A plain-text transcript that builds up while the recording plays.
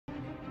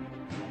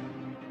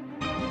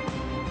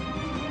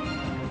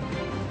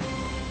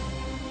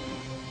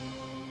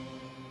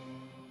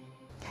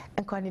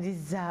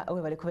nkwaniriza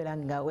we bali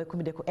kuberanga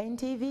wekumide ku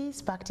NTV,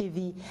 Spark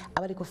TV,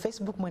 abali ku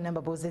Facebook mwe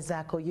namba boze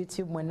zako,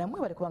 YouTube mwe namwe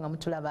bali kubanga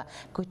mutulaba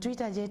ku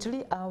Twitter je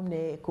tuli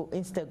ne ku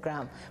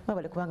Instagram mwe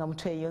bali kubanga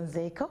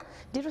mutweyonzeeko.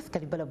 Ruth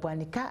Kalibala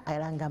Bwanika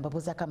ayalanga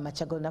mbabuza kama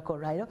machago nako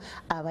rayo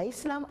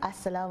abaislam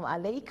assalamu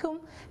alaikum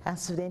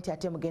ansudenti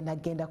ate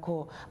mugenda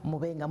ko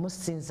mubenga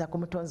musinza ku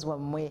mutonzi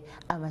wammwe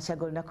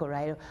amachago nako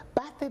rayo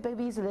birthday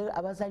babies lero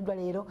abazalidwa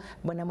lero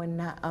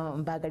mwenna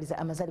mbagaliza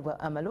amazalibwa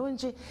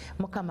amalungi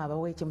mukama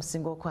abaweeke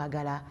musingo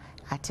kwagala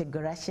ate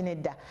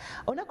gorashinedda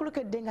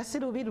onakulukedde nga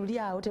sirubi luli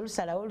awo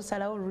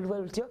telusalawo luliwe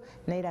lutyo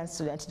naira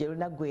nsula nti gye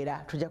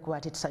lunagwera tujja kuba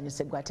ate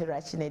tusanyuse gwate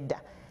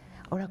rashinedda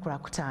olakula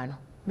kutaano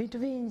bintu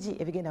bingi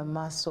ebigenda mu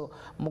maaso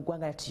mu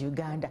ggwanga lyattu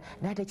Uganda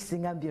nate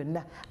ekisinga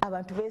byonna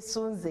abantu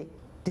beesunze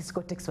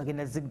discotheques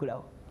bagenda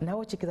ziggulawo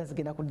nawo kikiza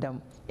zigenda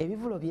kuddamu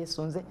ebivulo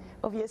byesunze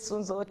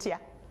obyesunze otya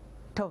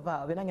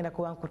tova benangenda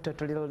kuba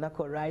nkutotolera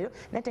olunaku olwayo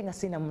nate nga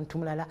sina muntu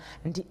mulala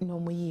ndi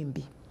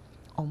n'omuyimbi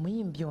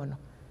ono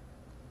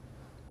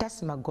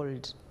Tasma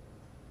Gold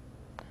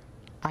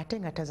ate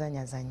nga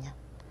tazanyazanya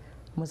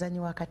muzanyi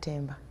wa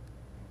katemba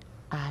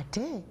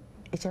ate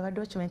ekyabadde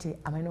document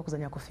amalina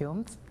okuzanya ku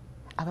films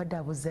abadde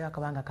abuzeewo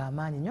akabanga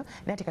kamaanyi nnyo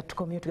naye ate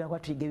katukomyeyo tugenda kuba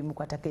tuyiga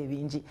ebimukwatako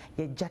ebingi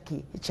ye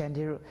Jackie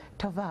Chandiru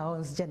tovaawo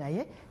nzija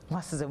naye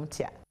mwasuze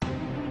mutya.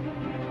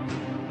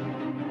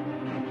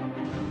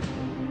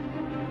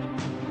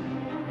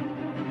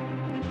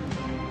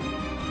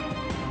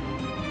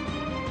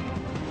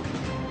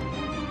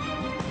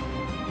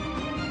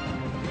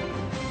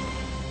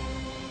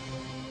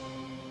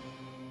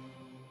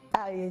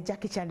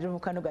 Jackie Chandiru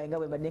mukano gwange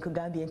bwe badde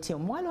kugambye nti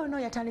omwala ono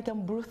yatandika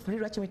mu Bruce Lee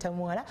lwaki mwita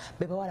mwala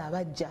be bawala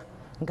abajja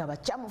nga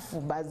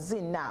bachamufu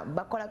bazina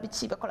bakola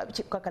biki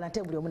kakana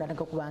nte buli omu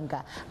nataka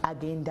kubanga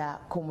agenda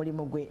ku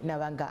mulimu gwe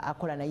nabanga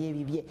akola naye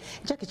ebibye.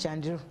 Jackie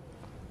Chandiru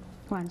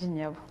wanji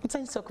nyabo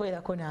nsanyisa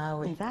okubeerako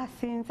naawe.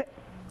 Nzasinze.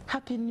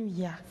 Happy New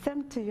Year.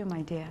 Same to you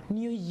my dear.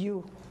 New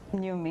you.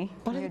 New me.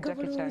 New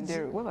Jackie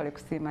Chandiru webale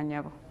kusiima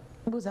nyabo.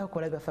 Buza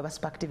okola byafa ba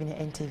Spark TV ne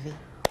NTV.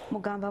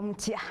 Mugamba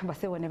mutya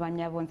basewo ne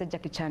banyabo nze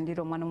Jackie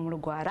Chandiru omwana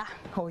omulugwara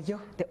oyo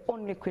the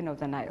only queen of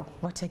the Nile.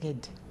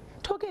 Wategedde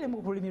togere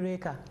mu bulimi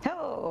lweka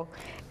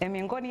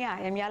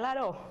emingonia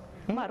emyalalo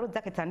maru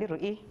Jackie Chandiru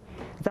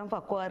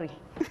zamva kwari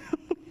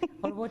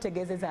olwo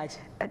otegezeza ki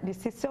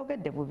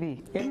disisogedde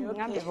bubi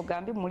ngambe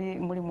bugambi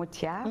muri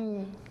mutya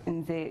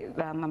nze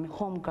I'm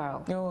home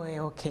girl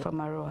okay from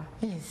Arua.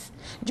 Yes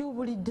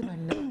jubulidde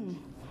banna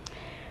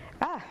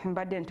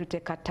mbadde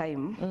ntuteka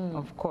time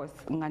of course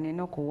nga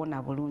nina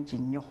okuwona bulungi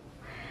nnyo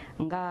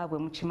nga bwe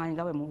mukimanyi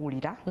nga bwe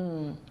muwulira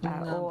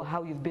or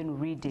how you've been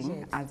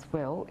reading as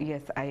well.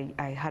 Yes,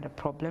 I had a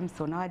problem,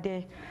 so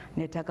nowadays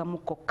netaga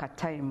mukokka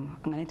time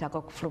nga netaga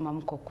okufuluma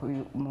mukokku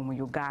mu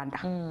Uganda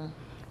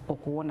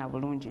okuwona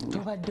bulungi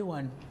nnyo. Obadde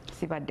wano?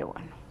 Sibadde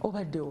wano.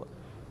 Obadde wa?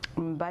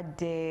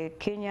 Mbadde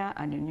Kenya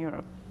and in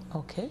Europe.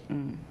 Okay.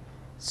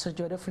 So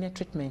you're definitely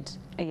treatment.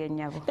 Yeah,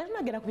 nyabo. Era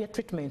nagenda ku bya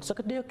treatment. So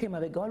kadde yokema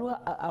bega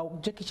waliwo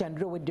Jackie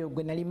Chandiru wedde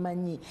gwe nali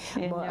manyi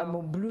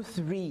mu Blue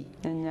 3.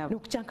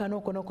 N'okucyanka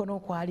n'okonokono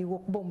kwaliwo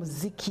okuba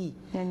omuziki.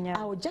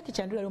 Awo Jackie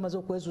Chandiru yali omaze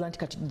okwezuula nti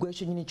kati gwe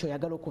ekyo nyini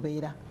ky'oyagala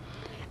okubeera.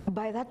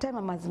 By that time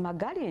amazima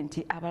gali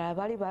nti abalala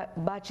bali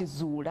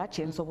bakizuula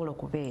kyensobola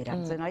okubeera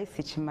nze nali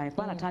sikimanyi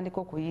kuba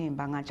natandika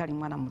okuyimba nga nkyali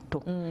mwana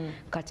muto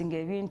kati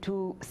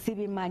ng'ebintu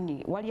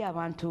sibimanyi wali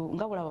abantu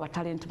nga bulaba ba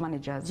talent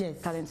managers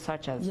talent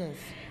searchers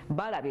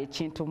balaba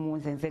ekintu mu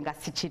nze nga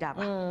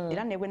sikiraba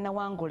era ne bwe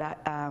nawangula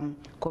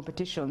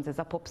competitions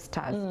eza pop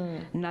stars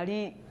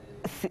nali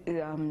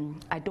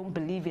I don't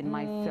believe in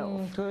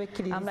myself.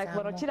 I'm like,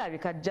 well,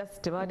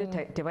 just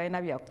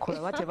tebayina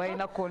byakola,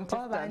 tebayina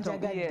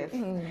contestant. Yes,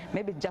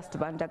 maybe just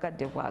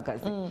banjagadde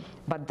bwagazi,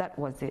 but that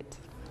was it.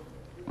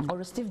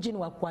 Or Steve Jean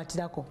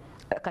wakwatirako.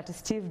 Kati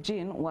Steve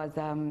Jean was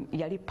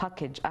yali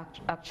package,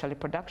 actually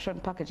production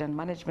package and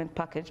management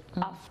package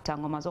after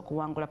ngoma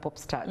z'okuwangula pop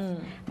stars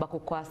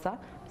bakukwasa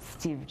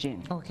Steve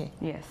Jean. Okay.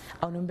 Yes.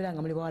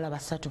 Awunumbiranga muli bawala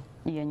basatu.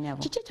 Ye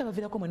nyabo. Kiki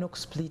ekyabaviirako mwena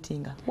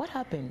okusplitinga? What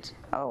happened?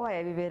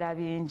 Ebibeera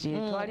bingi.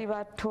 Twali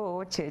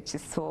bato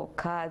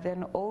kyekisooka.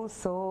 Then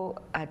also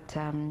at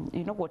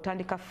you know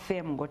bw'otandika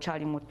fame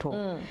ng'okyali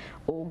muto.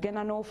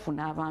 Ogenda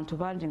n'ofuna abantu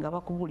bangi nga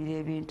bakubulira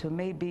ebintu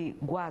maybe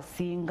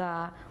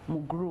gwasinga mu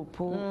group,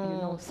 you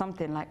know,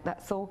 something like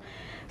that. So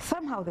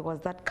somehow there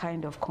was that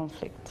kind of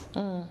conflict.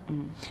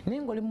 Naye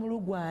ng'oli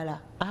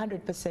mulugwala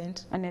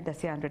 100%? Aneda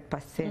si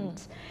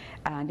 100%.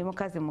 Ndi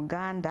mukazi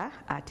Muganda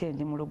ate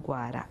ndi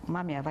mulugwala.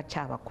 Mami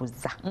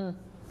abakyabakuza.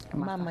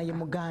 Mama ye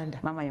Muganda.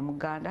 Mama ye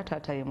Muganda,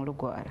 tata ye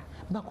mulugwala.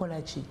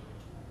 Bakola ki?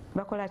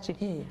 Bakola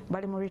ki?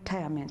 Bali mu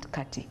retirement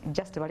kati.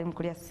 Just bali mu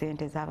kulya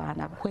ssente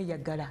z'abaana ba.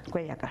 Kweyagala.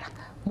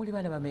 Muli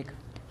baana bameka?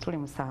 Tuli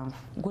 7.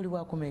 Goli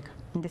wakumeka?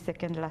 Ndi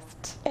second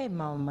last.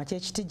 Mama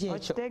kyekitije ekyo.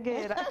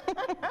 Okitegeera.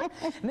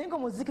 Naye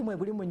ng'omuziki mwe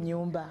guli mu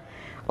nnyumba.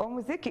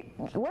 Omuziki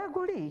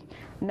weguli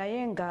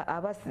naye nga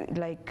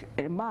like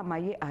mama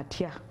ye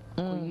atya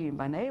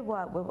kuyimba naye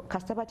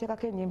kasita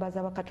bateekako ennyimba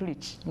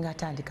z'Abakatuliki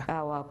ng'atandika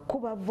awa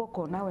kuba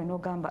vocal naawe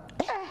n'ogamba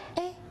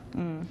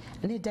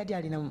ne daddy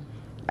alinamu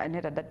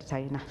nedda daddy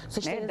talina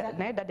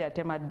naye daddy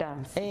atema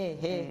dance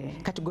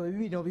kati gwe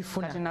bibiri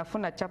n'obifuna kati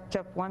nafuna chap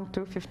 1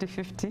 2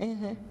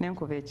 50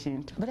 nenkuba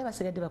ekintu bale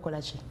basigadde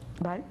bakola ki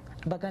bali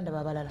baganda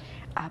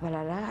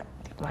abalala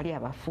wali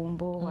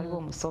abafumbo waliwo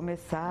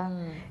omusomesa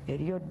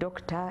eriyo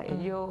doctor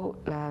eriyo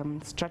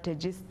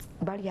strategist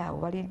bali awo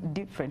bali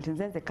different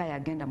nze nzekka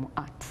yagenda mu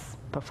arts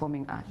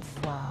performing arts.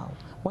 Wow,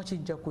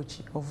 wakijja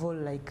kuki of all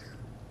like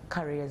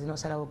careers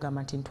nosalawo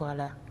gamba nti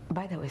ntwala.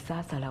 By the way,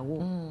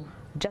 saasalawo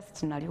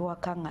just nali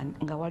waka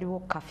nga waliwo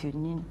curfew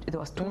nyingi, there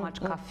was too much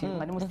curfew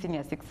nga ndi mu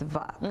senior 6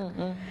 vac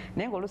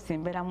naye ng'oluusi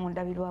mbeera mu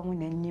ndabirwamu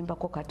ne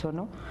nnyimbako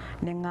katono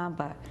ne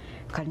ŋŋamba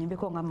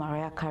kanyimbeko nga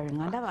Mariah Carey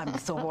nga ndaba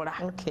mbisobola.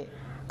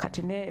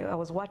 Kati I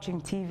was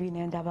watching TV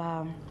ne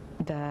ndaba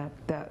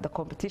the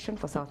competition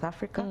for South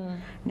Africa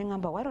ne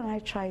ŋŋamba why don't I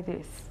try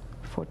this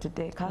for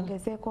today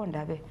kangezeeko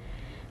ndabe.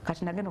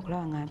 Kati nagenda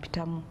okulaba nga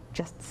mpitamu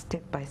just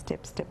step by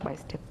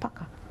step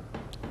paka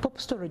pop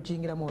story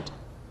jingira mota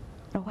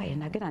owaye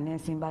nagenda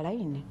nensimba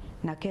line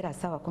nakeera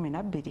ssaawa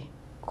 12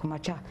 ku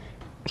makya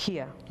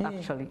here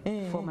actually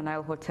former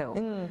Nile Hotel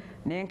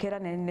nenkeera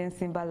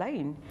nensimba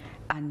line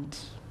and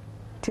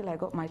till I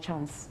got my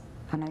chance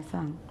and I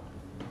sang.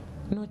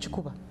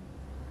 N'okikuba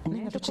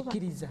nenga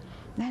tokikkiriza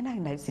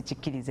naye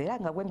sikikkiriza era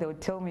nga when they would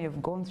tell me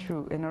you've gone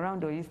through and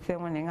around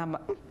oyisemu nengamba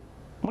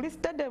muli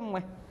stade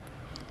mmwe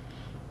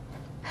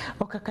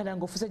okakala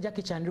ng'ofuuse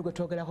Jackie Chandiru gwe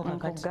twogerako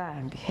kakati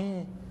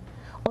nkugambye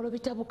olwo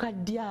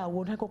bitabukadde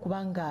awo ntako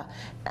kubanga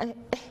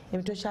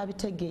ebintu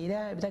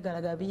kyabitegeera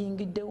bitagalaga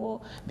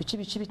biyingiddewo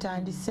biki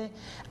bitandise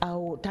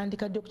awo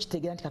tandika dde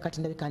okukitegeera nti kakati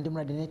ndabika ndi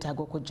mulwadde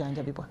neetaaga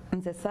okujjanjabibwa.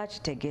 Nze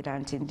saakitegeera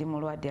nti ndi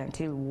mulwadde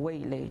until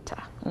way later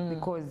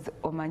because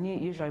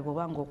omanyi usually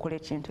bw'obanga okola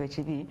ekintu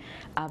ekibi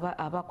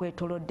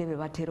abakwetolodde be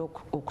batera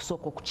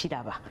okusooka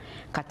okukiraba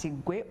kati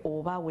gwe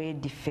oba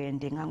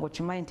weedifendinga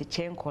ng'okimanyi nti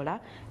kyenkola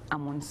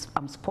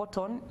I'm spot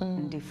on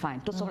ndi fine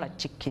tosobola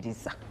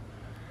kikkiriza.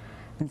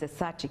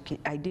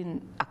 I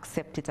didn't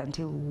accept it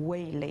until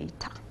way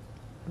later,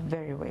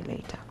 very way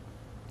later.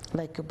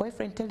 Like your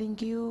boyfriend telling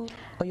you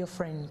or your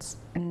friends?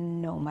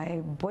 No, my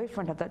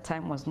boyfriend at that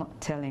time was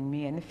not telling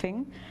me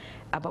anything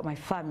about my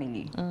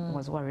family,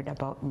 was worried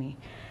about me.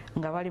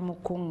 Nga bali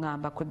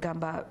mukungamba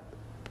kwegamba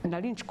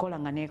nali nkikola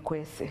nga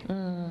nekwese.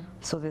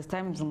 So there's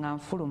times nga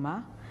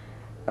nfuluma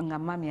nga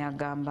mami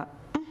agamba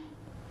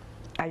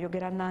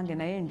ayogera nange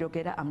naye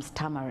njogera I'm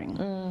stammering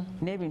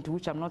n'ebintu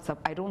which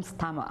I don't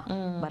stammer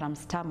but I'm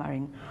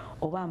stammering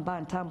oba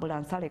mba ntambula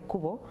nsala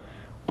ekkubo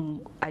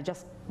I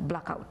just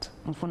black out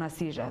nfuna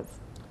seizures.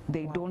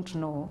 They don't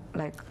know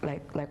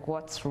like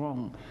what's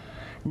wrong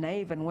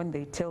naye even when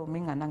they tell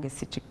me nga nange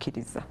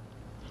sikikkiriza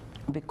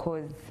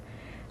because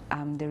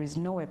there is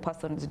no way a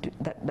person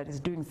that is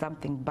doing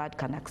something bad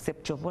can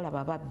accept your vola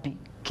baba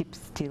keep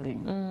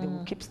stealing. They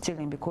will keep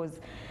stealing because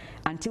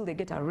until they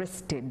get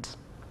arrested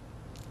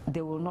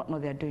they will not know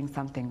they are doing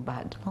something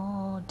bad.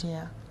 Oh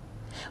dear.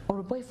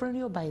 Or boyfriend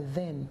you by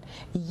then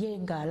ye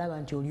nga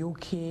alaba nti oli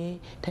okay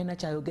talina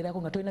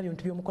kyayogerako nga tolina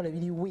bintu byomukola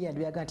biri weird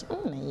byaga nti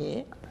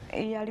naye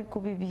yali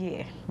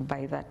kubibye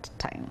by that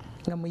time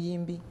nga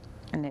muyimbi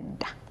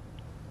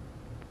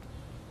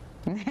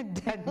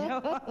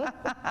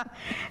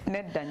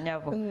nedda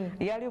nyabo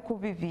yali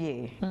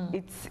kubibye.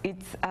 It's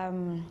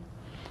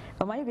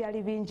omanyi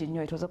byali bingi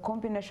nnyo. It was a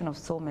combination of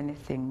so many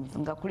things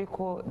nga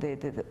kuliko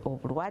the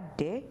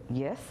obulwadde,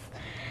 yes,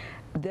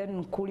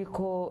 then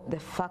kuliko the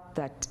fact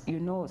that you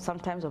know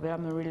sometimes obeera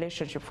mu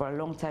relationship for a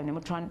long time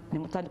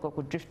nemutandika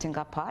ku drifting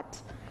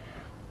apart.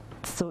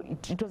 So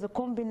it was a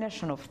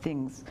combination of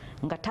things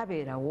nga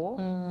tabeerawo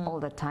all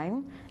the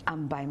time.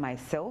 I'm by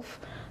myself,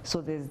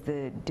 so there's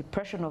the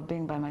depression of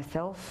being by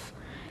myself.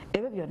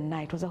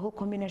 It was a whole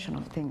combination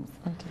of things.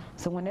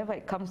 So whenever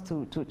it comes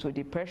to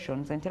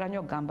depression,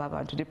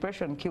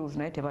 depression kills.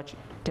 No,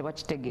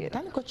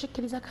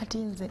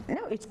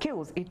 it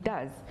kills. It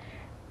does.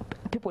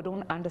 People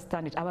don't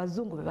understand it.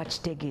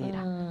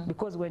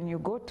 Because when you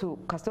go to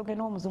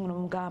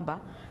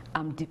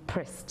I'm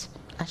depressed.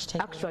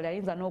 Actually, I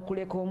know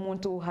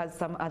who has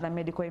some other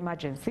medical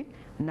emergency.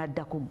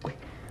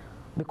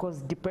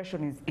 Because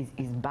depression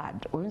is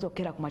bad.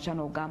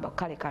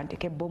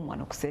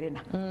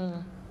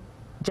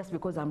 Just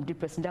because I'm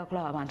depressed,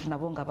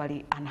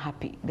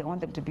 unhappy. They want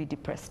them to be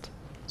depressed.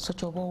 So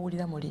choba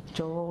owulira muli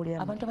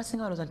abantu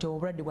abasinga balooza nti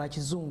obulwadde bwa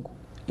kizungu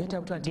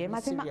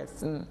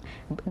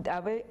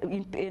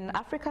in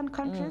African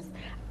countries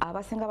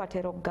abasinga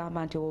batera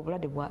okugamba nti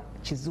obulwadde bwa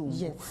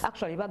kizungu.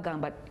 Actually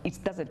bagamba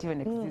it doesn't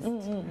even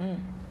exist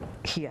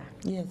here.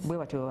 Bwe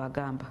batyo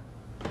bagamba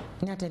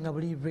nate nga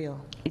buli real.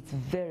 It's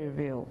very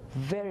real,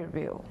 very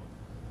real.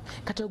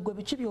 Kati gwe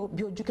biki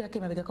byojjukirako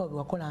emabegako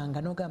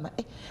byewakolanga n'ogamba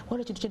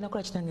waliwo ekintu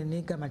kyenakola kitange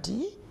negamba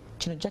nti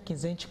kino Jackie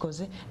nze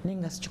nkikoze naye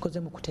nga sikikoze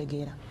mu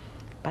kutegeera.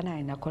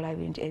 Banaye nakola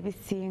bingi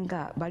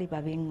ebisinga bali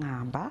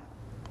babiŋŋamba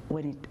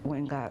when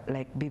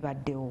like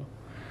bibaddewo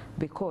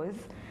because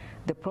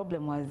the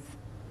problem was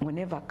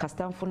whenever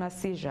kasita nfuna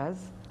seizures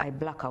I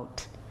black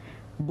out.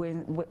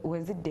 Bwe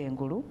nzidde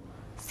engulu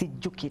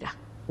sijjukira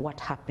what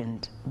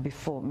happened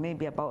before,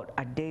 maybe about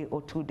a day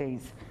or 2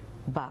 days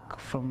back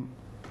from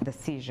the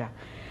seizure.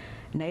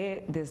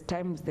 There's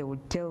times they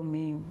would tell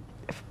me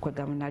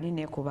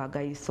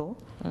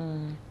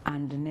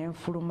and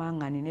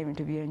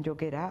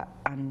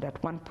and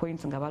at one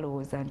point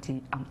was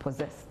I'm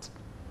possessed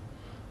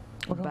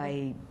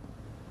by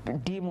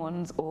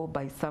demons or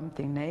by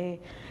something.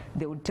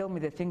 They would tell me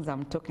the things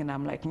I'm talking.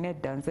 I'm like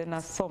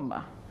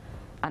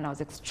and I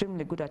was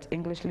extremely good at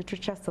English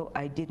literature, so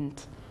I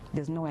didn't.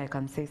 There's no way I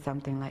can say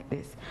something like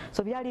this.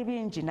 So we are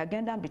living in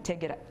agenda and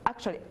bitegera.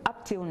 Actually,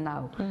 up till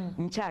now,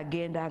 ncha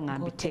agenda and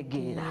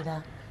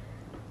bitegera.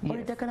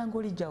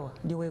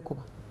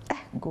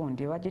 Go on,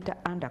 you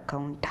under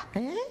counter.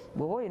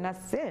 Boy, in a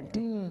cent,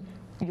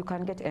 you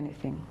can get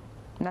anything.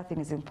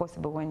 Nothing is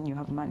impossible when you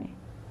have money.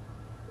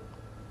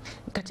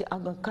 Kati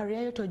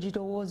career to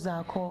jito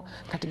wozako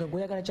kati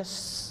goyagala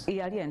just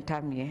yali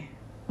entamye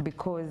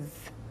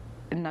because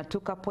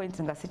natuka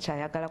point nga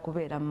sikyayagala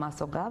kubeera mu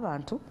maaso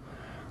g'abantu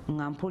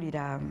nga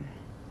mpulira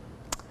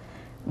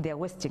they are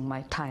wasting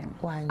my time.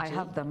 I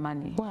have the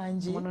money.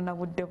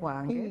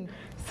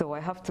 So I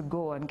have to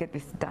go and get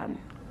this done.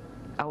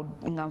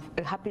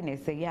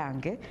 Happiness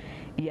yange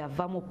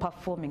yava mu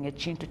performing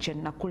ekintu kye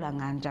nakula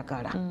nga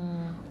njagala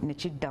ne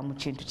kidda mu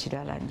kintu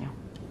kirala nnyo.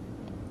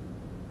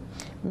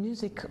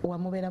 Music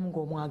wamubeeramu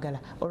ng'omwagala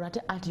olwo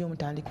ate art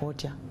y'omutandika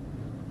otya?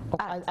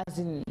 As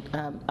in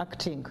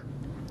acting.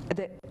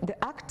 The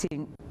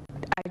acting,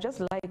 I just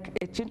like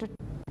ekintu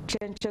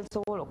kye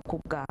nsobola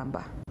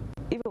okugamba.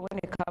 Even when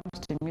it comes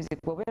to music,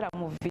 whenever I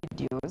move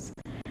videos,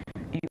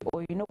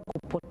 you know,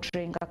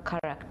 portraying a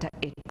character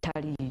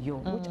etali yo,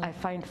 which I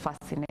find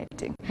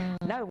fascinating.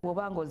 Now,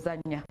 wobango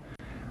zanya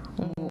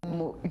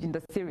in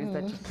the series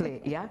that you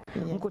play, yeah.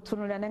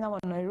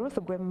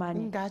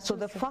 So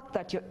the fact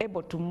that you're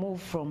able to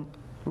move from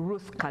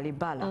Ruth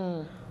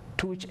Kalibala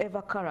to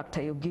whichever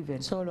character you're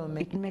given,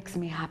 it makes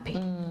me happy.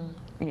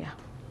 Yeah.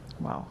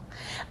 Wow.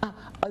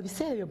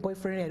 Obiseera your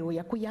boyfriend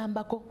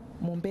yakuyambako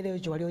mu mbeera eyo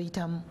gye wali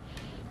oyitamu?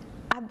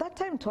 At that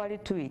time twali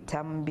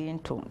tuyita mu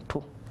bintu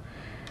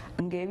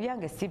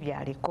ng'ebyange si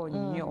byaliko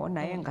nnyo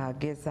naye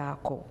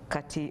ng'agezaako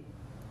kati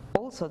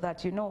also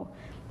that you know,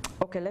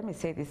 okay, let me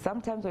say this,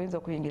 sometimes oyinza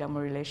okuyingira mu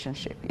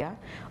relationship, yeah,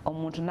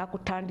 omuntu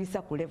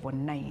nakutandisa ku level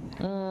 9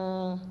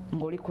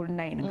 ng'oli ku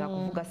 9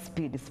 ng'akuvuga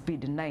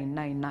speed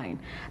 999,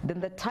 then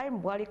the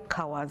time bwali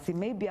kawansi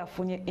maybe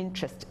afunye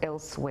interest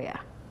elsewhere,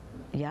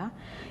 yeah,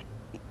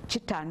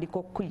 kitandika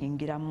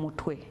okuyingira mu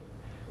mutwe.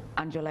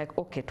 And you're like,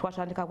 okay,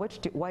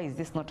 why is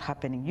this not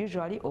happening?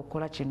 Usually,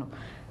 okola kino.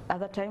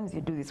 Other times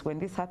you do this. When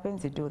this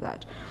happens, you do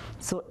that.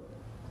 So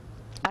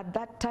at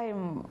that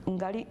time,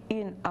 ngali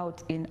in,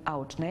 out.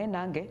 Naye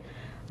nange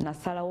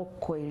nasalawo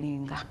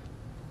kwelinga.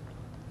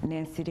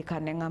 Nensirika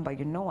nengamba,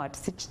 you know what?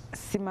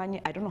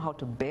 Simanyi, I don't know how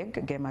to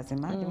beg.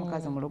 Gemazima,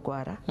 mukazi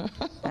mulugwara.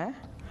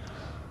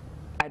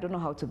 I don't know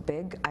how to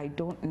beg. I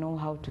don't know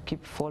how to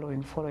keep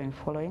following.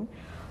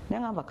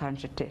 Nengamba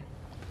kanjite.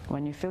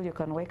 When you feel you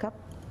can wake up,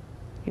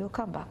 you'll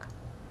come back.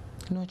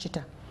 No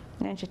chita.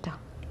 Nenchita.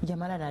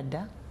 Yamala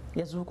nadda.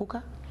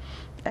 Yazukuka.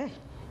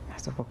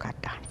 Yazukuka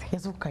dance.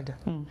 Yazukuka da.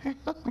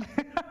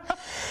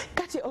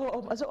 Kati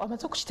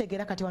amaze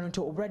okukitegera kati wano nti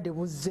obulwadde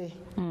buzze.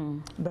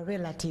 Ba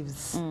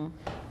relatives.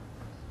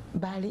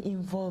 Bali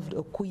involved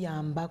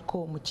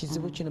okuyambako mu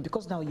kizibu kino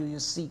because now you're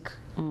sick.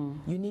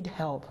 You need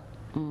help.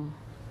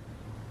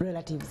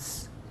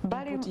 Relatives.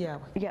 Bali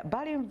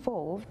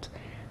involved,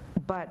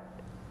 but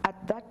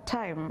at that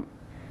time,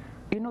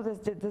 you know,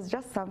 there's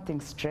just something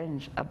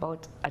strange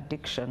about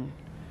addiction.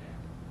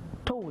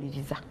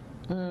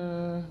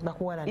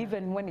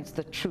 Even when it's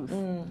the truth.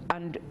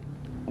 And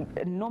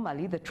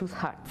normally the truth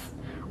hurts.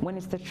 When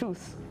it's the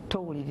truth,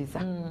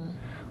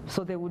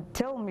 so they would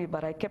tell me,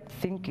 but I kept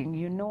thinking,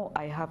 you know,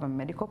 I have a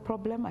medical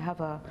problem. I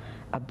have a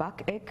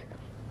backache.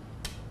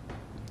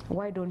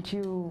 Why don't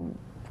you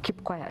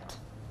keep quiet?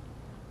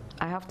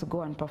 I have to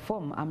go and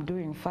perform. I'm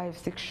doing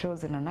 5-6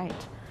 shows in a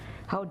night.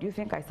 How do you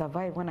think I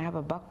survive when I have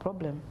a back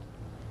problem?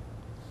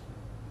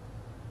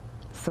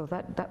 So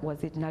that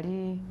was it.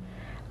 Nali,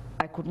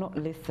 I could not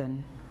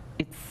listen.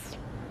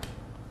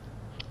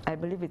 I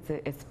believe it's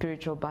a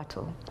spiritual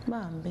battle.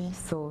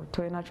 So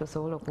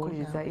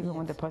even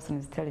when the person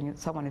is telling you,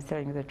 someone is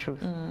telling you the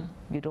truth,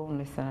 you don't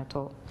listen at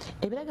all.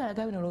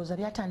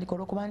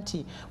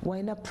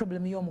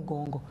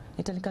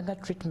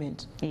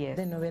 Treatment. Yes.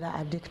 Then we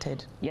are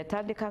addicted.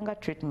 Yatandikanga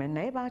treatment.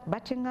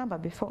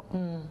 Before.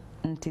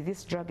 Until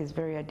this drug is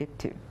very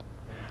addictive.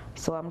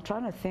 So I'm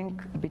trying to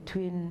think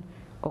between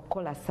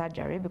okola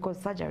surgery, because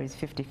surgery is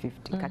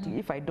 50-50.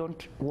 If I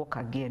don't walk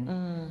again,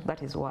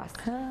 that is worse.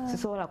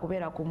 So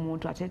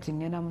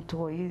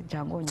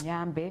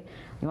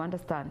you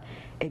understand?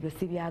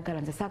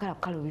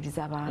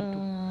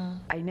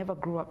 I never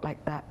grew up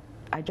like that.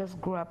 I just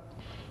grew up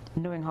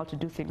knowing how to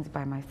do things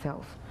by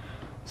myself.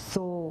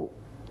 So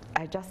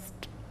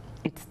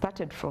it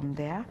started from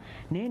there.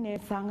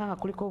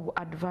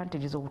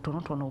 Advantages of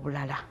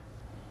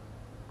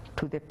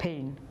to the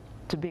pain,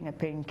 to being a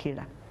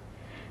painkiller.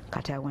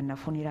 Kati awo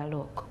nafunira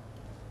look.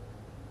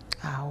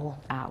 awo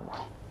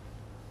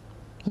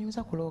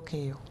nyumiza kulooka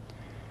eyo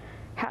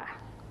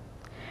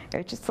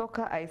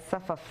ekisooka I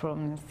suffer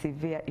from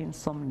severe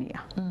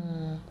insomnia.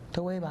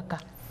 Teweebaka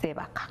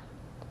seebaka.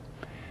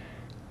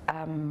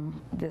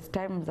 There's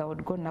times I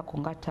would go naku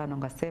nga 5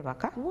 nga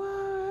seebaka.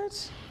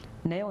 What?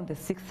 Naye on the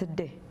 6th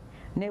day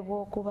ne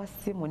bw'okuba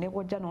ssimu ne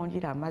bw'ojja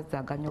n'onjira amazzi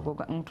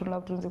aganyogoga ntunula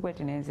butunzi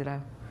bweti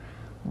n'enzira.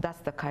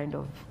 That's the kind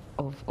of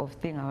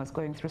thing I was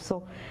going through.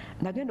 So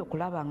nagenda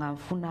okulaba nga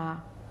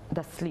nfuna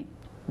the sleep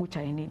which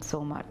I need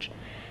so much.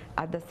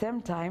 At the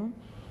same time,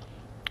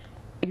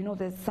 you know,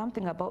 there's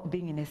something about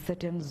being in a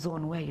certain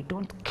zone where you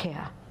don't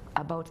care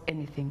about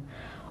anything.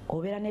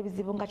 Obeera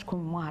n'ebizibu nga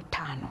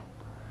 15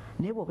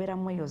 naye bw'obeera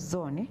mu eyo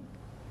zone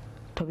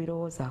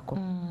tobirowoozaako.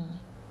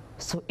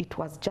 So it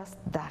was just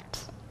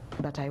that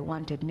I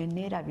wanted. Ne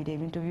neerabira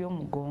ebintu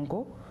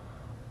by'omugongo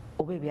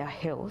oba ebya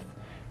health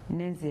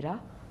nenzira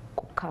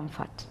ku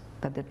comfort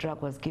that the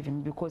drug was giving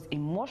me, because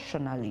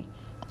emotionally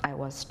I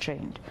was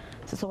strained.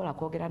 Sisobola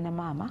kwogera ne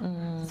maama,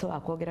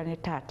 sisobola kwogera ne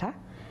taata,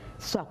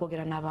 sisobola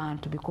kwogera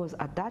n'abantu, because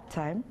at that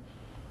time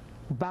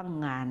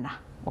baŋŋaana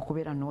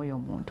okubeera n'oyo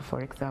omuntu,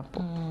 for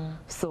example.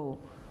 So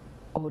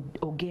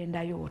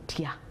ogendayo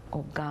otya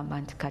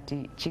okugamba nti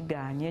kati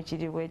kigaanye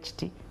kiriwo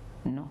ekiti.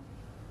 No.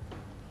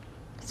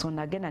 So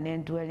nagenda ne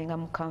ndwelinga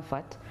mu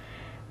comfort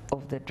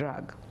of the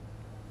drug.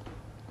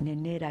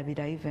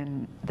 Neerabira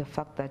even the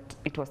fact that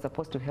it was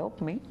supposed to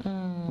help me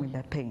with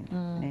the pain.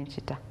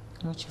 Nenchita.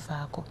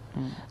 Nokivaako.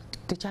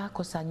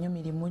 Tekyakosa nnyo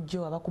mirimu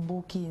gyo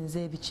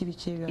abakubuukinze biki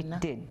byonna?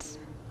 It did.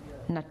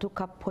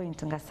 Natuuka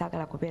point nga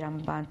saagala kubeera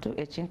mu bantu,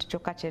 ekintu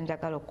kyokka kye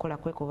njagala okukola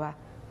kwekuba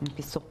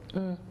mpiso.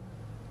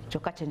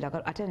 Kyokka kye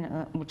njagala ate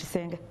mu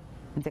kisenge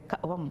nzekka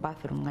oba mu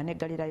bathroom nga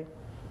neggalirayo.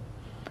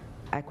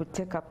 I could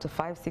take up to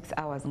 5-6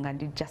 hours nga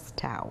ndi just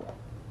towel.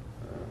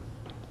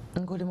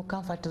 Ngoli mu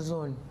comfort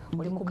zone.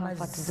 Oli mu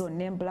comfort zone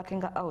ne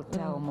blacking out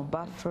towel mu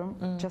bathroom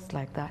just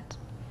like that.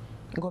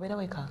 Ngobeera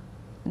weka?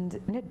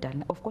 Nedda,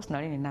 of course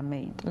nali nina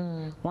maid.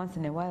 Once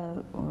in a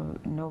while,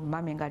 you know,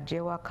 mami nga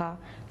jewaka,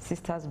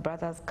 sisters,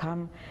 brothers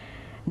come.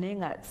 Naye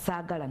nga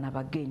saagala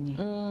n'abagenyi.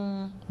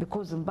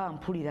 Because mba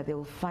mpulira they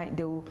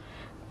will,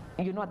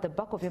 you know, at the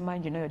back of your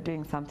mind you know you're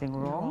doing something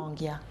wrong.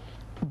 Yeah.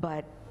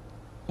 But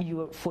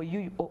you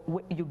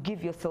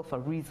give yourself a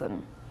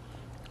reason.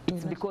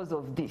 It's because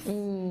of this.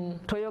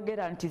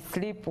 Toyogera anti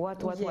sleep, what,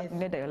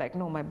 Neda, you're like,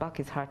 no, my back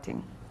is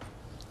hurting.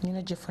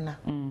 Nina jefuna.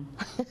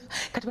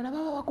 Kati bana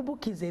baba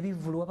bakubukiza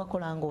ebivulu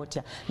wabakolanga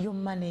otya? Your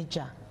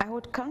manager. I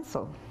would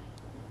cancel.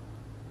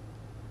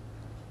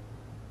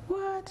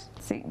 What?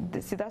 See,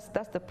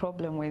 that's the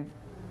problem with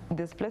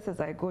these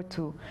places I go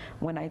to.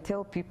 When I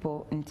tell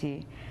people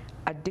nti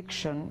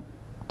addiction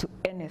to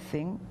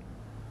anything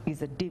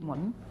is a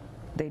demon,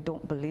 they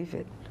don't believe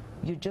it.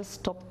 You just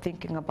stop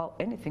thinking about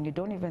anything. You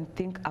don't even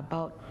think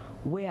about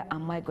where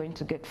am I going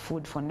to get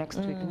food for next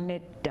week.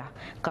 Nedda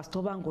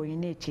kasitoba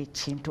ngoyina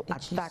ekintu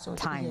at that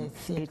time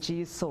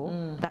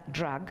ekiyiso that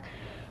drug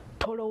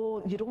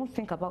tolo, you don't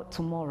think about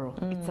tomorrow.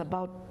 It's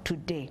about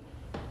today.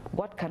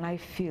 What can I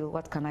feel?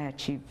 What can I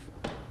achieve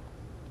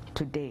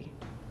today?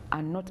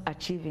 And not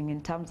achieving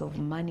in terms of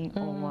money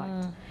or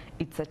what.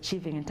 It's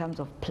achieving in terms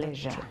of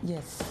pleasure.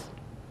 Yes.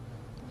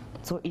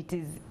 So it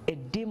is a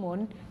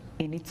demon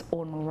in its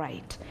own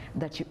right,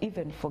 that you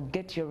even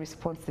forget your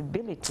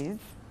responsibilities.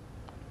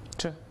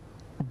 True.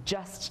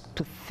 Just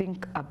to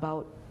think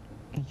about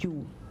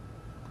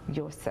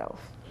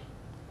yourself.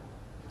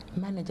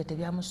 Manager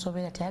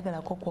tebyamusobera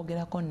tayagalako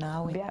kwogerako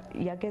naawe.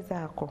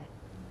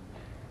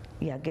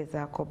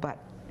 Yagezaako, but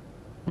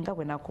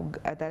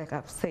like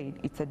I've said,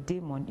 it's a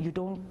demon. You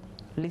don't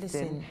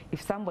listen.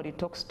 If somebody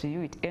talks to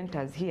you, it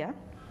enters here,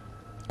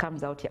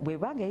 comes out here.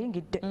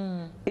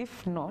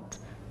 If not,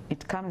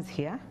 it comes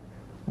here,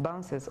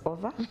 bounces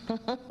over.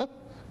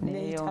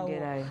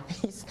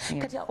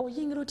 Kati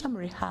oyingira otya mu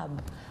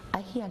rehab?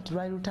 I hear nti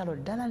lwali lutalo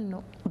ddala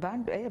nno.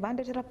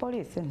 Bandetera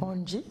police.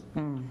 Ongi?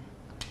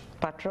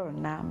 Patrol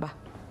number.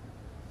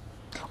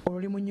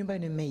 Oli mu nnyumba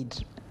ne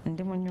maid?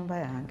 Ndi mu nnyumba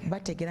yange.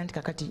 Bategeera nti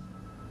kakati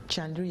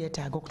Chandiru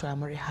yeetaaga okutwala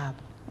mu rehab?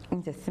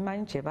 Nze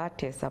simanyi kye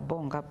baateesa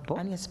bo nga bo.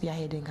 Ani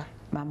yasipyaheadinga?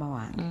 Maama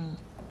wange.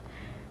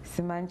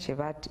 Simanyi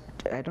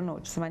I don't know,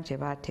 simanyi kye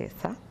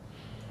baateesa.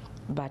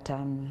 But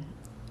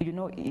you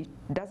know, it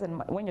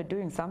doesn't, when you're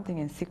doing something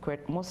in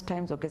secret, most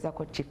times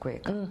ogezako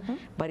chikweka.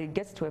 But it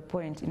gets to a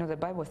point, you know, the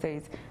Bible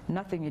says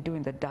nothing you do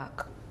in the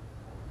dark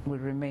will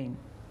remain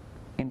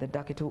in the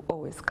dark. It will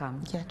always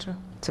come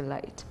to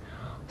light.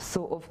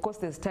 So of course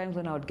there's times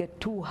when I would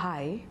get too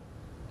high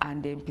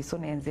and then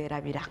pisone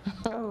enzerabira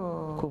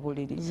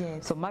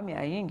kubuliri. So mami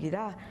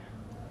ayingira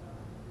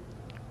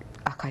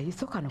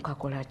akayiso kano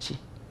kakolachi.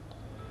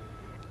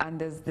 And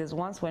there's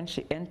once when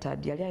she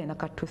entered, yali alina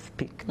ka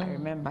toothpick, I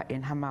remember,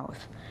 in her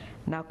mouth.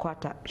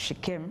 Nakwata, she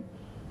came,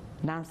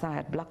 Nansa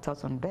had blacked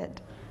out on bed.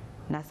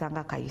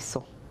 Nasanga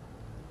kayiso,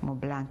 mo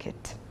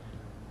blanket.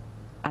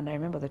 And I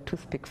remember the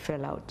toothpick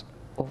fell out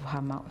of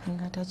her mouth.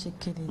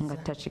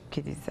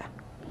 Ngatachikiriza.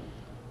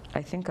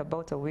 I think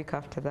about a week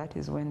after that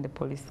is when the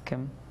police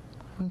came.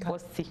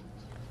 Osi.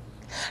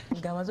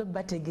 ng'amaze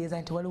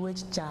bategeeza nti waliwo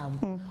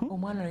ekikyamu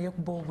omwana oyo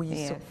yakuba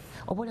obwiso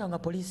oba olyawo nga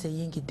poliisi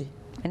eyingidde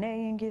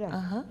neyingira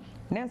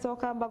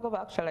nensooka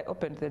mbagoba. Actually I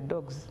opened the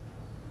dogs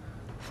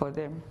for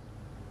them.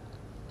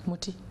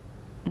 Muti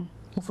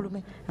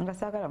mufulume nga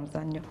saagala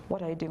muzannyo.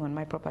 What are you doing on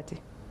my property?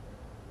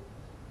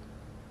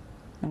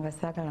 nga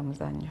saagala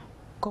muzannyo.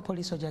 ko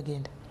poliisi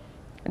ojagenda?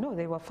 No,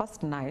 they were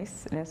first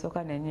nice.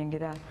 Nensooka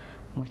nenyingira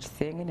mu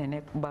kisenge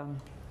nenekubamu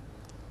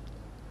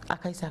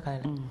akaisa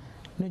akalala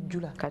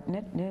nojjula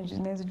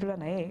nenzijjula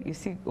naye you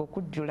see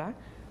okujjula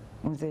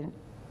nze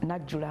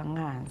najjula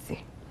nganze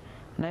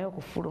naye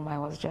okufuluma I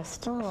was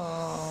just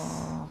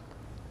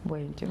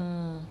bwentyo.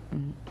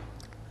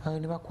 awo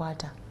ne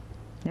bakwata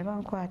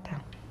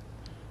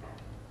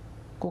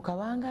ku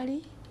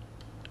kabangali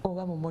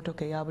oba mu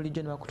mmotoka eya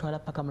bulijjo ne bakutwala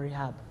paka mu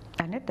rehab?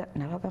 Anedda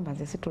nabagamba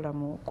nze situla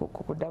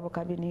ku double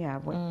cabin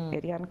yaabwe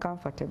eri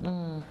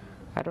uncomfortable.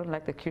 I don't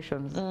like the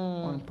cushions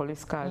on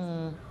police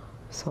cars.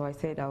 So I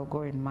said I'll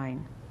go in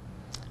mine.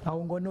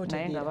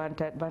 Naye nga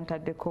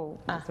bantaddeko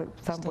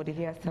somebody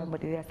here,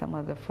 some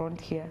at the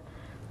front here,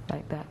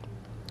 like that.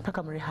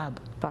 Paka mu rehab?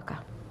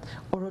 Paka.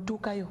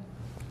 Olwotuukayo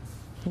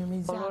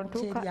nyumiza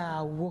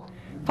teryawo?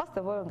 First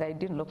of all, I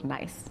didn't look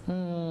nice.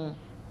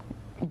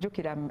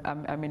 Jukira,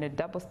 I'm in a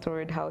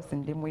double-storied house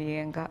in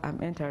Muyenga. I'm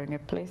entering a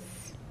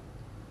place,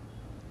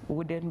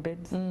 wooden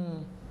beds.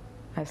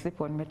 I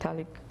sleep on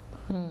metallic,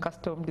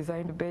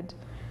 custom-designed bed.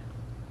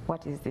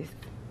 What is this?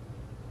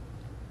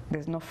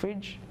 There's no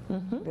fridge.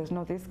 There's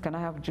no this. Can I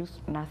have juice?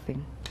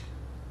 Nothing.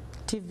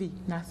 TV?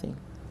 Nothing.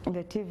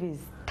 The TV is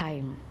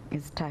time.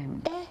 It's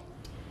time.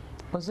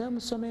 Ozoyo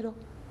musomero?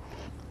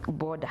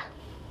 Border.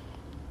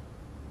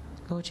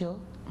 Otyo?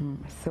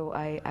 So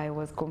I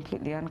was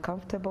completely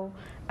uncomfortable.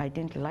 I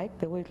didn't like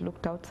the way it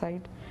looked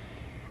outside.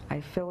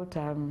 I felt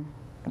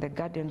the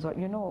gardens were,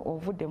 you know,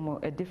 over them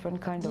a different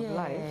kind of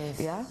life.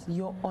 Yeah.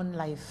 Your own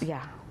life.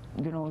 Yeah.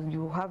 You know,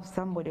 you have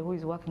somebody who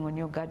is working on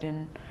your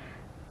garden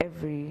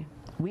every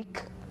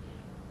week.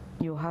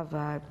 You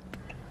have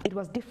it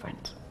was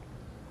different.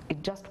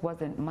 It just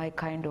wasn't my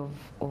kind of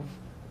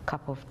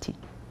cup of tea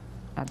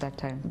at that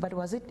time. But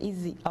was it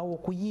easy awo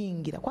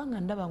kuyingira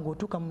kwanga ndaba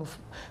ng'otuuka mu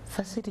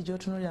facility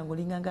gy'otunuulira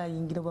ng'olinga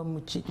ng'ayingira oba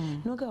muki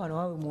noga wano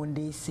waawe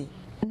mundeese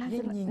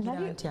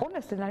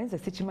honestly nalinze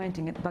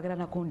sikimanyi nti bagenda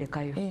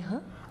nakundekayo.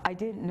 I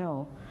didn't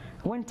know.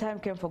 When time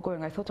came for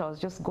going, I thought I was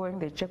just going.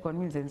 They check on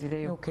me nze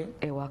nzireyo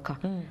ewaka.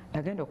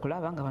 Nagenda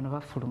okulaba nga bano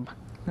bafuluma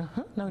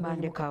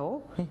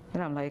bandekawo.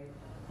 And I'm like,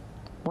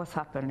 what's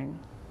happening?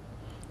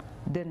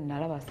 Then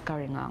nalaba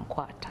scarring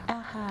ankwata.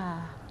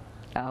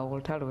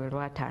 Olutalo we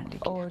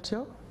lwatandikira.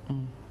 Otyo?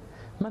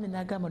 Mami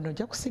n'agamba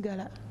nojja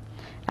kusigala.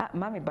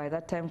 Mami by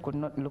that time could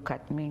not look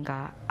at me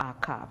nga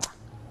akaaba.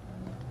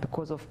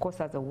 Because of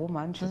course as a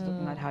woman, she's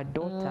looking at her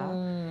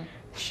daughter.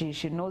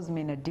 She knows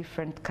me in a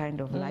different kind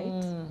of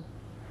light.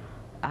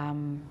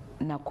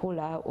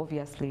 Nakula,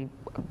 obviously,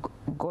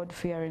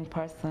 God-fearing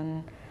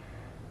person,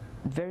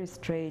 very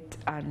straight,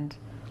 and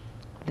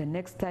the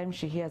next time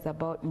she hears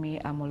about me,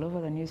 I'm all over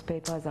the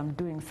newspapers, I'm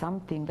doing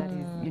something that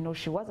is, you know,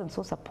 she wasn't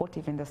so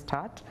supportive in the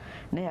start.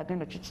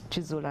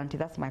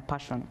 That's my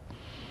passion.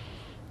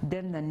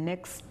 Then the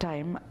next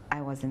time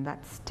I was in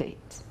that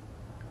state.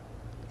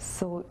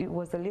 So it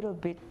was a little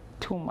bit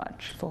too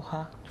much for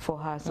her.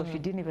 So she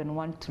didn't even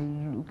want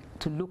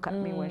to look at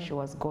me when she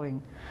was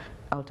going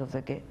out of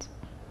the gate.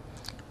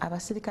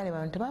 Abasirikale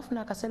bano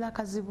tebafuna akaseera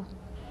akazibu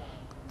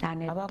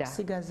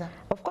abakusigaza?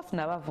 Of course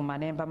nabavuma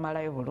ne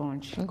mbamalayo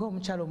bulungi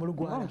ng'omukyalo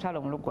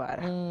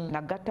omulugwala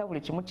nagatta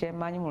buli kimu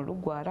kyemanyi mu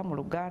lugwala mu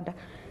Luganda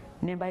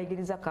ne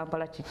mbayigiriza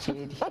Kampala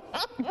kikyeri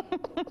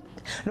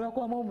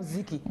lwakubamu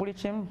omuziki buli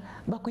kimu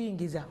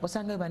bakuyingiza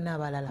osangayo banna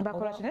abalala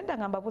bakola kinedda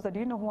nga mbabuuza, do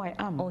you know who I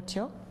am?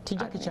 Otyo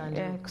kijjaki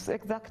Chandiru.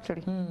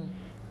 Exactly.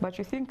 But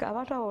you think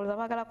abantu abalowooza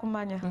baagala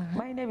kumanya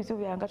balina ebizibu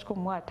byanga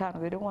 15.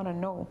 They don't want to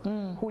know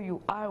who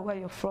you are, where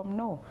you're from.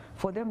 No,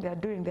 for them they are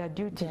doing their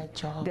duty.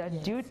 Their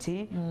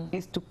duty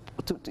is to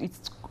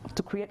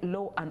create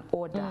law and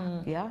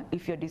order. Yeah,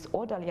 if you're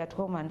disorderly at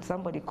home and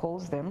somebody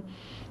calls them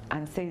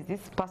and says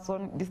this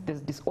person, there's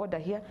disorder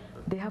here,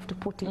 they have to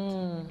put it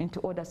into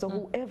order. So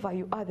whoever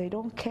you are, they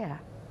don't care.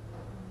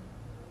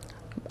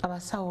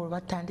 Abasawo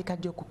batandika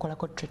ddi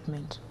okukolako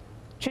treatment?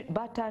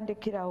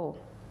 Batandikirawo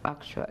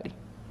actually.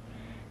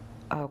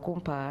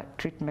 Kumpa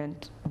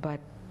treatment,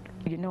 but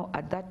you know,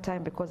 at that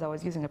time, because I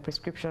was using a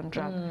prescription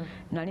drug,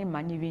 nali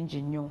manyi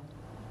bingi nnyo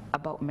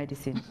about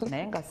medicine. So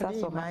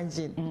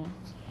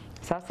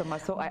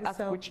I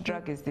asked, which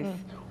drug is this?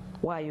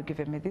 Why are you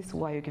giving me this?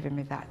 Why are you giving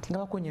me that?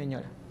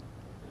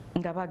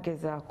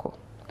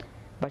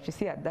 But you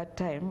see, at that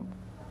time,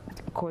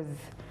 because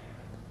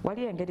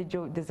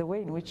there's a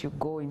way in which you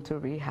go into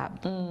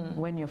rehab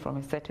when you're from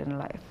a certain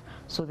life.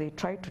 So they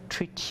try to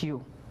treat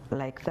you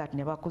like that,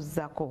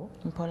 nebakuzako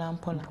mpola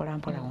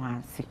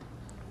wansi.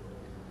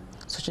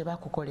 So kye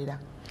bakukolera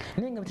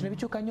naye nga bitino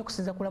bikyuka nnyo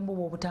okusinza kulamu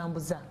bwo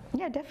obutambuza?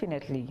 Yeah,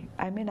 definitely.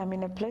 I mean, I'm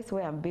in a place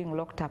where I'm being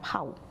locked up.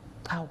 How?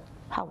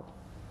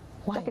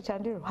 Why?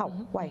 Chandiru, how?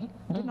 Why?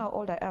 Do you know how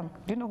old I am?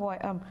 Do you know who I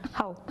am?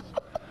 How?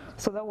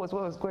 So that was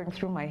what was going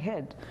through my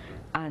head.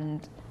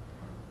 And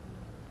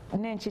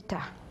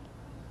nenchita,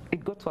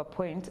 it got to a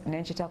point,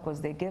 nenchita,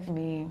 because they gave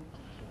me,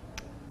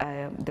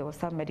 there was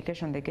some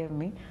medication they gave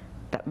me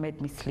that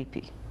made me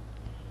sleepy.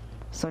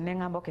 So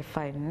nengamba, okay,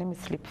 fine, let me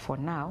sleep for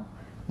now.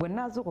 When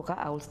nazukuka,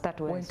 I will start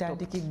where I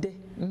stopped.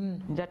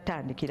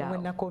 Njatandikira.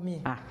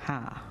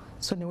 Aha.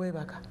 So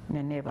newebaka.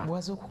 Neneba.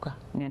 Bwazukuka.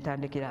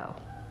 Nentandikirawo.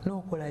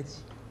 N'okolaji.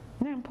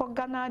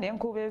 Nempogana,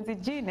 nenkuba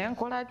enzigi,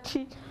 nenkola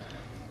ki.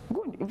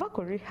 Good.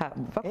 Vako rehab,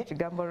 vako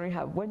chigambo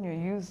rehab. When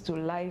you're used to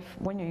life,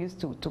 when you're used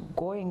to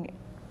going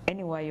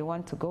anywhere you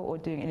want to go or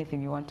doing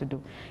anything you want to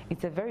do,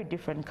 it's a very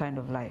different kind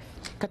of life.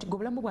 Kati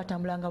gobulamu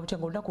bwatambulanga butya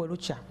ng'olunaku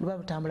olukya luba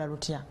lutambula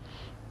lutya?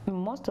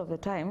 Most of the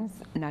times,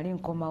 nali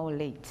nkomawo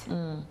late,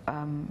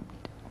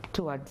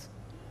 towards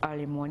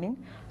early morning.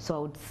 So I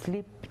would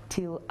sleep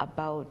till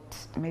about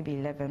maybe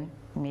 11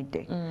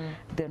 midday.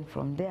 Then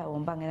from there,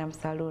 I'm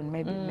salon,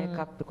 maybe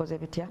makeup because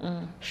of it,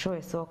 show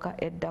a soccer,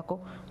 eddako,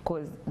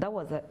 because that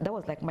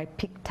was like my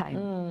peak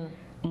time.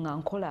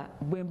 Ngankola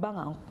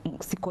bwembanga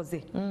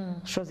sikoze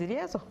shoziri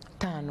ezo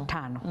tano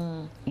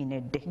in a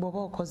day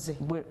bobo koze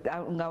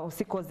nga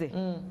sikoze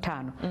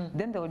tano.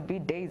 Then there would be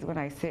days when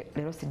I say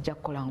lero sijja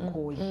kola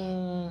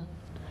nkoyi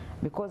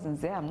because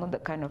nze I'm not the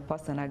kind of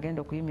person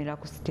agenda okuyimira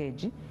ku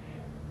stage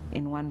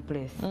in one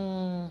place.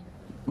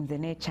 Nze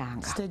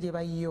nechanga stage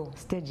eba yo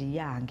stage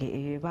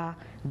yange eba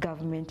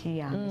government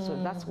yange.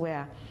 So that's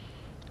where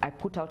I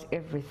put out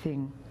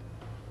everything.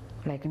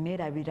 Like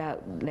nerabira,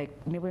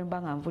 like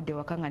nebwembanga nvudde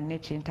wakanga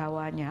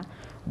nechintawaanya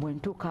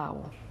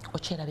bwentukawo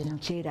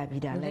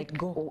okyerabira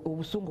like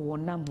obusungu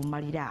wonna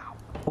mbumalira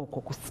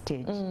okwo ku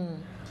stage.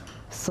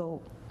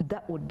 So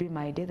that would be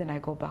my day, then I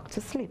go back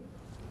to sleep.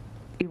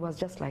 It was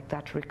just like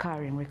that,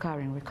 recurring.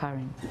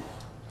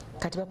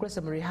 Kati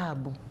bakulese mu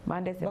rehab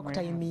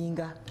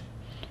bakutayiminga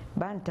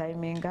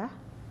bantayiminga.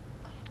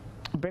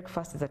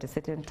 Breakfast is at a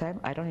certain time.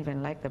 I don't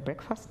even like the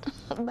breakfast.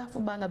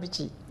 Bafubanga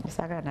biki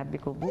isagala na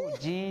biko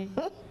buji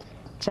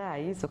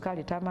chai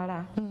sukali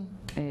tamala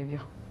ebyo.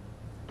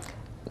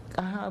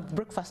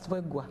 Breakfast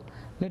bwegwa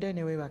nedda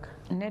newebaka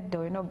nedda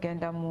olina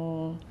okugenda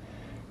mu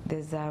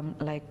there's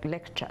like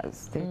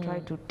lectures. They try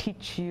to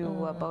teach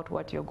you about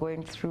what you're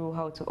going through,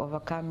 how to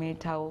overcome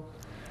it, how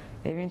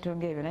ebintu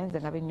ng'ebyo naye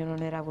nze nga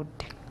binnyononera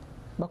budde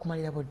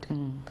bakumalira budde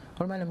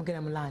olumala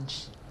nemugenda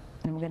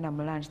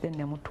mu lunch then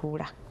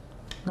nemutuula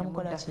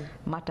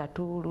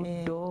matatu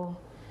luddo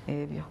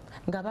ebyo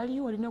nga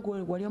baliyo olina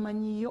wali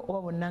omanyiyo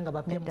oba bonna nga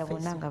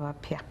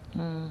bapya.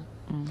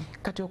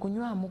 Kati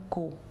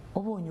okunywamuko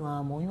oba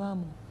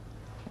onywamu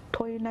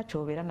toyina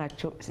kyobeera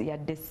nakyo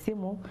yadde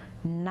essimu,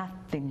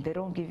 nothing. They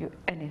don't give you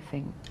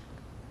anything,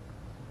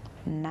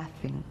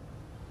 nothing.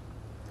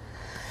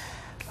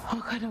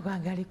 Okano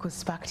gwange ali ku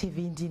Spark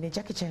TV ndine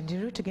Jackie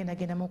Chandiru,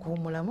 tugendagenda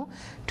kuwummulamu,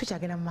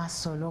 tukyagenda mu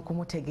maaso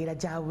n'okumutegeera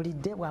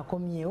gy'abulidde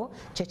bw'akomyewo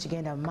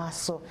kyekigenda mu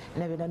maaso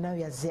na byonna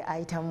byazze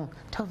ayitamu.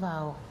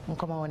 Tovaawo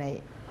nkomawo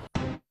naye.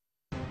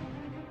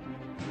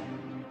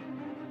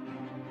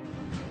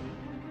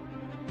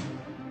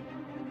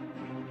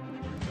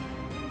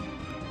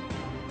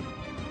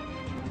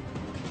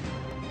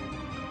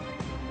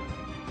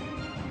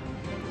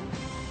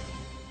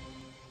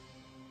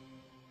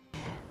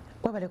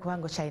 Wabale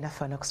kubanga China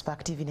fano ku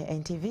Spark TV ne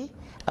NTV,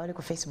 abali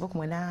ku Facebook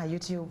mwena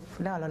YouTube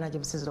n'abalala nje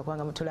musiziro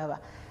kubanga mutulaba.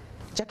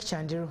 Jackie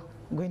Chandiru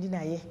gwendi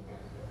naye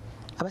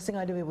abasinga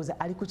bade bebuza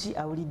ali kuki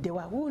awulidde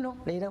wa uno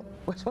leero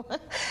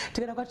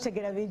tugenda kwa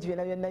tutegera bingi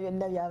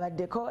byonna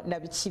byabaddeko na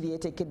biki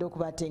byetekedde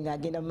okubatenga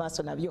agenda mu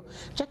maaso nabyo.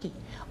 Jackie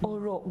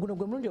olwo guno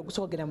gwe mulundi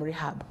ogusogera mu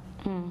rehab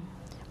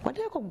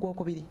waddeko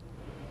gwokubiri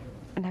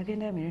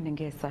nagenda emirundi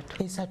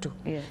ng'esatu.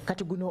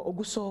 Kati guno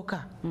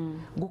ogusooka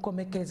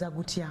gukomekeza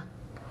gutya?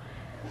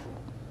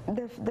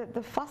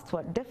 The first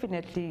one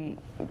definitely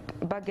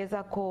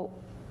bagezako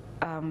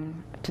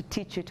to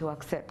teach you to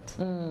accept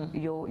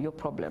your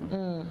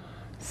problem.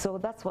 So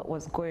that's what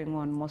was going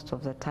on most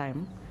of the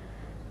time.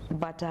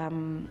 But I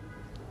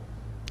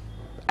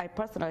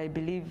personally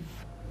believe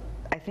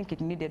I think it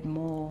needed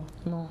more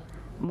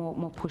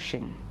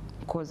pushing.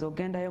 Because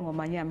Ogenda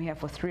Yongomanya, I'm here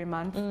for 3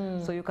 months,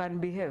 so you can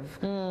behave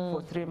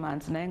for 3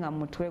 months. Naenga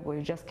mutwego,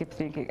 you just keep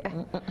thinking,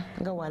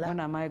 when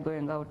am I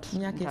going out?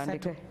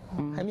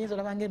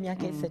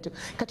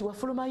 Kati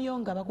wafulumayo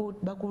nga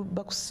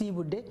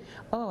bakusiibudde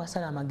oba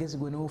wasala amagezi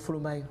gwe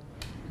n'ofulumayo?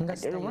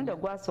 Omundi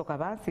ogwasooka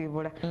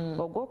bansiibula,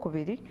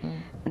 ogwokubiri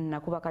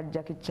nakuba ka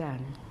Jackie Chan.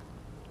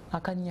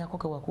 Akannyako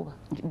ke wakuba?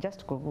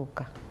 Just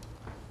kubuuka.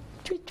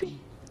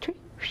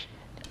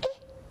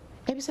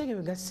 Ebisenge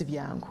bwe gasi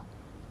byangu.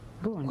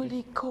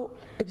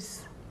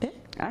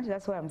 And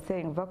that's why I'm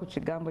saying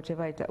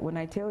when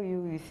I tell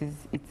you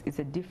it's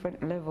a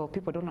different level,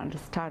 people don't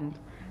understand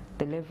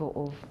the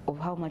level of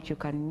how much you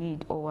can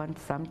need or want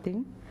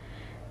something.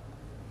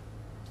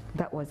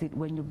 That was it.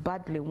 When you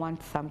badly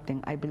want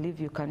something, I believe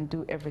you can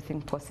do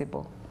everything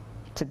possible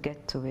to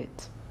get to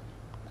it.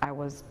 I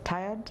was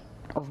tired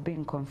of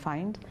being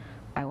confined.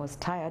 I was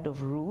tired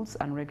of rules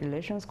and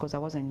regulations because I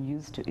wasn't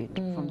used to it.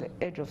 From the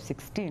age of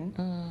 16,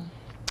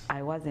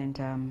 I wasn't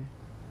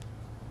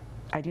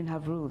I didn't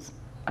have rules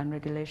and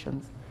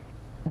regulations.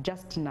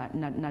 Just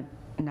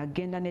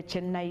nagenda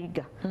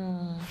nechenaiga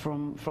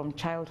from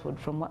childhood,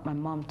 from what my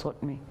mom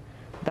taught me.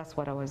 That's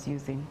what I was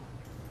using.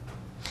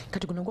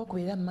 Kati kuno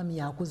gwakubira mami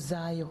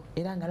yakuzaayo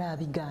era nga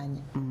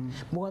labiganye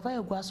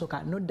bw'ovaayo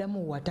gwasooka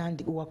noddamu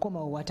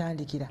wakoma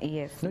watandikira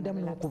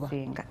noddamu n'okuba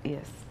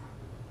yes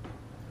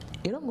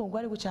era ngo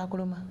gwali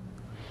gukyakuluma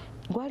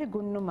gwali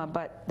gunnuma.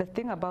 But the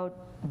thing about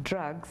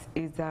drugs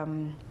is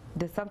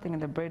there's something in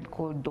the brain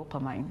called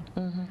dopamine.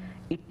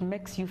 It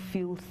makes you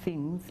feel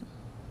things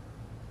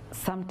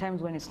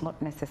sometimes when it's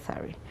not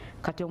necessary.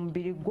 Kati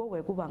omubiri gwo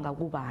bwe guba nga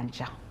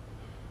gubanja,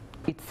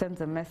 it sends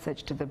a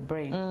message to the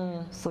brain,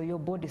 so your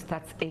body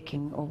starts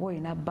aching, or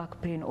in a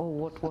back pain,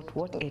 or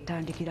what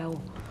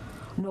etandikirawo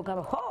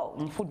nogaba ho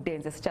nfudde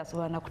nze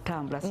sikyasobola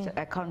nakutambula,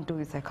 I can't do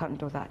this, I can't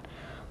do that.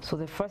 So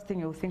the first thing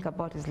you'll think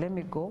about is, let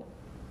me go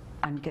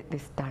and get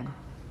this done.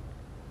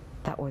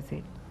 That was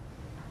it.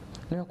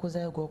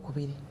 Nokuzaayo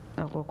gwokubiri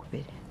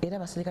era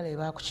abasirikale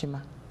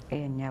bakukima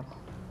nyabo.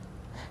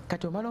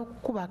 Kati omala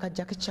okukuba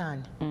akajjaki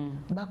kyane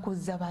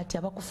bakuzza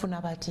batya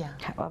bakufuna batya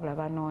wabula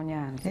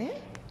banoonya nze.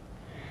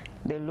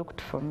 They looked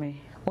for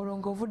me. Olwo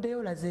ng'ovuddeyo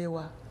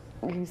olazeewa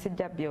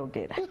sijja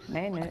byogera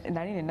naye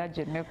nali nina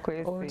gye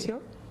nekwese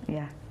otyo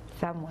yeah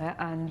somewhere,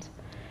 and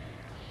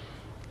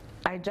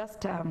I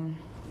just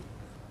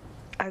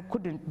I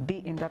couldn't be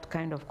in that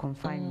kind of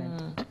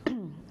confinement.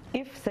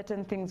 If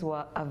certain things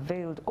were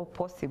availed or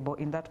possible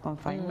in that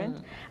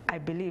confinement, I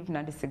believe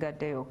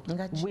nandisigaddeyo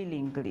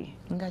willingly.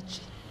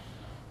 Ngachi.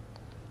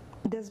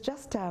 There's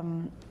just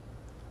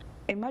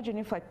imagine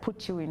if I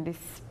put you in this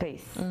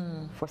space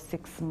for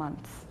 6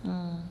 months.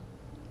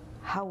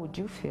 How would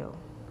you feel?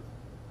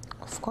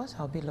 Of course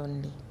I'll be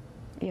lonely.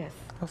 Yes.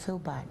 I'll feel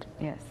bad.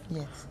 Yes.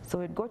 Yes.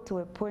 So it got to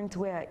a point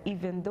where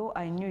even though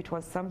I knew it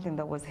was something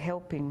that was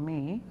helping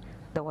me,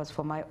 that was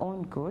for my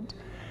own good,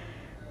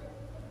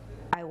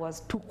 I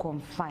was too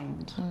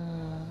confined.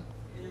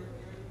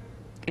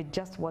 It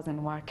just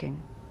wasn't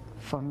working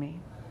for me.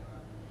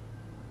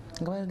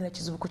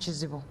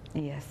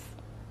 Yes.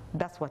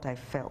 That's what I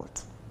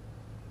felt.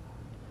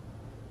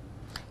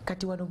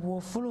 Kati wano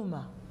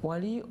bw'ofuluma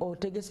wali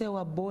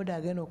otegeseewa boda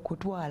agenda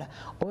okutwala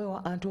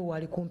oba antu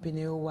wali kumpi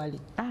neyo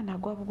wali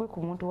nagwa bugwe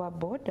ku muntu wa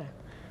boda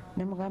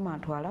ne mugamba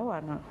ntwala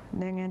wano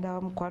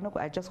nengenda mukwano.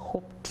 I just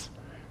hoped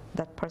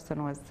that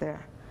person was there.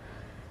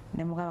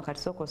 Ne mugamba kati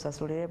soko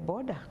sasulire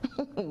boda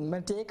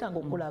mateeka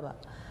ngokulaba.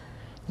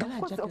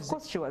 Of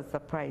course she was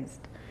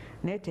surprised.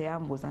 Naye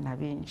teyambuuza na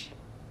bingi.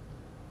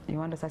 You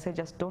understand? I said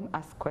just don't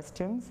ask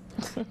questions.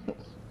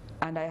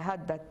 And I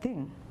had that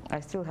thing.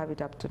 I still have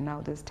it up to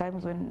now. There's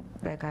times when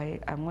like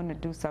I'm going to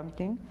do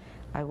something,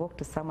 I walk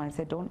to someone and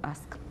say, don't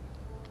ask.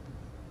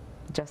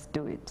 Just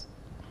do it.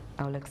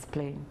 I'll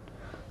explain.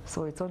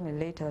 So it's only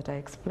later that I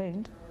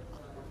explained.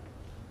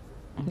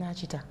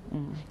 Nachita.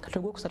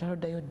 Katogwokusatu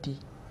oddayo ddi?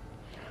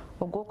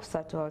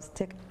 Ogwokusatu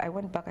I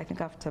went back I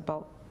think after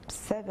about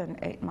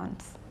 7-8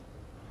 months.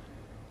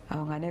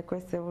 Awo nga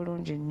neekwese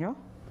bulungi nnyo.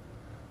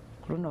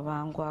 Luno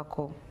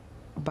bangwako.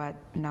 But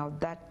now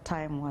that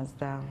time was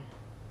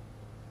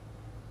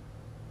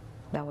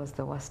that was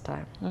the worst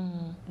time.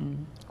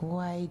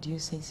 Why do you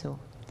say so?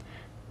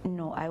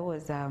 No, I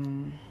was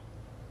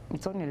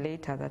it's only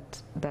later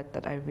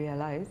that I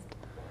realized,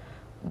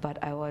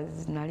 but I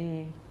was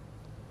nearly,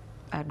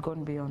 I'd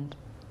gone beyond.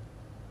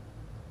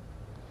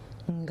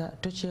 Nga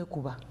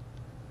tokyekuba?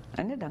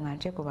 Aneda nga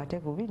nkyekuba ate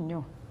bubi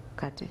nnyo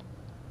kati.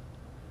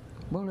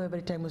 Bwolwa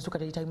every time was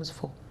kati times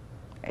 4?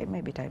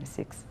 Maybe times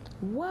 6.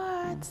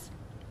 What?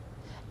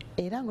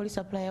 Era ng'oli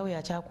supplier we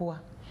yakyakuwa?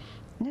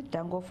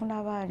 Nedda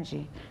ng'ofuna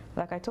bangi.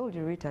 Like I told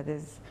you, Rita,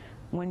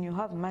 when you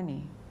have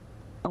money,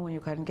 and when you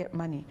can get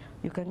money,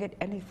 you can get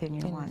anything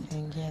you want.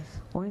 Yes.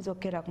 Oyinza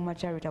okukera ku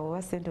macharity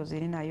bw'oba ssente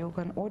ozirina, you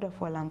can order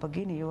for a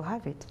Lamborghini, you'll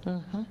have it.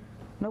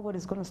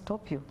 Nobody's going to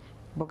stop you.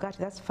 Bugatti,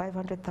 that's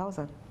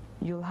 500,000.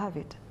 You'll have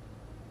it.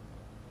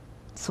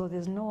 So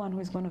there's no one who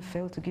is going to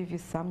fail to give you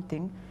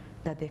something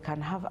that they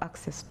can have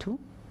access to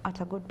at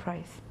a good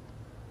price.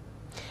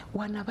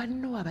 Wana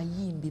banno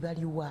abayimbi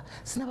baliwa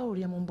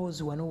sinabawulira mu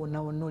mboozi wano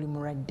wonna wonna oli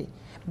mulwadde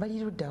bali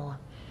luddawa?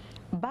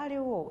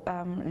 Baliwo.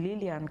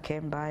 Lillian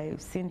came by,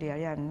 Cindy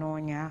yali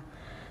anoonya,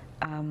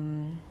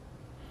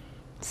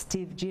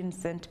 Steve Jean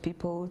sent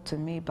people to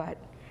me, but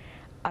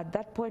at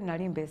that point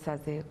nali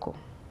mbeesazeeko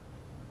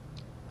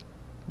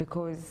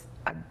because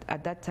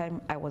at that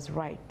time I was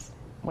right.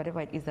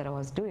 Whatever it is that I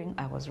was doing,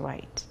 I was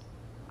right.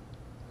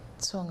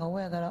 So nga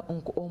wayagala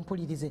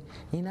ompulirize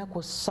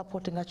ninako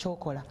support nga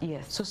kyokola.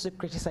 Yes. So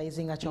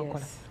criticizing nga kyokola.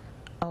 Yes.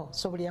 Oh,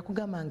 so buli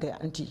yakugamba nga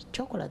nti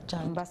kyokola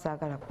kyange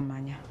mbasaagala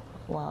kumanya.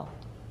 Wow.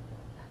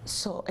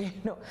 So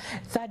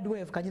third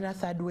wave kanyina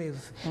third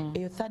wave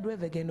eyo third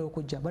wave egenda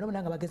okujja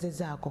bona nga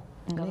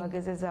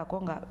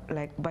bagezezaako nga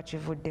like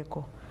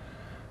bakivuddeko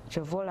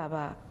kyova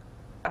olaba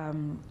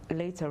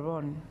later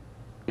on.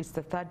 It's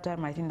the third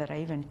time I think that I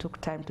even took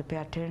time to pay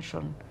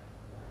attention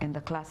in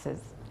the classes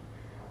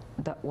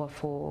that were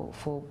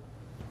for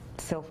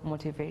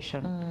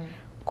self-motivation.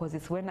 because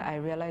it's when I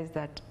realized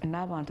that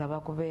n'abantu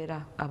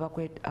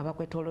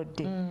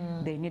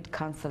abakwetolodde, they need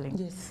counseling.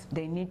 Yes.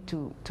 They need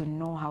to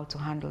know how to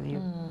handle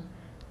you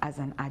as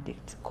an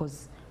addict,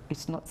 because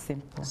it's not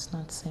simple. It's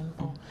not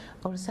simple.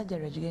 Or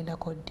surgery agenda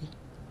kodi.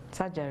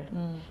 Surgery.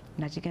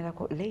 Najigenda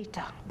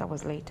later. That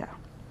was later.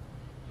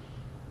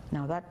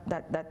 Now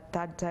that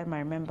third time I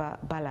remember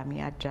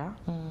Balami Aja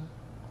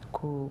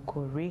ku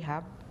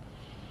rehab,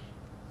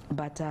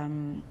 but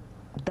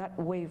that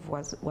wave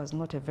was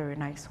not a very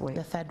nice wave.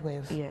 The third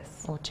wave.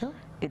 Yes. Otyo?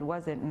 It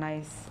wasn't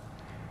nice.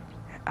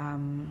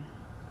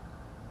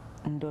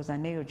 Ndoza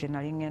neyo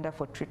generally ngenda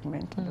for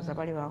treatment. Ndoza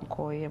bali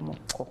bankoye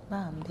muko.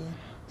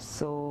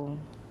 So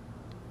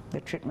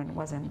the treatment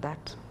wasn't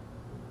that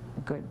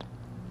good.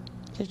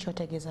 By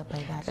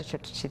that.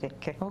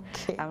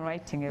 Okay. I'm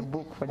writing a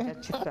book for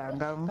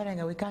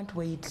Jachisanga. We can't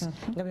wait.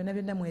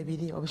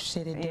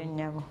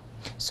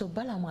 So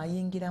Balamu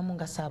ayingiramu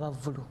nga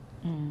saabavulu.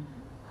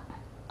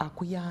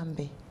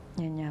 Akuyambe.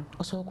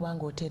 Osobola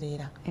kubanga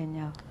otereera.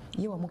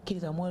 Ye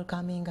wamukkiriza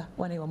welcominga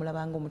wana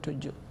wamulabanga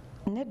omutujju.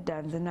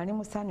 Nedda nze nali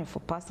musanyufu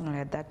personally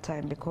at that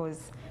time,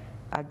 because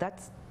at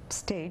that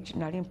stage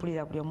nali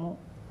mpulira buli omu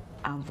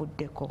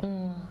anvuddeko.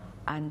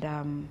 And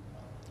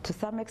to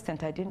some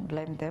extent I didn't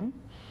blame them,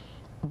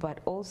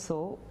 but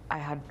also I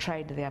had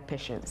tried their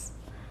patience.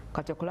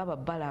 Kati okulaba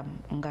Balam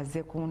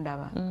ngaze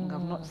kundaba,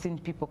 I've not seen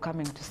people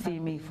coming to see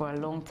me for a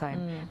long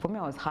time. For me,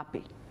 I was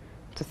happy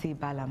to see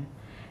Balam,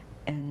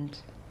 and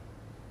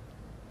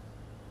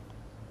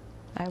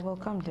I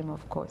welcomed him,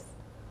 of course.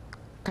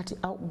 Kati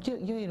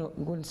you know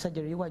going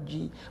surgery what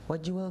you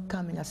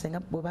welcoming us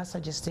saying we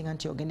suggesting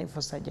anti organic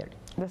for surgery.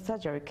 The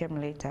surgery came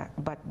later,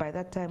 but by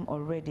that time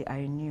already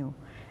I knew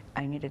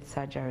I needed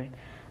surgery,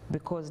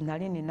 because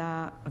nalini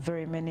na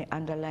very many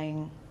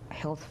underlying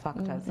health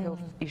factors,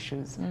 health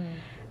issues.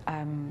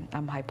 I'm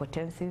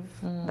hypertensive,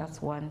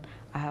 that's one.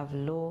 I have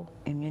low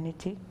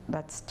immunity,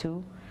 that's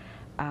two.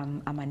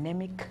 I'm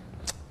anemic,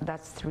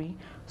 that's three.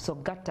 So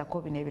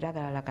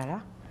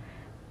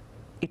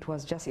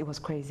it was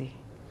crazy.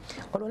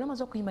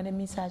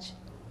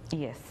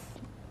 Yes.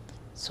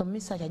 So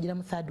Misach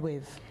ajira third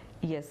wave.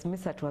 Yes,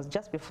 Misach was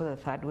just before the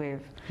third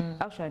wave.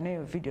 Actually, I know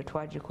your video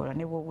twajikola. I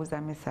never was a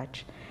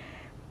Misach.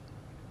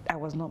 I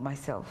was not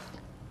myself.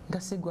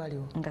 Since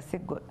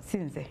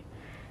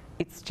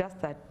it's just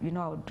that, you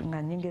know,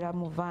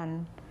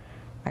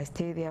 I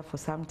stay there for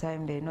some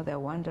time. They know they're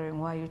wondering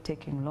why you're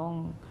taking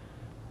long.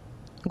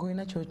 Going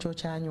at your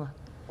chanywa.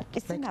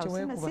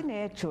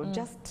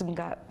 Just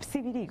nga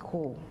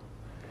sibiriko.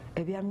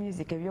 Ebya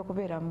music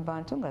ebyokubera mu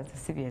bantu nga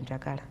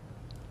sibyenjagala.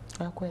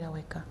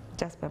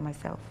 Just by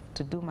myself,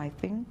 to do my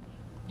thing,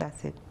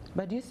 that's it.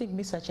 But do you think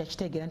Mr.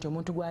 Chachtegera nti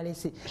omuntu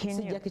gwalese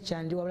si Jackie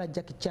Chandi wabula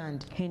Jackie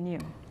Chandi? He knew.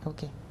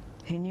 Okay.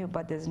 He knew,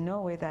 but there's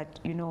no way that,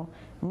 you know,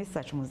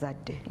 Mr.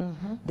 Muzadde,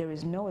 there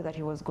is no way that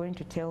he was going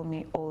to tell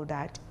me all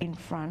that in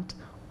front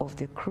of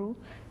the crew,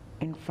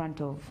 in front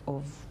of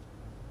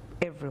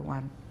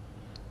everyone.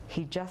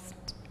 He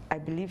just, I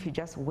believe he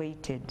just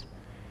waited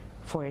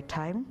for a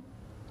time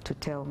to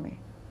tell me.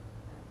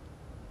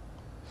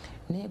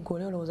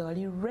 Are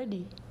you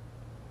ready?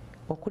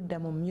 Or could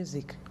them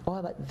music,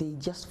 or they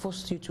just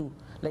forced you to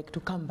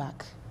come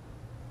back?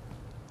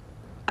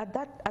 At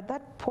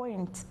that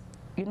point,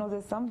 you know,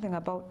 there's something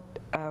about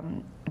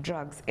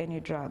drugs, any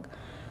drug.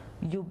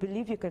 You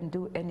believe you can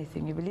do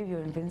anything. You believe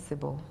you're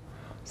invincible.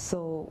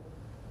 So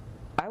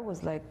I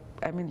was like,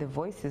 I mean, the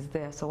voice is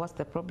there, so what's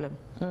the problem?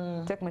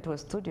 Take me to a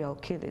studio, I'll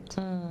kill it.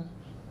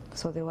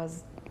 So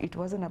it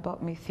wasn't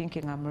about me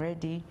thinking I'm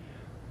ready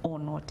or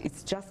not.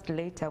 It's just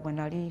later when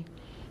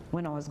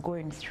I was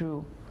going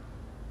through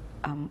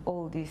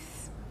all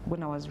this,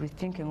 when I was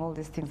rethinking all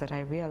these things, that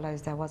I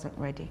realized I wasn't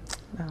ready.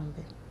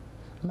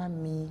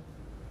 Mommy,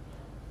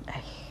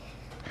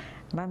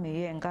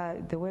 yeah,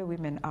 the way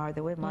women are,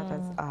 the way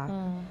mothers are,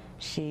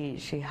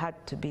 she had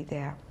to be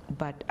there.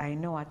 But I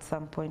know at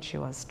some point she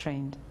was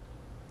strained.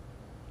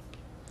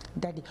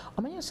 Daddy,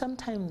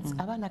 sometimes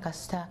abana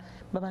kasita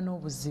baba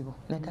n'obuzibu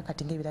naye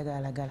kati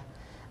ng'ebiragalagala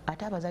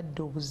ate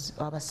abazadde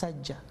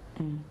abasajja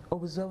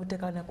obuzibu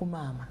obutekana ku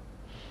maama.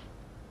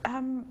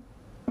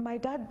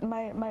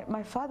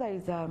 My father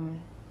is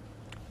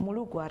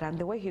Mulugwara, and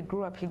the way he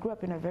grew up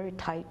in a very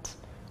tight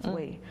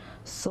way.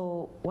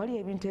 So wali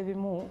ebintu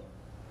ebimu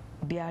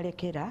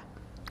byalekera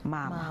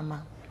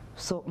mama.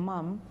 So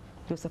mom,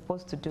 you're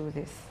supposed to do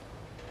this.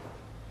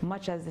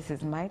 Much as this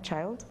is my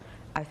child,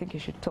 I think you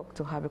should talk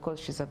to her because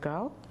she's a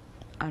girl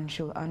and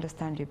she'll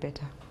understand you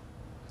better.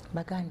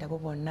 Baganda bo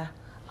bonna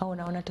awo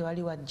naona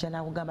tewali wajja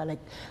n'akugamba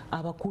like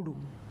abakulu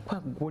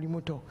oli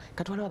muto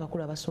kati waliwo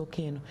abakulu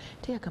abasooka eno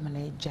teyakama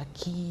naye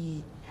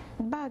Jackie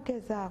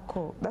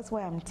bagezaako. That's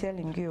why I'm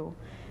telling you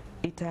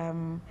it.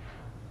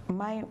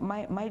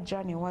 My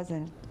journey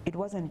wasn't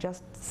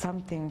just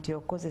something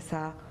to cause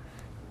a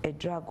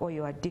drug or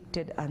you're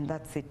addicted and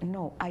that's it.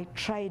 No, I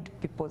tried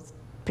people's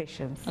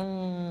patience.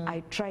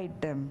 I tried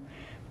them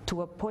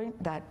to a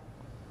point that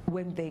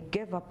when they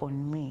gave up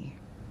on me,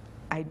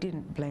 I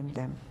didn't blame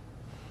them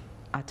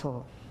at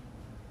all.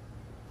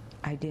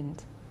 I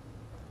didn't.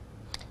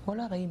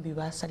 waliwo abayimbi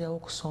basalirawo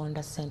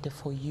okusonda ssente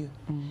for you.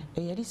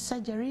 Yali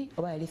surgery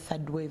oba yali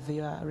third wave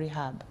your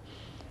rehab?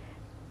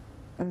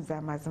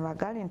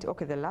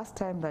 Okay, the last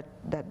time that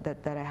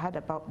I heard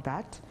about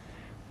that,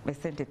 I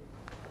sent it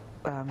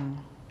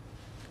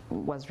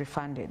was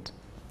refunded.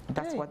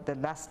 That's what the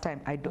last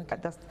time I do.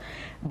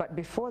 But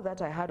before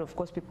that, I heard, of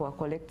course, people were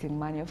collecting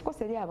money. Of course,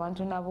 eri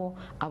abantu nabo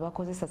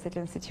abakozesa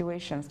certain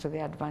situations to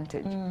their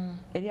advantage.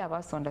 Eri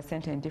abasonda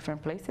sente in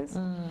different places,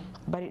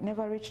 but it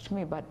never reached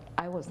me. But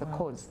I was the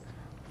cause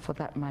for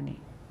that money.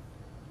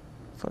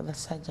 For the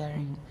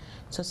surgery.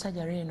 So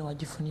surgery eno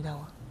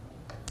wagifunirawa?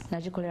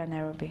 Nagikolera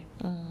Nairobi.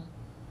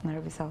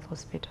 Nairobi South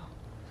Hospital.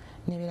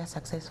 Nebeera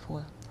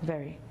successful?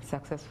 Very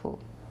successful,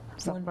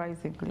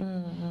 surprisingly.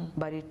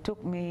 But it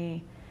took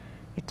me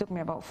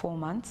about 4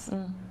 months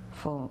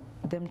for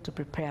them to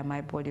prepare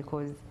my body,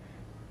 because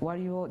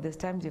there's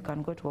times you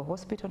can go to a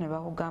hospital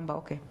and gamba,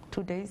 okay,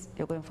 2 days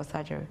you're going for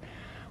surgery.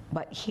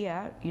 But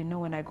here, you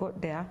know, when I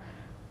got there,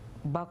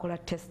 bakola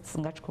tests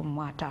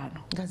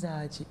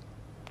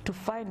to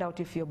find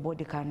out if your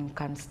body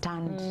can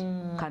stand,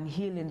 can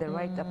heal in the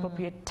right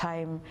appropriate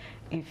time,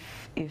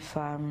 if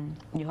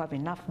you have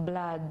enough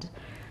blood,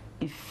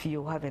 if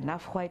you have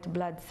enough white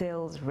blood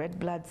cells, red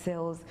blood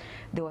cells.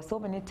 There were so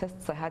many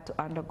tests I had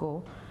to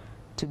undergo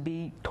to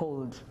be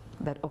told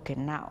that, okay,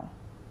 now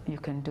you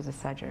can do the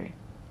surgery.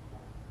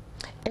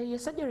 Your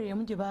surgery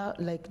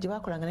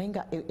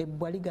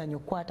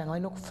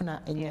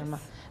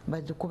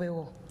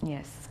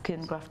Yes,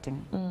 skin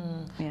grafting.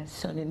 Yes.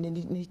 So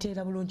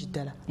nitera bulungi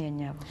ddala.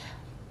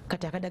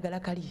 Kati akadagala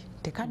kali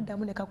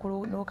tekaddamu ne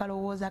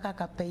kalowooza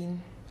ka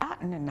pain.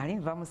 Nali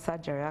nva mu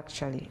surgery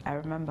actually. I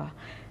remember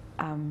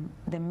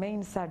the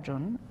main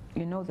surgeon,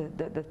 you know,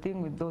 the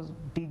thing with those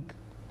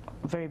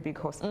very big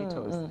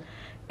hospitals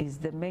is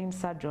the main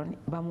surgeon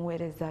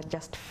bamuwereza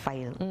just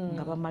file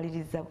nga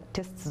bamaliriza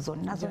tests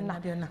zonna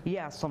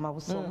soma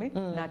busomi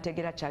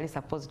nategera kyali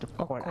supposed to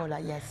kola.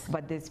 Yes.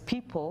 But there's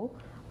people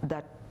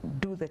that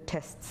do the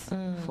tests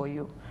for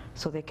you,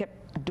 so they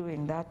kept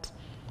doing that.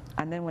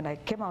 And then when I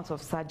came out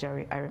of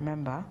surgery, I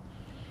remember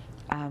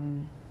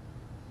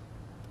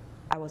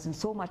I was in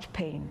so much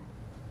pain,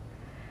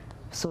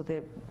 so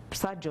the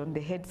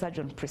head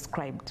surgeon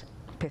prescribed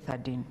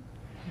pethidine.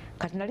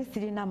 Kati nali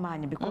sirina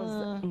maanyi because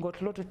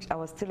I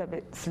was still a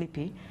bit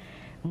sleepy.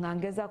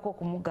 Ngangezako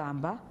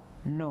kumugamba,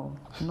 no,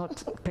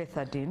 not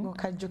pethidine.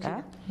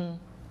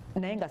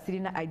 Nayenga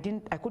sirina, I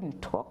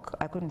couldn't talk,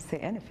 I couldn't say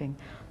anything.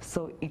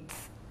 So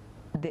it's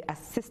the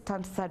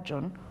assistant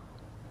surgeon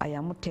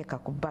ayamuteka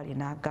kubali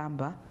na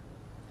gamba,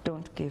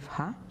 don't give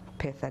her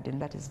pethidine.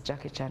 That is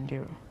Jackie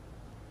Chandiru.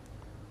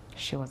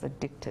 She was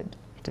addicted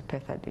to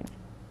pethidine.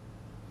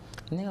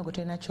 Nenga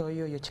gutena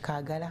choyo yo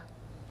chikagala.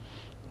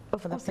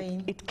 Of course,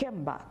 it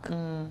came back.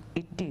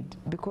 It did,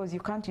 because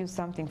you can't use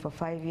something for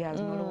 5 years.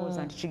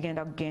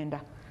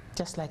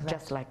 Just like that.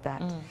 Just like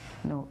that.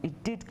 No,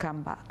 it did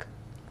come back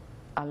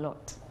a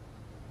lot.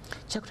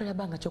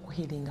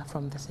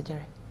 From the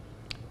surgery?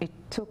 It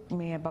took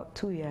me about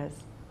 2 years.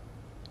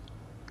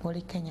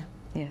 Wali Kenya?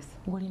 Yes.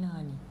 Wali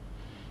nani?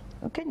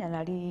 Kenya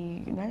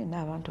nali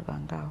na abantu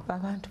bangawo.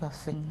 Abantu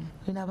baffe.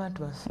 Lina abantu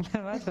baffe.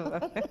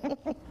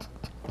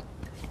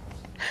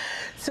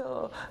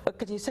 So,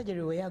 kati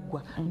surgery we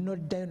yagwa, no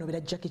dayo no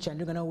bila Jackie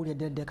Chandiru na uli ya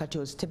kati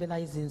o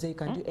stabilizing, you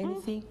can do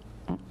anything?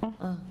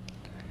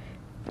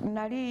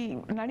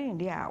 Nali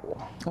ndiawo.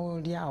 Oh,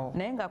 ndiawo.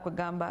 Naenga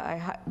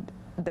kugamba,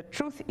 the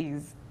truth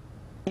is,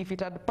 if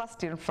it had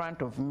passed in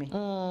front of me,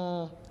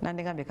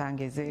 nandigambe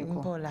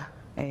kangezeko. Mpola.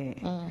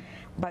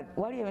 But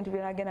wali event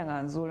binagenda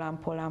nga nzula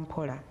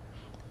mpola.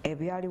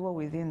 Ebyaliwo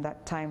within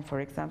that time,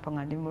 for example,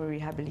 ngandimu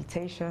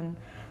rehabilitation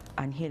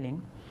and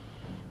healing,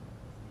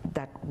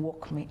 that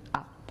woke me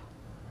up.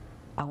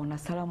 Awona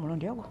sala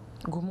mulondi yogo.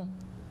 Gumu.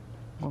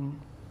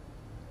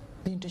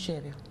 Bintu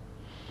share.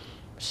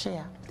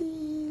 Share,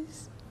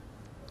 please.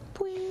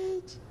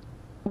 Please.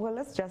 Well,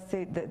 let's just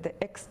say the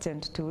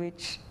extent to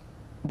which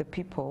the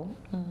people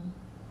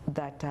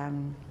that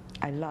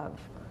I love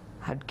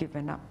had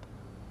given up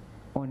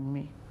on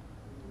me.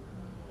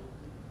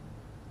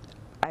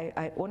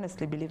 I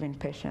honestly believe in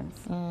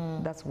patience.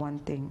 That's one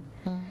thing.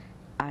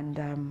 And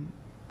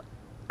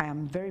I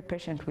am very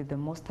patient with the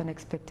most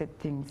unexpected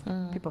things.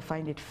 People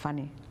find it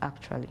funny,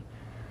 actually.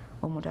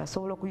 Time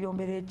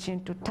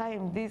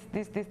this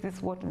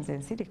what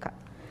nzensirika,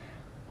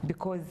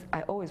 because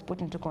I always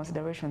put into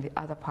consideration the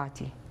other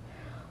party.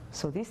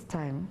 So this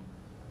time,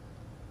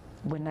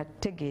 when I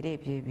take it,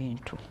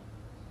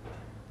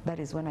 that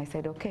is when I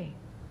said, okay,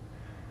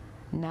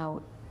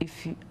 now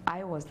if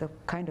I was the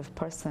kind of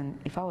person,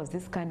 if I was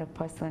this kind of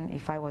person,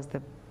 if I was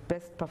the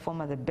best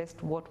performer, the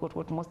best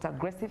most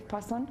aggressive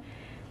person,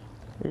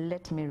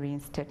 let me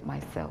reinstate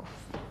myself.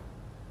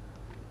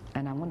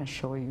 And I'm going to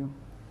show you.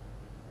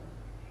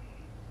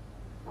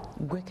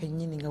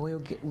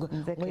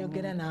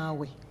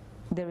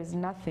 There is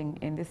nothing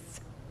in this,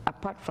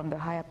 apart from the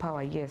higher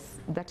power, yes,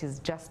 that is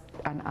just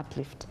an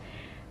uplift.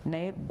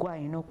 Naye gwa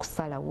ino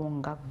kusala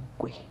wonga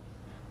gwe.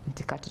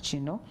 Nti kati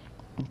kino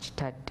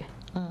nchitadde.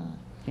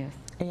 Yes.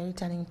 Any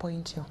turning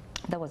point?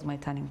 That was my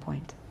turning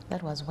point.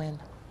 That was when?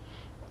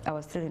 I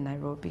was still in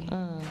Nairobi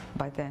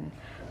by then.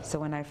 So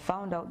when I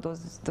found out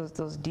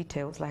those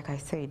details, like I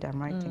said,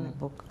 I'm writing a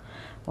book.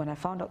 When I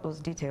found out those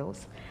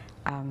details,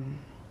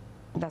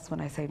 that's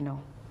when I said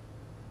no.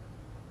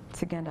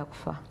 Sigenda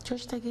kufa.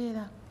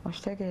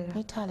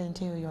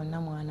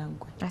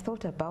 I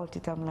thought about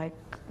it. I'm like,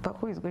 but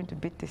who is going to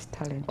beat this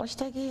talent?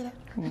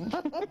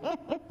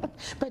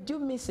 But do you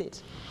miss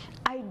it?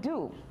 I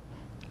do.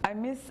 I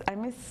miss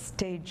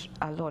stage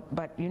a lot.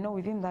 But you know,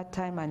 within that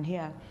time and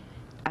here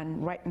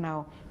and right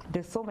now,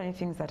 there's so many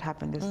things that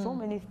happen.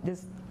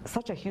 There's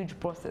such a huge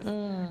process.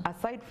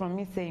 Aside from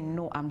me saying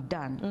no, I'm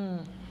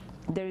done.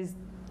 There is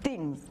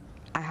things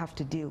I have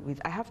to deal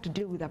with. I have to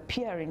deal with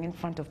appearing in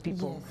front of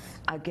people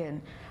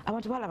again. I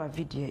want to have a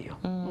video.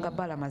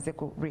 Ngabala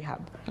mazeko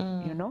rehab.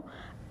 You know,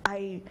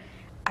 I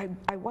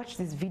watch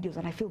these videos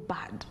and I feel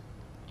bad.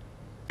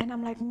 And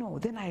I'm like, no.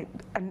 Then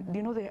and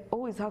you know, they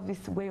always have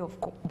this way of,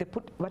 they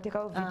put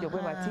vertical video,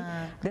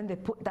 then they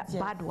put that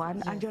bad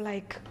one, and you're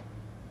like,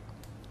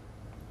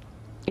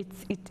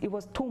 it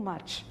was too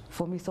much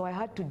for me. So I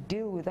had to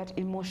deal with that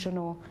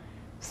emotional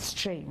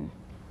strain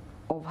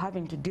of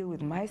having to deal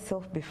with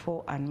myself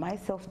before and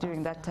myself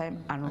during that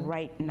time and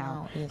right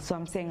now. So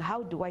I'm saying,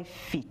 how do I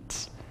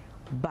fit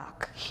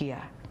back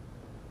here?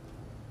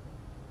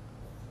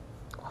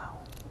 Wow.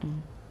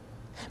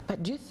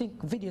 But do you think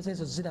videos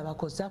ezo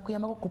zirabako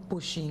zakuyambako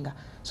kupushinga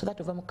so that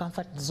ova mu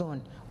comfort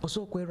zone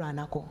also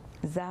kwerwanako?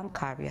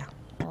 Zankabya.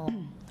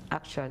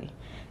 Actually,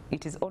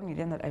 it is only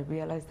then that I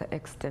realized the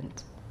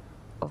extent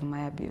of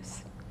my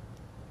abuse.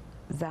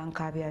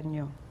 Zankabya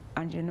nyo.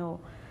 And you know,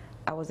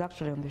 I was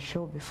actually on the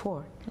show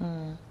before,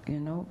 you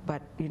know,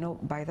 but you know,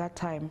 by that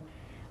time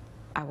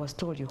I was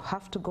told, you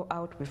have to go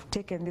out, we've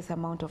taken this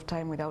amount of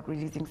time without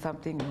releasing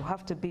something, you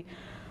have to be.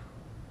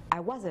 I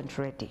wasn't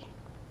ready.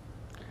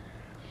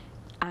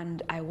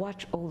 And I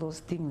watch all those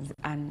things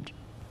and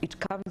it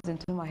comes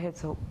into my head,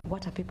 so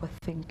what are people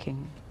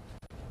thinking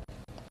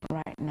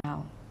right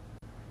now?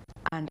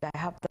 And I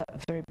have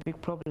that very big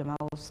problem.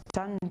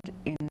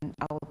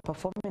 I'll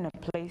perform in a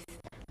place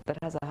that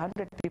has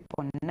 100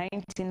 people,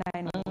 99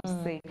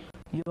 will say,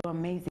 you're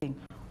amazing.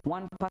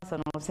 One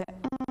person will say,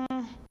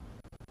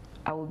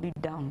 I will be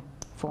down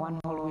for one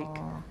whole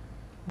week.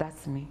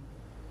 That's me.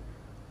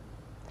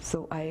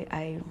 So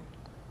it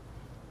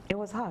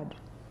was hard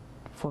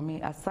for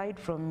me. Aside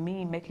from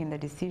me making the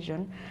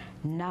decision,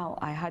 now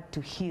I had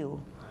to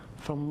heal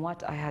from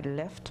what I had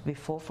left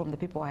before, from the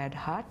people I had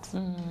hurt,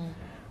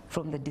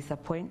 from the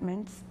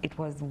disappointments. It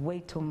was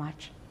way too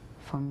much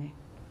for me.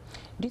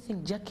 Do you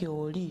think Jackie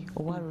Oli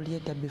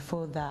owarulieda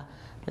before the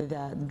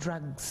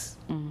drugs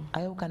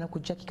ayawukana ku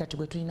Jackie kati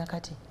gwe tulina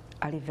kati?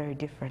 Ali very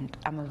different.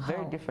 I'm a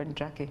very different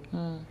Jackie.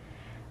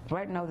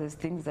 Right now there's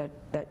things that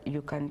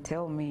you can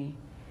tell me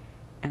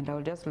and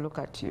I'll just look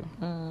at you.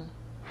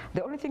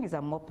 The only thing is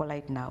I'm more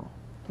polite now.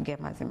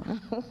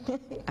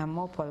 I'm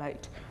more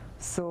polite.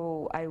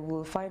 So I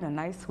will find a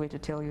nice way to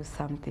tell you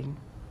something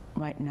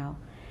right now.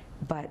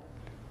 But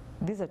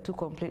these are two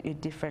completely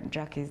different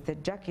Jackies. The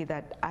Jackie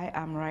that I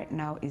am right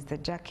now is the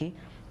Jackie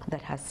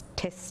that has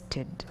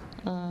tested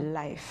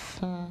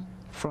life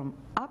from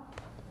up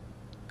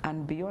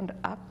and beyond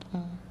up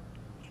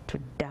to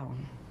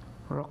down,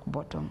 rock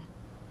bottom.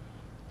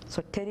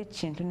 So teri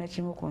chintu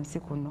nechimu kunsi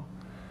kuno.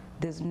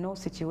 There's no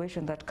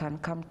situation that can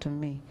come to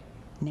me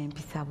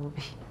nempisa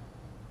bubi.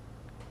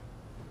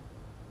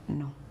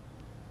 No.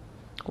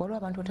 Waliwo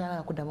abantu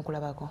otayagala kuddamu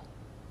kulabako?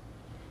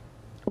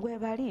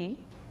 Webali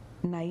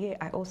naye,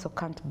 I also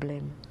can't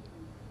blame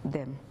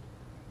them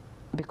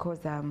because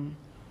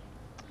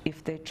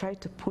if they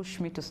tried to push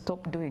me to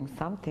stop doing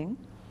something,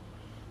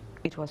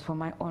 it was for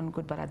my own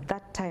good, but at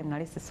that time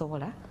nali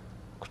sisobola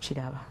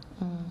kukiraba.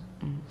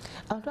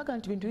 Abantu bagamba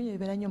nti bintu bingi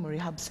bibeera nnyo mu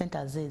rehab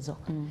centers ezo.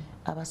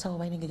 Abasawo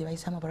balina engeri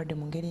bayisamu abalwadde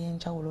mu ngeri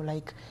y'enjawulo,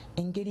 like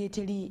engeri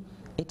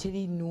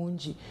eteri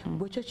nnungi.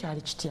 Bwekyo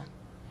kyali kitya?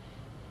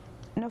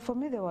 No, for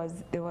me there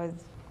was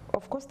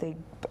of course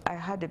I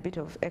had a bit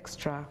of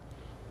extra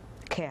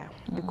care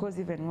because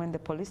even when the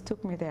police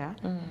took me there,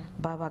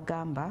 Baba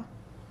Gamba,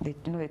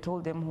 they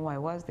told them who I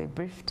was, they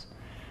briefed,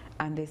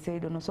 and they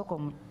said,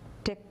 "Onosoko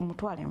take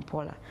mutwale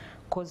mpola,"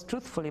 because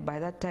truthfully by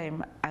that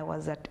time I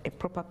was at a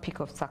proper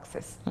peak of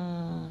success.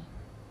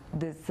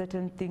 There's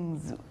certain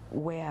things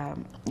where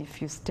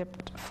if you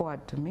stepped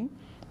forward to me,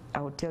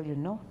 I would tell you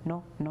no,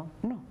 no, no,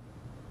 no,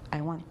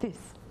 I want this.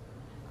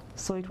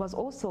 So it was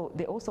also,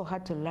 they also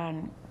had to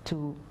learn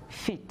to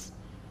fit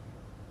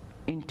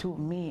into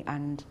me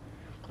and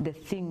the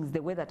things,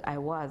 the way that I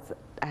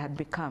had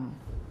become.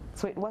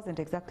 So it wasn't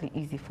exactly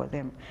easy for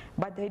them,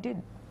 but they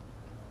did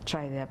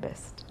try their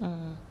best.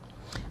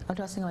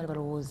 Abantu abasinga bali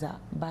balowooza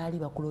baali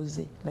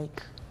bakuloze,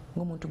 like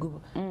ng'omuntu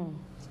gubo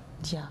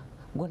dya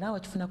gwe naawe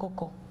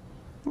wakifunakoko?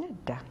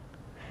 Nedda.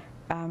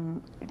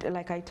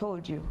 Like I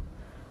told you,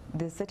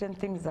 there's certain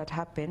things that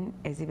happen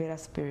ezibeera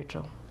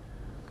spiritual.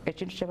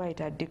 Ekintu kye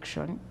bayita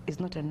addiction is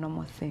not a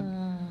normal thing.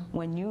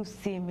 When you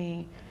see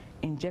me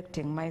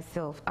injecting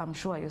myself, I'm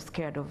sure you're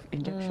scared of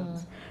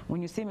injections.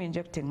 When you see me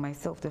injecting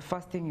myself, the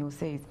first thing you'll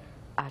say is,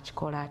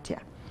 achikolatia.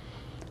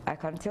 I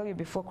can tell you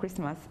before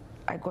Christmas,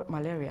 I got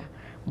malaria,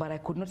 but I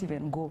could not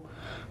even go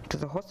to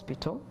the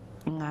hospital.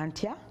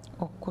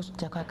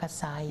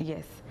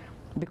 Yes,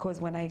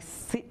 because when I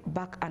sit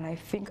back and I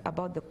think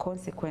about the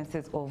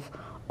consequences of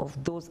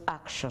those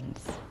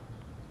actions,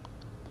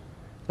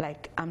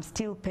 like I'm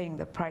still paying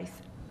the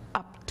price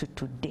up to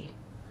today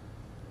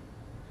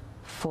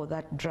for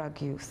that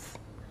drug use.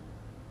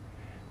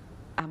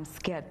 I'm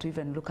scared to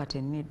even look at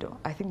a needle.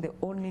 I think the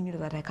only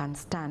needle that I can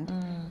stand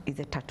is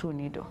a tattoo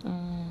needle.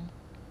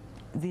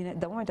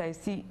 The moment I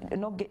see,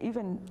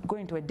 even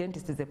going to a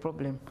dentist is a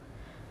problem.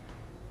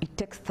 It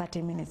takes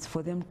 30 minutes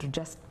for them to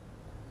just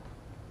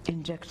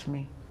inject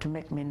me, to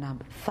make me numb.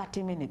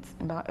 30 minutes.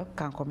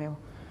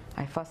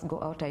 I first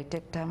go out, I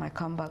take time, I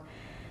come back.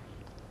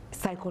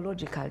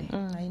 Psychologically.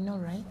 I know,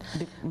 right?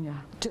 Yeah.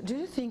 Do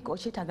you think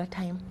ochitaga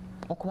time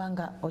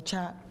okubanga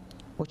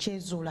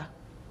ochezula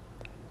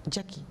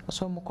Jackie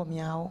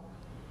osomukomyawo?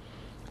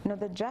 No,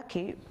 the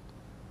Jackie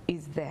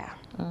is there.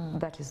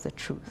 That is the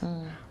truth.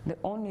 The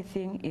only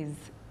thing is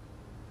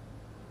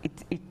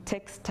it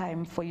takes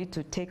time for you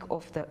to take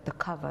off the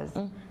covers,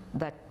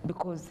 that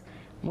because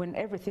when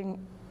everything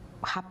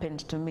happened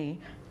to me,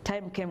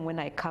 time came when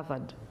I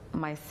covered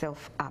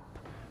myself up.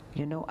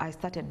 You know, I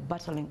started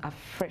battling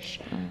afresh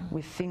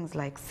with things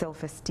like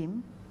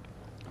self-esteem,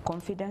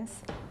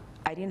 confidence.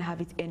 I didn't have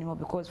it anymore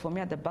because for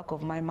me at the back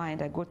of my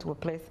mind, I go to a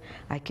place,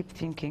 I keep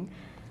thinking,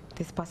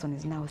 this person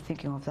is now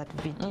thinking of that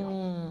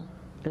video.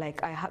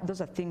 Like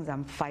those are things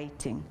I'm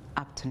fighting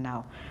up to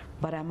now.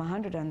 But I'm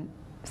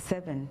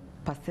 107%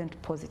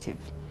 positive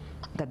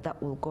that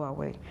that will go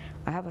away.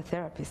 I have a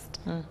therapist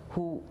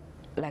who,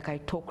 like, I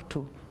talk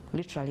to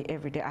literally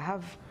every day. I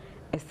have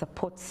a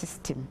support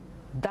system.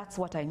 That's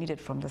what I needed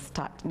from the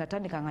start.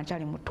 Natandika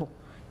nganchali muto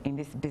in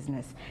this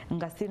business.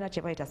 Ngasina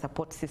chebaita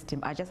support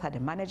system. I just had a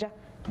manager,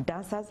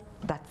 dancers,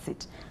 that's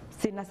it.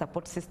 Sina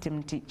support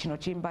system chino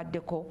chimba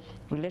deco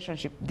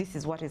relationship. This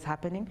is what is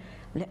happening.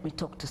 Let me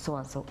talk to so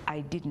and so. I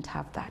didn't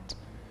have that.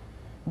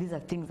 These are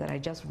things that I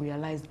just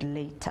realized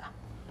later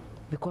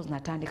because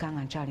natandika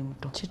nganchali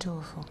muto.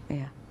 Chitofu.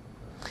 Yeah.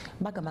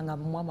 Bagamanga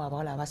mwama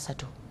abawala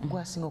abasatu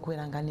gwa singa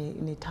okubeeranga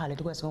ne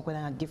talent gwa singa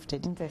okubeeranga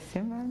gifted.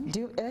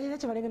 Era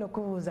kyebalengera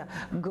okubuuza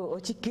go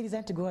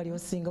okikkiriza nti gwe wali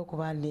osinga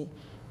okuba ne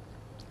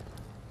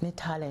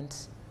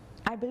talent.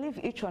 I believe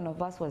each one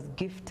of us was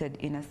gifted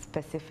in a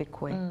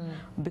specific way.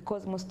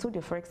 Because most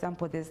studio, for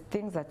example, there's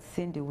things that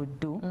Cindy would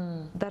do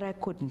that I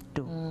couldn't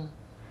do.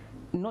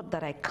 Not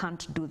that I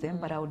can't do them,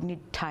 but I would need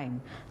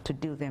time to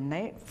do them.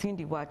 Naye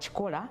Cindy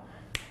wachikola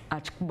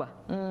achikuba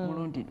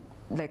mulundi.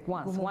 Like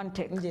one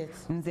text.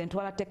 Yes.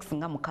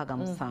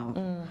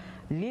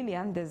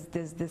 Lillian,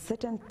 there's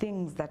certain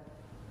things that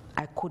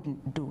I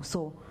couldn't do.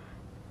 So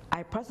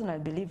I personally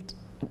believed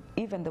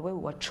even the way we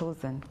were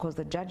chosen, because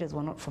the judges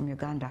were not from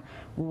Uganda,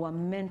 we were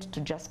meant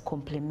to just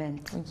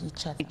complement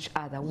each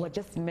other. We were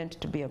just meant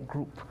to be a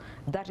group.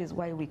 That is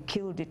why we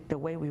killed it the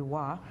way we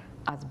were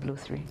as Blue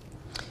 3.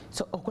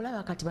 So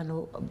okulaba kati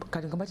bano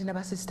kati ngomati na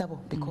basista bo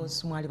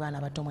because mwali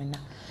bana bato mwenna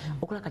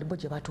okulaba kati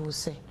boje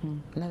batuuse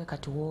nawe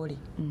kati woli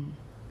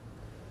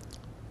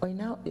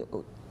oyina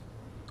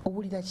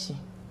owulira ki?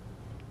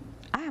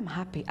 I am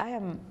happy. I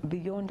am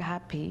beyond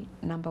happy,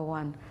 number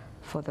one,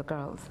 for the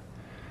girls,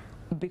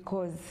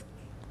 because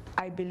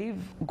I believe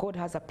God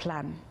has a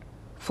plan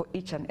for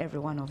each and every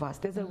one of us.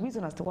 There's a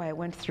reason as to why I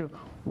went through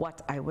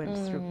what I went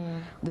through.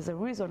 There's a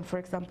reason, for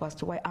example, as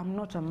to why I'm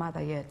not a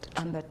mother yet,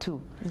 and the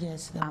two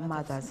are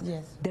mothers.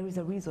 Yes. There is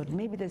a reason.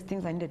 Maybe there's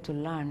things I needed to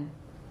learn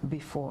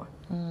before.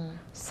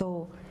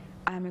 So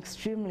I'm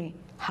extremely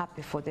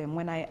happy for them.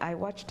 When I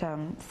watched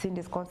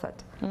Cindy's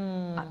concert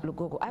at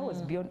Lugogo, I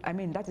was beyond, I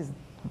mean, that is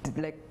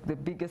like the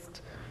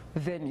biggest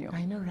venue.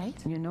 I know, right?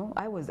 You know,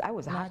 I was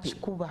happy.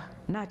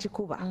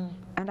 Nachikuba.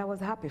 And I was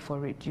happy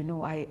for it. You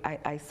know,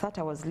 I sat,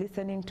 I was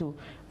listening to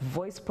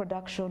voice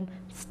production,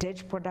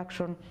 stage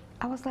production.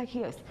 I was like,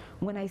 yes,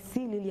 when I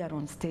see Lillian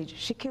on stage,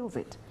 she kills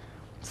it.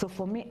 So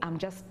for me, I'm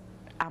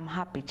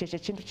happy.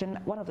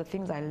 One of the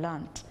things I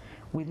learned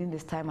within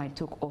this time I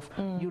took off,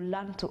 you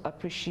learn to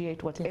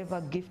appreciate whatever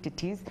gift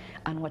it is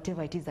and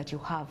whatever it is that you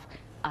have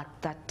at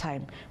that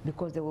time,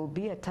 because there will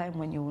be a time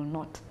when you will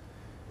not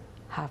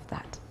have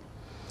that.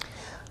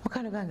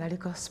 Mukano ganga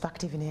aliko Spark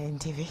TV ne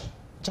NTV.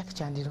 Jackie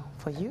Chandiru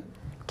for you.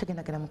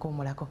 Tugenda gana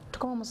mukuwumulako.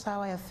 Tukoma mu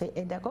ssaawa yaffe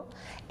eddako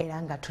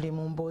era nga tuli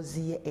mu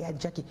mboozi ye eya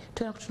Jackie.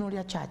 Tugenda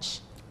kutunuulira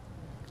church.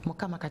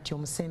 Mukama kati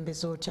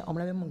omusembeze otya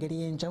omulabe mu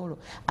ngeri y'enjawulo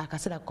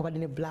akaseera kubadde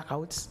ne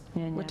blackouts.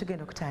 We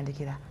tugenda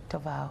okutandikira.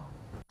 Tovaawo.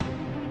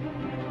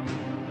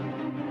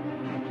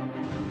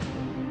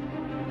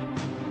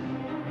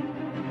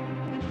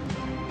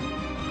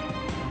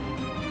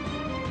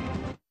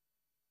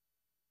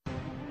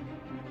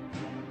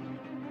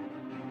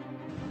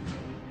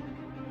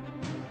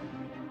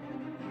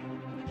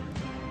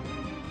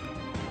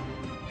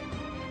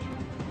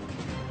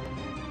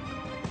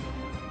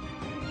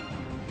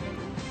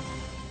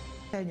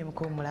 nnyo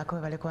mukuwummulako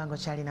bwe bali kubanga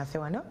okyali naffe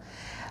wano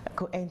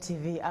ku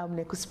NTV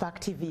ne ku Spark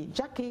TV.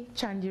 Jackie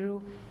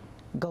Chandiru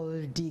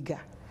Gold Digger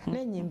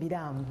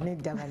nenyimbiramu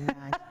nedda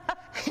bannange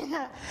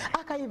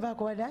akayimba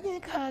kuwadde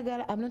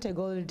kaagala I'm not a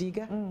gold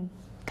digger.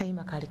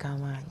 Kayimba kaali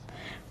kamaanyi.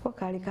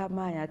 Kaali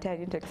kamaanyi ate I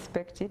didn't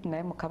expect it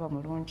naye mukama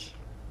mulungi.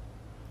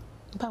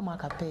 Mpamu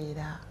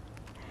akapeera.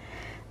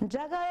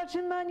 Njagala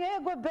kimanye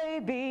gwe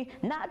baby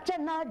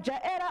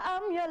najja era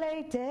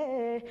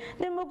amyolate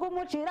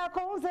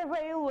nimugumukirako nze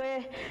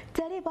railway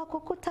teri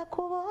bakukuta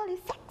kuboli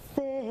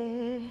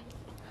sexy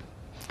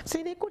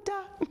sirikuta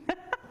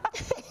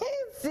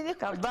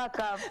sirika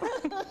backup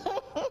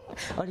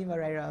oli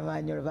marayiro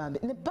amaanyi olubambe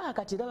ne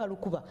baakati laba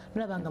lukuba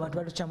nolabanga abantu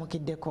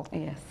balucamukiddeko.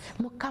 Yes.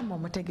 Mukama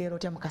omutegeera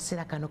otya mu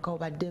kaseera kano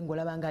kawubadde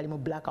ng'olabanga ali mu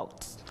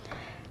blackout?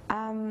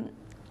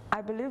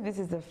 I believe this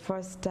is the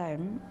first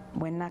time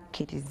when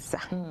nakkiriza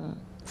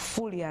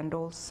fully and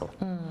also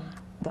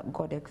that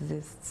God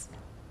exists.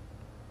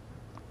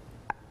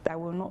 I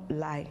will not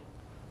lie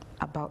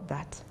about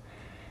that.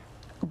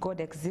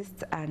 God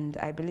exists and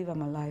I believe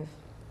I'm alive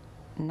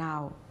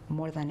now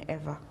more than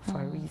ever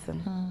for a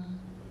reason.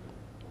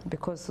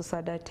 Because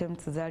suicide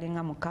attempts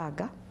zalinga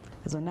mukaaga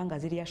zonna nga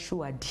ziri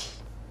assured.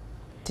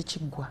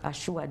 Tikiggwa.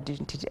 Assured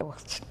nti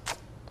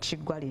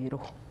kiggwa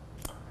leero.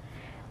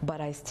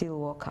 But I still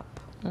woke up.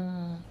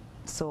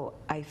 So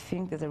I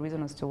think there's a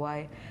reason as to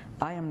why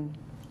I am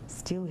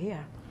still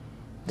here.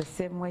 The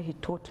same way he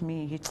taught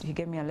me, he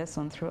gave me a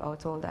lesson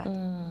throughout all that.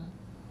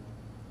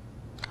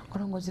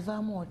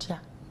 Olongozivaamu otya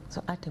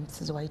so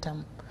attempts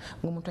zewayitamu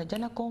ng'omuntu ajja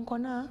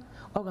nakonkona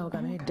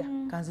ogamba nedda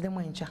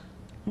kanziremu enkya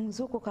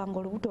nzuukuka nga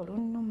olubuto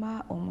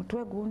lunnuma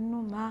omutwe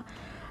gunnuma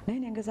naye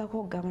nengezaako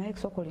okugamba naye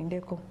kusooka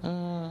olindeko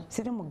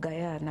siri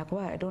mugayaana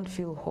kuba I don't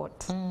feel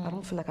hot. I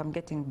don't feel like I'm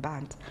getting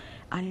burnt,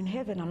 and in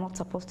heaven I'm not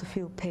supposed to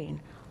feel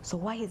pain, so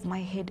why is my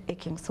head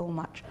aching so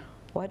much?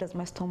 Why does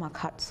my stomach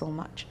hurt so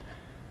much?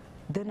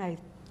 Then I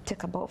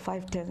take about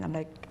 5-10. I'm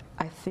like,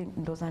 I think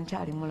ndoza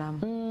nkyali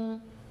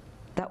mulamu.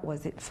 That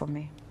was it for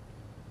me.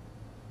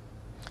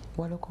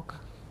 Walokoka.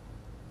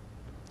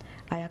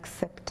 I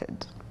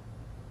accepted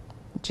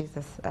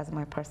Jesus as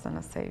my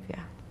personal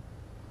savior.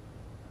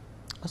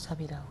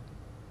 Osabirawo.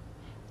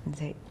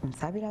 Nze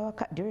nsabira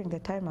waka during the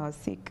time I was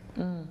sick.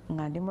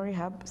 Nga ndi mu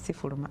rehab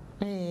sifuluma.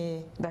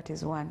 That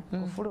is one.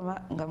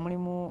 Kufuluma nga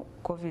mulimu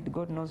COVID,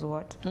 God knows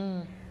what.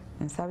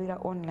 Nsabira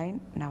online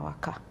na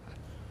waka.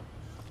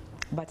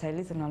 But I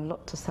listen a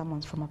lot to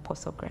sermons from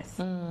Apostle Grace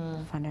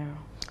Fanero.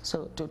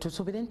 So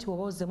tusuubire nti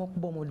woba ozzeemu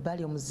okuba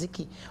omubali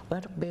omuziki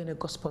oba tukubeeyo ne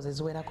gospels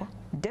eziwerako?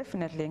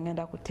 Definitely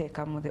ngenda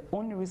kuteekamu. The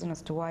only reason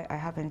as to why I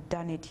haven't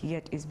done it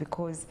yet is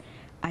because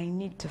I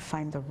need to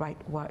find the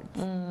right words.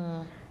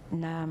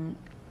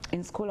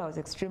 In school I was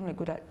extremely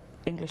good at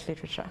English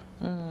literature.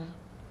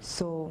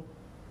 So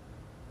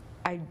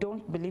I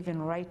don't believe in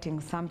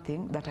writing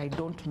something that I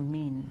don't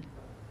mean.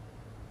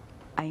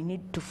 I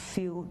need to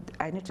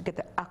get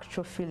the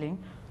actual feeling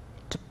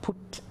to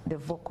put the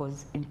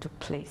vocals into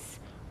place,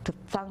 to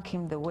thank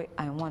him the way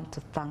I want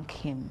to thank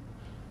him.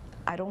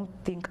 I don't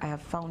think I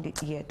have found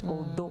it yet,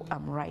 although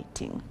I'm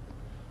writing.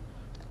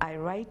 I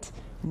write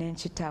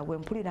nenchita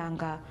when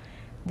mpuliranga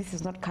this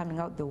is not coming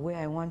out the way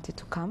I want it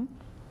to come,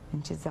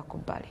 nchiza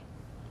kubali.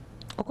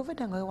 Okuva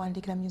edda nga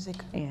weewandiikira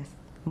music? Yes,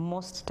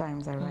 most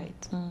times I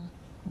write.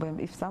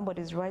 If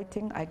somebody is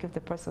writing, I give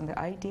the person the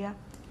idea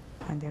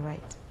and they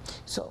write.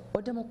 So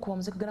odde mu kuba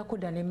omuziki ogenda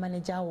kudda ne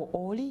manager awo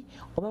oli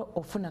oba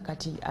ofuna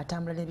kati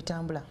atambula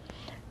n'ebitambula?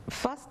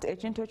 First,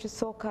 ekintu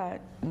ekisooka,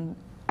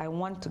 I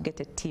want to get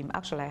a team.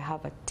 Actually, I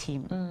have a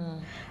team.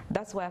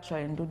 That's why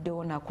actually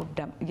nduddewo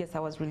nakudda. Yes, I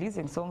was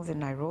releasing songs in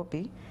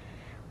Nairobi,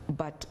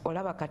 but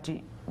olaba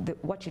kati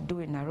what you do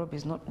in Nairobi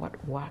is not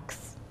what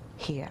works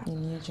here.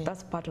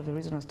 That's part of the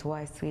reason as to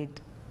why I said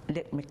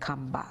let me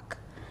come back,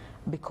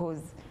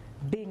 because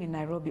being in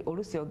Nairobi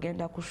olusi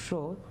ogenda ku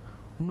show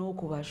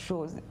n'okuba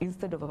shows,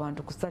 instead of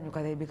abantu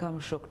kusanyuka they become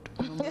shocked.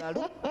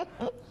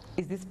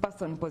 Is this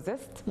person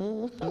possessed?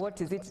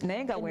 What is it?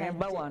 Naye nga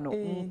wemba wano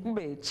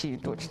nkuba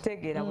ekintu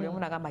okitegeera buli omu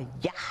nagamba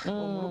ya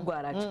omulugu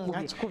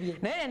alakikubye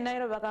naye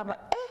Nairobi bagamba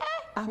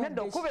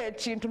nedda okuba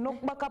ekintu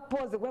n'okuba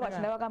kapoozi gwe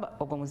bati naye bagamba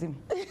ogwo muzimu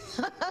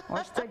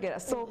okitegeera.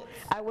 So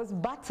I was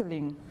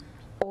battling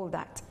all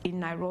that in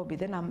Nairobi.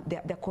 Then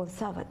they're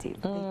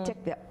conservative. They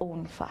take their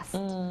own first.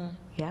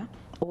 Yeah.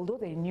 Although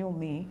they knew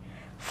me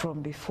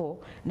from before,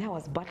 now I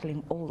was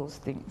battling all those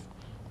things.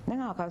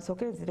 Then I can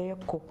soke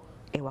nzireko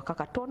ewaka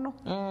katono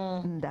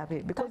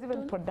ndabe, because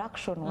even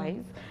production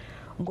wise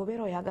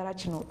ngobero oyagala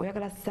kino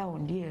oyagala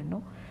sound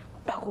eno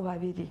bako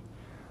babiri.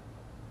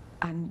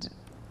 And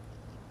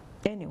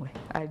anyway,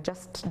 I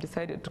just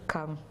decided to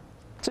come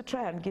to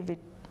try and give it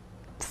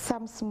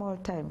some small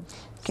time.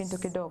 Kintu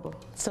kidogo.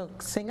 So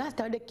senga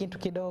stawade kintu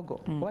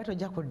kidogo watu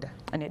ojja kudda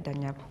anedda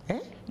nyabo.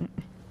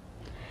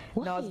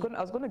 Now I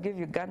was going to give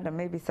Uganda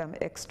maybe some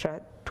extra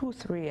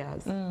 2-3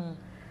 years,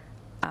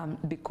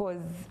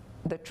 because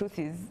the truth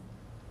is,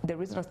 the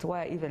reason as to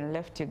why I even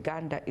left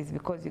Uganda is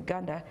because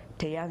Uganda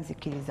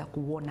teyanzikiriza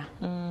kuwona,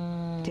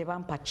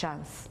 tebampa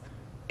chance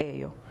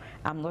eyo.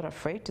 I'm not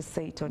afraid to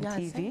say it on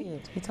TV. Say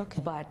it. It's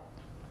okay. But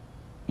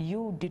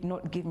you did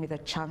not give me the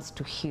chance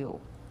to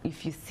heal.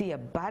 If you see a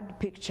bad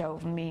picture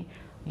of me,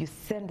 you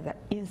send the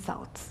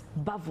insults.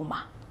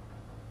 Bavuma.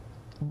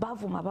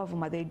 Bavuma,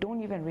 bavuma. They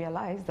don't even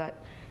realize that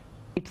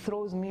it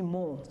throws me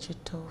more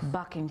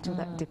back into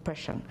that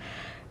depression.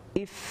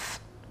 If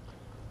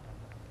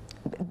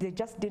they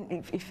just didn't,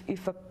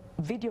 if a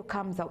video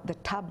comes out, the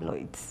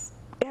tabloids,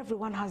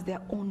 everyone has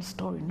their own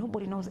story.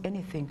 Nobody knows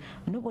anything.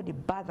 Nobody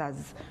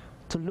bothers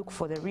to look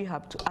for the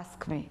rehab to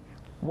ask me,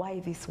 why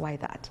this, why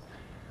that?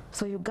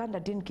 So Uganda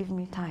didn't give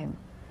me time.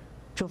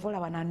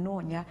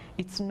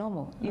 It's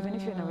normal, even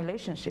if you're in a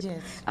relationship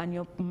and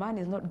your man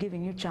is not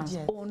giving you chance.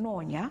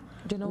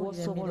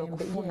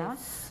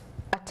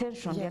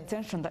 Attention, the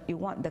attention that you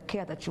want, the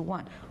care that you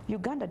want.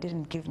 Uganda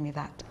didn't give me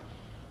that.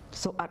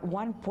 So at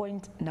one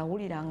point,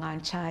 Uganda.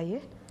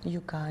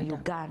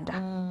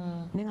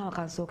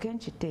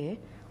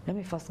 Let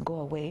me first go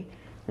away.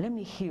 Let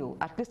me heal.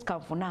 At least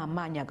kamfuna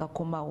amanya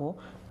gakomawo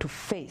to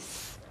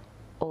face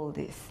all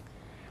this.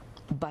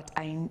 But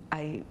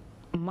I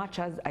much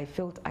as I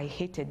felt I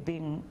hated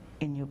being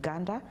in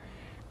Uganda,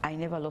 I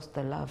never lost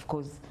the love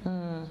because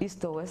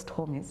East or West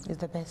home is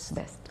the best.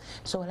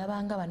 So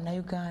olabanga banna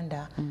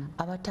Uganda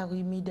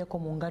abatawimideko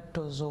mu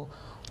ngatto zo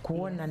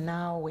kuwona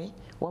naawe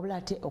wabula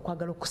ate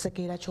okwagala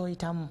okusekeera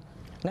kyoyitamu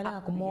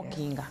ngala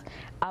kumookinga.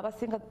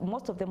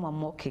 Most of them were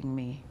mocking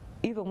me.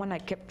 Even when I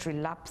kept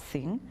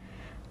relapsing,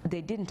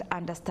 they didn't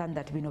understand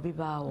that bino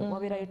bibaawo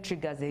waberayo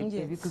triggers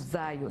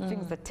ebikuzzaayo,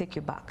 things that take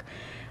you back.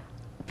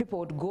 People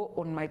would go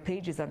on my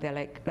pages and they're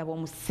like, labo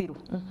musiru,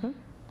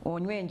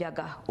 onywe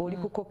njaga,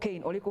 oliku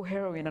cocaine, oliku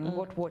heroin, and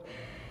what.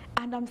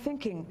 And I'm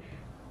thinking,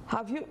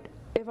 have you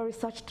ever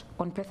researched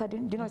on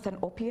pethidine? Do you know it's an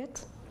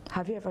opiate?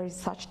 Have you ever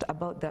researched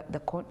about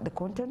the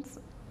contents?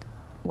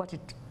 What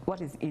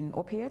is in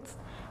opiates?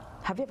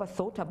 Have you ever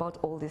thought about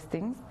all these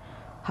things?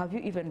 Have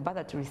you even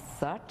bothered to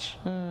research?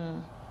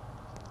 You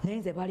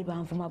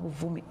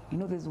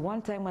know, there's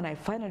one time when I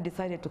finally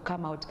decided to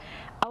come out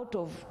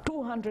of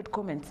 200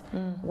 comments,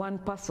 one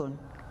person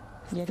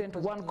sent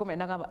one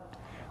comment,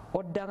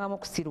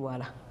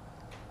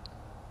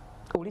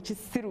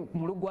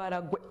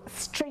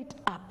 straight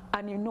up.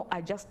 And you know,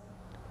 I just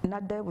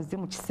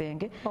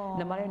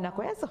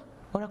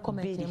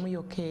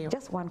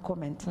just one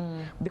comment,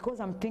 because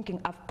I'm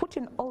thinking I've put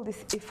in all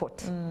this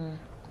effort.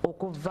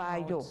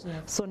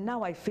 So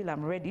now I feel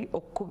I'm ready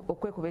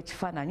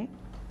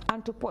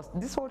and to post.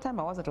 This whole time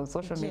I wasn't on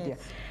social media.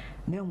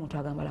 Now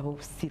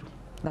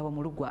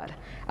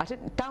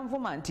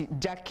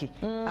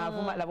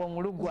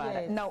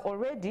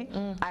already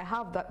I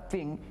have that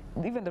thing.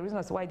 Even the reason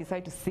that's why I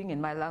decided to sing in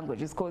my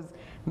language is because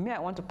me, I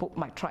want to put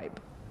my tribe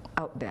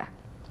out there.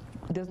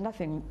 There's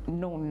nothing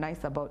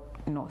nice about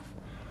North.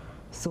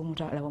 So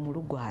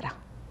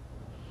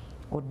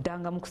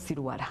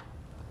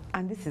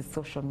and this is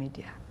social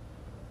media.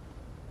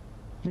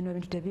 You know,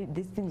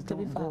 these things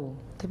don't go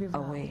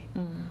away.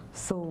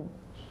 So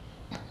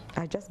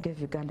I just gave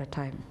Uganda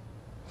time.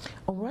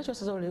 Omulwaki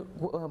osaze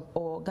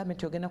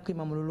gavumenti ogenda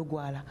kuyima mu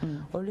lulugwala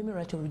olulimi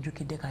lwaki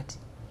olujjukidde kati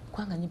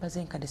kubanga nnyimba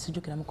z'enkadde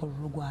sijjukiramuko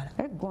lulugwala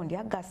gondi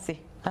agase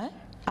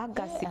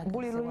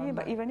buli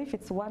luyimba, even if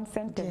it's one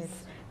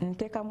sentence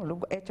nteeka mu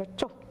lugwala ekyo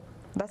kyo.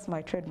 That's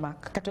my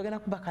trademark. Kati ogenda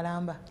kuba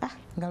kalamba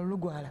nga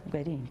lulugwala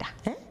gwerinda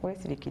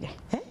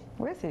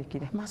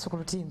weesirikire maaso ku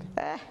lutimbe.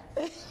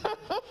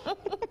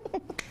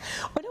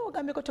 Oli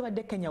ogambeko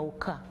tobadde Kenya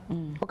wokka,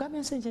 ogambye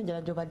ensi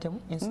enjala gy'obaddemu?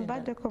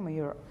 Mbaddeko mu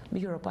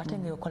Europe ate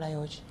nga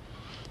okolayo ki?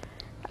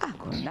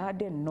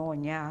 Nabadde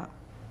nnoonya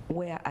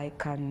where I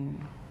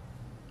can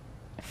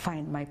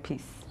find my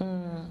peace.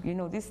 You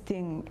know,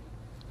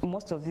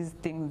 most of these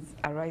things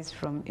arise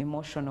from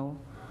emotional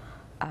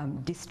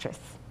distress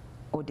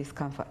or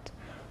discomfort.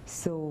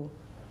 So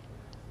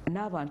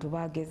n'abantu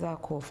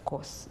bagezaako, of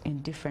course,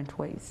 in different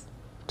ways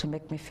to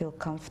make me feel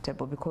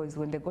comfortable, because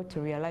when they got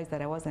to realize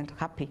that I wasn't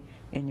happy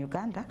in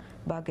Uganda,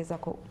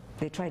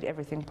 they tried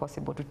everything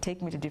possible to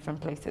take me to different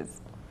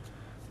places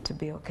to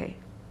be okay.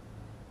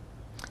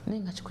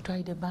 Nenga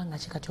kikutwalidde ebbanga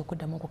ki kati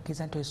okuddamu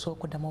okukkiriza nti osobola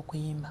okuddamu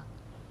okuyimba?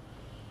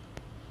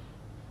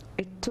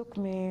 It took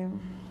me,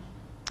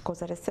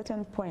 because at a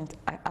certain point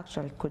I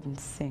actually couldn't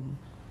sing.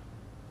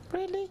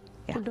 Really?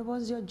 Yeah.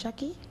 Kudoboozi yo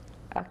Jackie?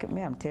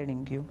 Me, I'm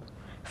telling you,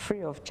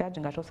 free of charge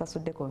nga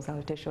tosasudde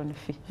consultation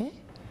fee.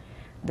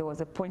 There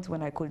was a point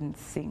when I couldn't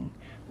sing,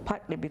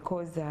 partly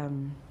because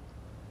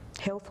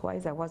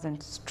health-wise I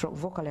wasn't strong,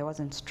 vocally I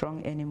wasn't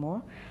strong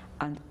anymore,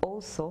 and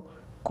also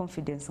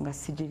confidence nga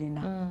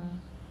sijirina.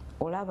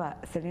 Olaba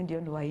Celine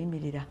Dion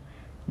wayimirira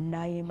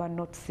nayimba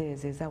notes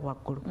eza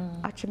waggulu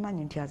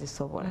akimanyi nti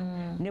azisobola,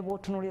 ne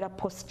bw'otunuulira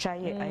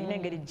posture ye alina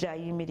engeri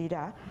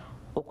gy'ayimirira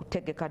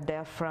okutegeka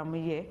diaphragm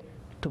ye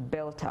to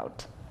belt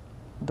out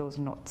those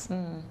notes.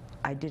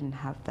 I didn't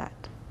have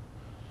that.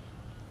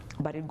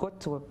 But it got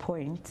to a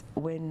point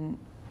when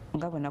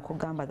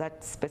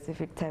that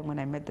specific time when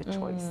I made the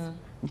choice,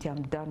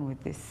 I'm done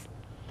with this,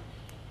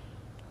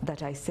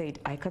 that I said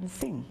I can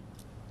sing,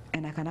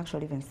 and I can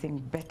actually even sing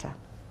better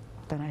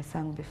than I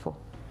sang before.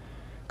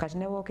 kati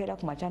ne wookera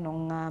ku makya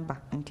n'oŋŋamba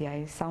nti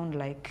I sound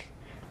like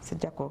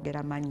sijja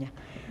kwogera mannya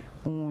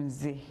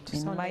nze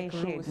in my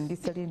head ndi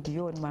Celine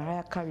Dion,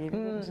 Mariah Carey,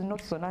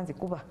 not so nanzi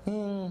kuba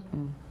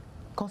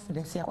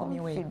confidence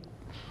yakomyewo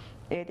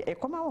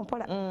ekomawo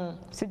mpola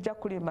sijja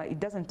kulima. It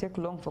doesn't take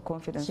long for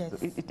confidence. Yes.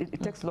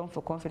 It takes long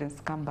for confidence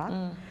to come back.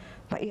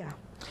 But yeah,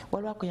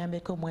 waliwo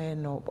akuyambeko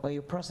mweno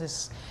your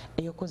process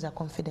eyokuza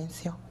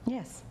confidence yo?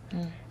 Yes.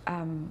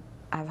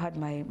 I've had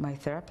my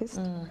therapist,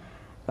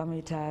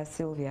 bamuyita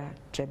Sylvia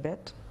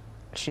Chebet.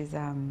 She's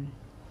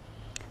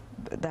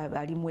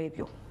alimu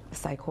ebyo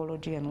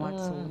psychology and what,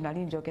 so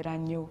nali njogera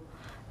nnyo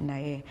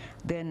naye.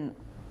 Then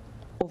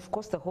of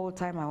course the whole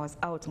time I was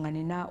out nga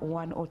nina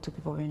 1 or 2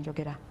 people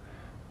benjogera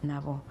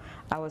nabo.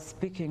 I was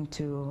speaking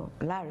to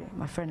Larry,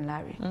 my friend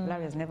Larry.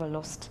 Larry has never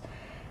lost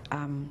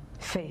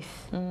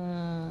faith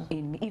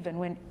in me, even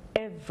when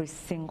every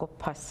single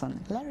person.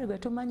 Larry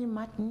gwetumanyi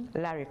Martin?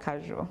 Larry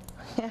casual.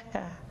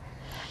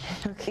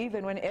 Okay.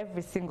 Even when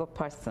every single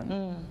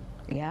person,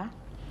 yeah,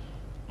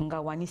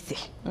 nga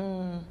wanise.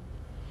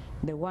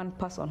 The one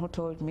person who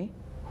told me,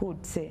 who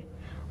would say,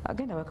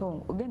 agende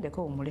ko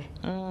umule.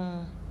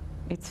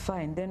 It's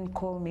fine. Then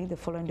call me the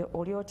following day.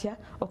 Oriotya,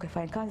 okay,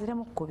 fine.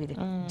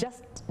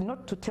 Just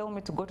not to tell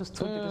me to go to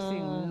studio to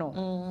sing,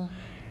 no,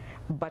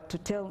 but to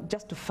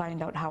just to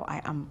find out how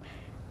I am.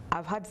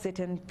 I've had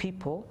certain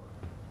people,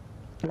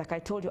 like I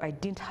told you, I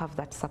didn't have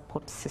that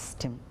support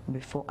system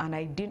before, and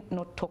I didn't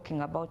know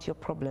talking about your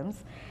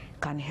problems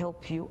can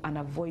help you and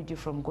avoid you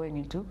from going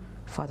into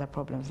further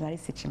problems. I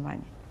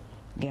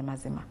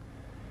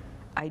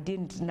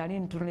didn't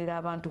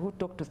abantu who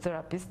talk to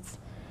therapists.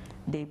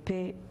 They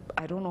pay,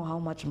 I don't know how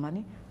much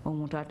money.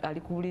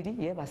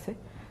 The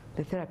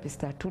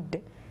therapist are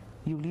today,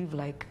 you live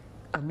like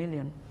 $1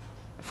 million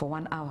for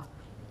 1 hour.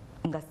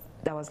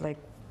 That was like,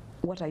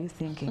 what are you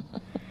thinking?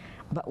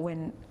 But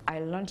when I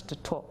learned to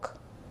talk,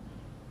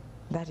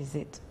 that is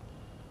it.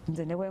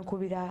 Nze ne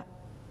wenkubira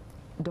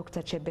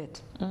Dr.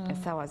 Chebet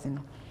esawa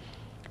zino.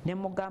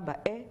 Nemugamba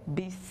A,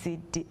 B, C,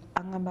 D.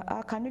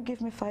 Angamba, can you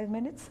give me 5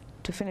 minutes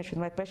to finish with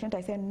my patient?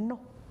 I said, no.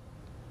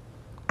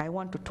 I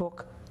want to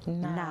talk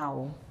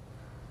now.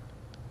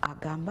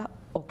 Agamba,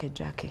 okay,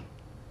 Jackie.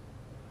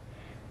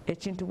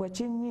 Echintu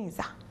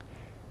bwekinyiiza.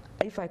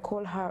 If I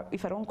call her,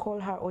 if I don't call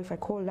her, or if I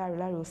call Larry,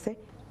 Larry will say,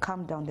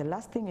 calm down. The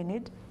last thing you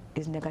need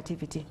is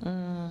negativity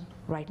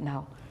right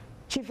now.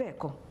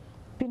 Chiveko.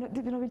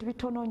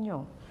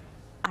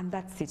 And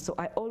that's it. So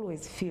I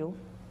always feel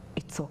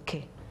it's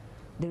okay.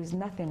 There is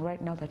nothing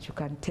right now that you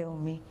can tell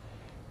me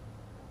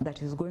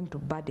that is going to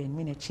burden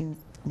me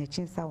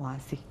nechinsa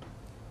wansi.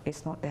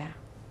 It's not there.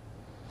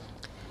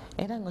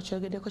 Era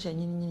ng'okyogeddeko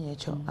kyennyini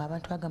ekyo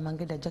abantu bagamba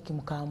ngedda Jackie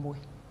mukambwe.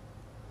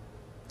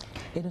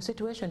 Eno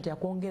situation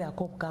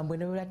tyakwongerako obukambwe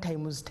nebula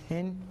times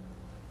 10.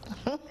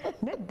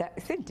 Nedda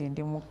sinti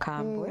ndi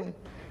mukambwe,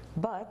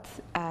 but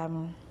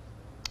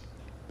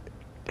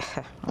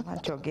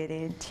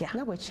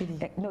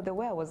no, the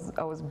way I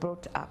was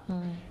brought up,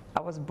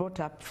 I was brought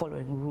up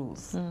following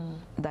rules.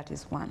 That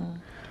is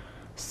one.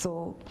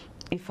 So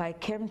if I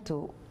came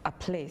to a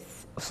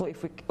place, so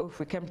if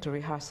we came to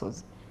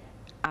rehearsals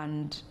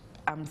and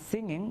I'm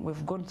singing,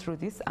 we've gone through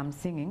this, I'm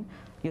singing,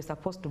 you're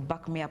supposed to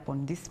back me up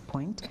on this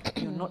point,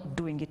 you're not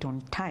doing it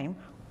on time,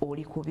 or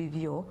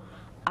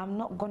I'm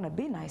not gonna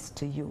be nice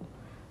to you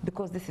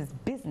because this is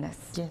business.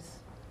 Yes.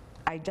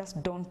 I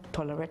just don't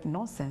tolerate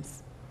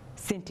nonsense.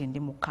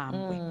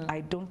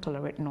 I don't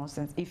tolerate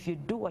nonsense. If you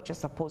do what you're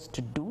supposed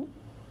to do,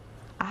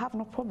 I have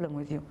no problem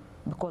with you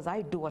because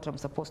I do what I'm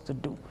supposed to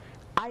do.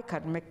 I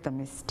can make the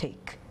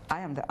mistake. I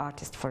am the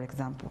artist, for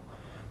example.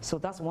 So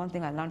that's one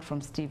thing I learned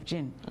from Steve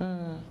Jin.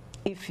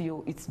 If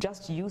it's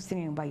just you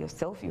singing by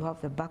yourself, you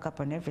have the backup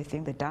and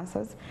everything, the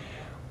dancers,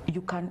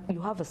 you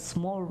have a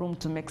small room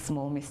to make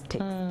small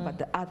mistakes, but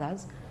the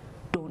others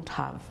don't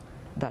have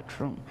that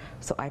room.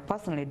 So I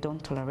personally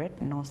don't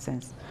tolerate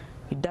nonsense.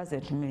 It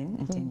doesn't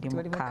mean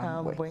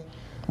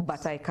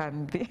but I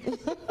can be.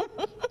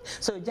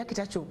 So Jackie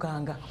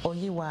tachukanga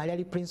onyiwa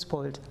ali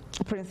principled.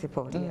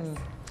 Principled, yes.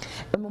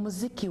 Mu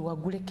muziki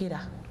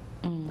wagulekera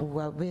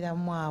wabera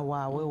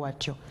mwawe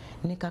watyo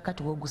ne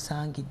kakati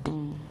wogusangidde.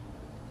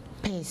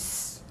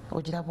 Pace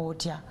ogiraba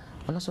otya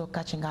onoso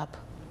catching up.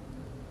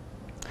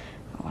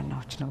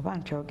 No, kino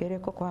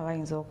bantyogereko kuba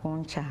bayinza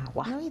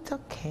okunkyawa. No, it's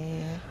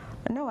okay.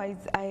 No, I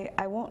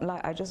won't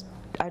lie.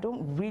 I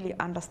don't really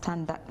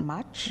understand that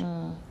much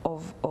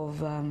of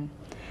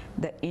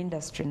the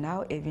industry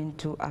now, even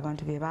to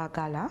abantu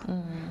bebagala,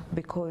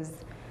 because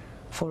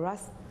for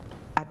us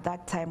at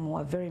that time we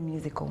were very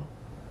musical.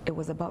 It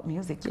was about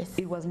music. Yes.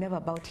 It was never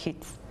about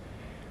hits.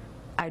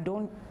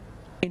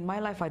 In my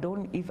life,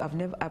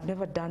 I've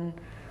never done.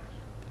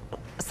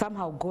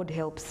 Somehow God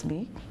helps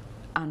me,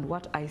 and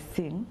what I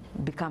sing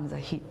becomes a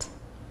hit.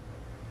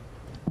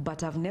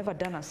 But I've never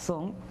done a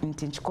song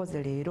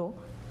ntinchikoze lero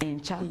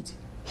encha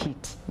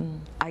hit.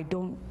 I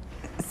don't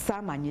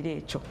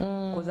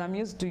because I'm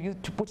used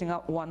to putting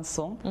out one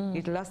song.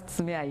 It lasts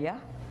me a year.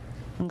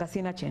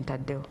 Ngasina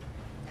chentadeo.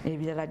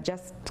 Ebirala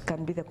just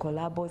can be the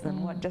collabos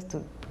and what just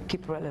to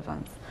keep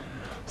relevance.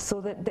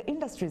 So the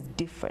industry is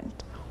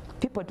different.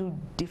 People do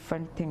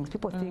different things.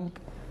 People think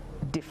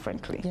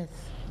differently. Yes.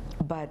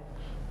 But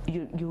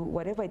you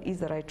whatever it is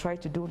that I try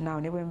to do now,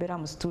 when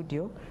I'm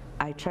studio,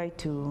 I try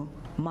to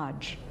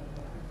merge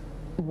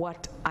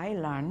what I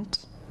learned,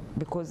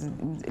 because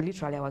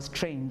literally I was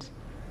trained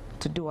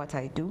to do what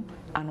I do,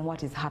 and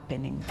what is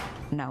happening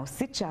now.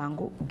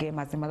 Sichangu game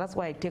azima. That's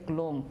why I take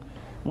long.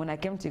 When I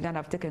came to Uganda,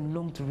 I've taken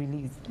long to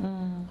release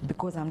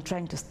because I'm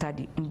trying to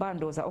study.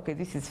 Mbandoza, okay,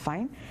 this is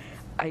fine.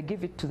 I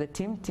give it to the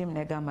team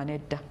nega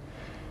maneda.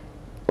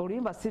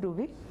 Orimba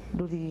sirubi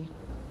do the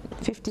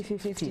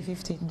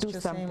 50-50, do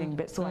something,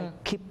 but so I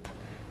keep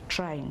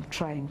trying.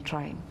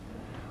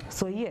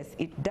 So yes,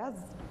 it does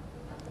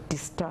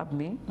disturb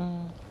me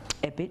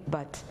a bit,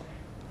 but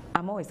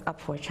I'm always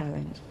up for a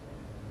challenge.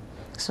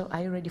 So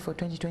are you ready for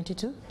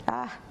 2022? What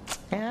are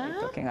you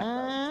talking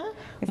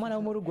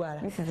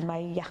about? This is my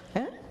year.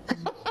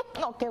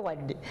 Okay,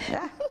 what day?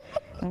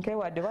 Okay,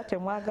 what day? What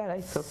mwagala?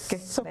 It's okay.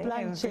 So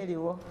plan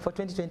for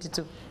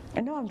 2022.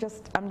 No, I'm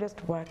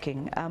just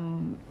working.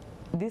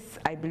 This,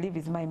 I believe,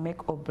 is my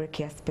make or break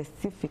here,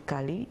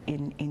 specifically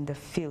in the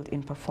field,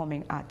 in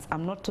performing arts.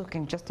 I'm not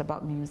talking just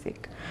about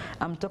music.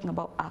 I'm talking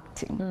about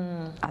acting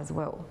as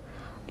well.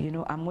 You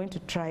know, I'm going to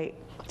try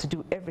to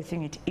do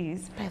everything it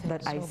is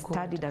that I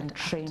studied and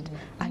trained.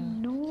 I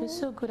know. You're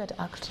so good at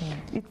acting.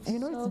 It's, you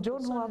know,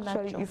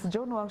 it's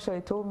John who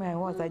actually told me I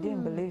was. I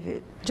didn't believe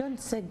it. John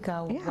said,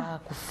 "Yeah."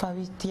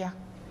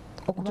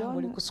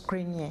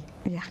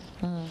 Yeah.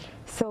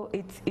 So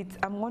it's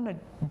I'm going to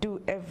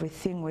do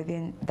everything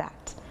within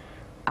that.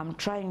 I'm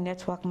trying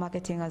network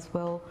marketing as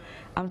well.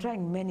 I'm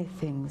trying many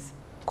things,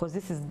 because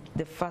this is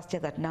the first year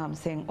that now I'm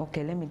saying,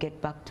 okay, let me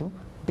get back to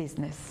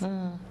business,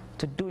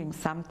 to doing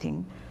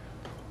something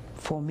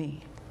for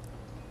me.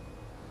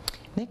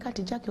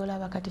 Nekati Jackie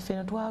olaba kati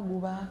feno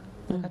twaguba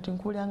kati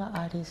nkulanga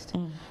artist.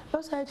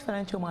 Basa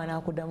financial mwana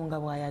akudamu nga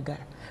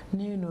bwayagala.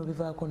 Niyo no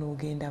bivaako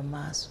n'ogenda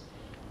maaso.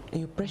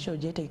 You pressure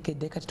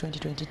jetekedde kati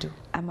 2022.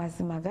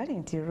 Amazima gali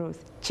nti Rose,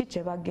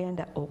 kiche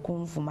bagenda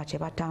okunvuma kye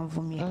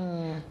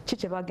batanvumye.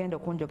 Kiche bagenda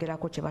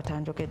okunjogerako kye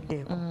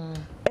batanjogeddeko.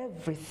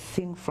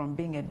 Everything from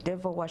being a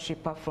devil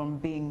worshipper, from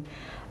being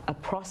a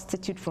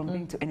prostitute, from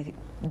being to anything.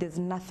 There's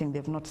nothing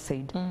they've not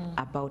said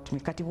about me.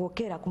 Kati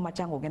wokera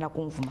kumachango ogenda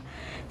kunvuma.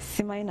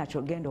 Simanyi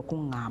nakyo ogenda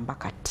okungamba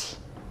kati.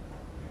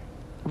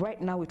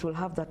 Right now it will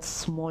have that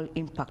small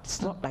impact.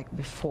 It's not like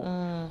before.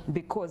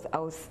 Because I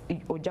was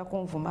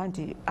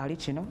ojakonvumanti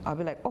alichino, I'll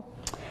be like, oh,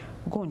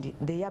 Gondi,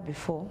 the year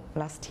before,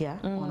 last year,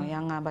 ono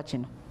yangamba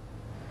chino.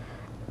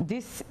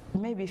 This,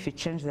 maybe if you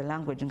change the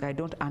language and I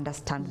don't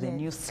understand the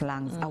new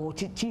slangs,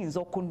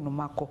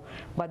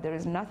 but there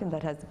is nothing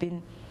that has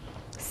been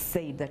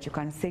said that you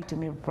can say to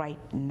me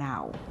right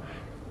now,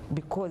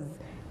 because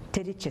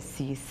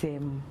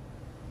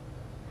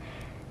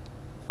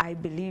I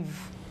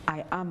believe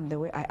I am the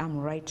way I am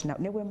right now.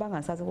 Nebwembanga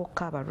nsaze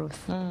okukaba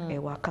Ruth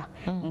ewaka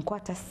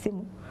nkwata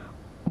simu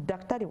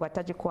daktari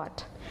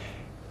watajikwata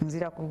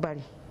nzira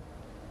kubali,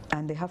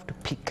 and they have to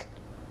pick,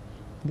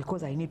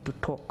 because I need to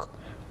talk.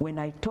 When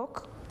I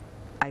talk,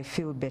 I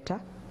feel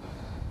better.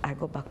 I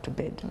go back to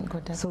bed.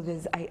 So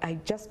I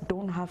just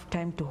don't have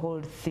time to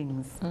hold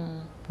things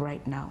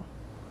right now.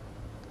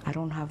 I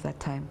don't have that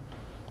time.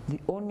 The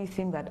only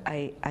thing that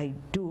I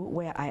do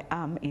where I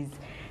am is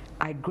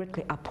I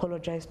greatly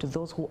apologize to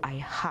those who I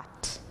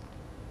hurt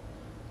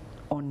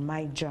on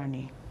my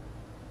journey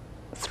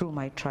through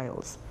my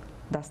trials.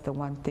 That's the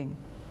one thing.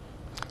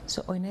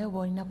 So oneebo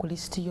olina ku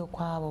listi yo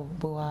kwabo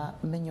bwa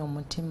menyo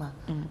mutima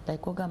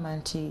like ogamba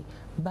nti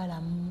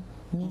balamu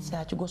means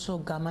akigoso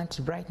ogamba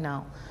nti right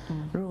now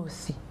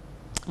Ruth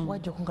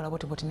wajja okungala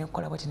boti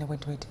nekola boti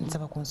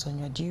nsaba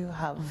kunsonyiwa. Do you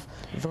have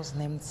those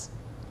names?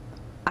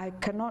 I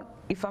cannot,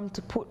 if I'm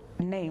to put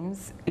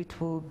names,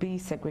 it will be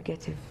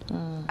segregative,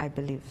 I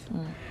believe,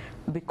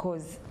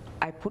 because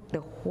I put the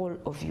whole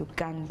of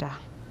Uganda,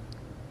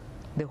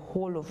 the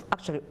whole of,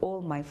 actually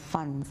all my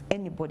fans,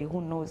 anybody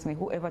who knows me,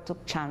 whoever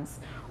took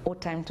chance or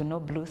time to know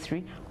Blue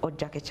 3 or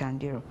Jackie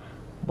Chandiru,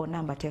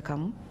 Bonamba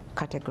Tekamu,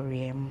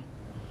 category M.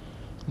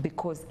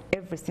 Because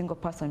every single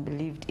person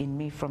believed in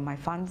me, from my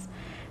fans,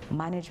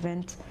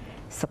 management,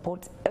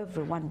 support,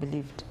 everyone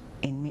believed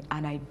in me,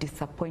 and I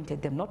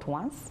disappointed them, not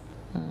once,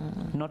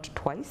 not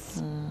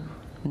twice,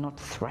 not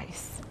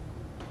thrice.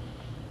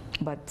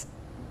 But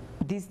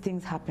these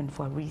things happen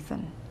for a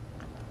reason.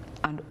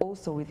 And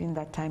also within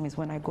that time is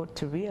when I got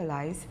to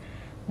realize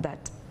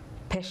that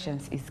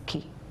patience is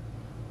key.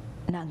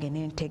 Nange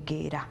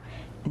nentegeera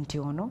nti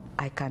ono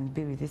I can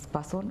be with this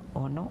person,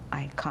 or no,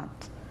 I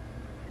can't.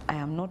 I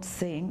am not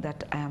saying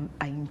that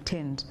I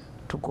intend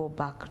to go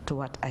back to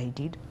what I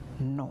did.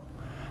 No.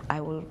 I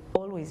will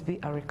always be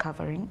a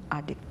recovering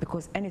addict,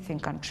 because anything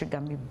can trigger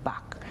me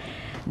back.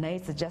 Now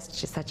it's just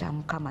such a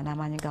mukama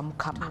namanyiga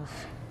mukama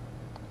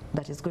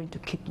that is going to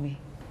keep me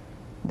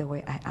the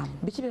way I am.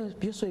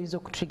 Also is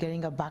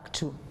triggering back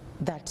to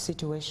that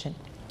situation.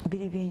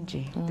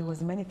 There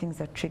was many things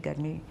that triggered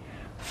me,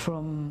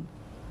 from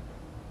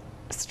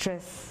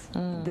stress.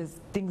 There's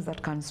things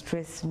that can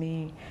stress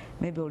me.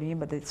 Maybe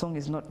but the song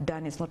is not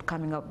done, it's not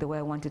coming out the way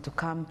I want it to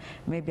come.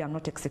 Maybe I'm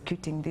not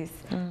executing this.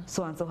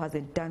 So and so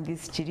hasn't done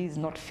this. Chiri is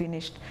not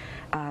finished.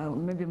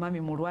 Maybe mami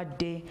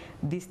mulwadde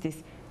this.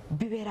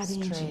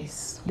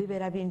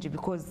 Bibera bingi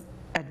because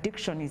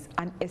addiction is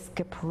an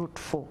escape route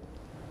for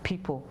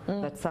people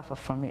that suffer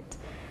from it.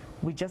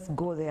 We just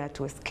go there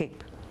to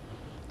escape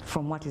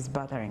from what is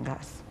bothering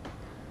us.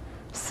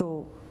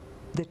 So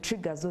the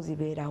triggers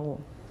ziberawo.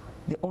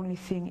 The only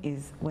thing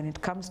is, when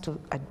it comes to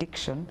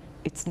addiction,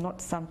 it's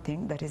not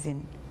something that is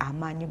in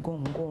amanyi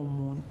gongo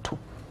muntu,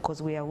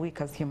 because we are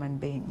weak as human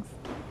beings.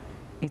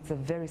 It's a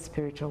very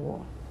spiritual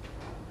war.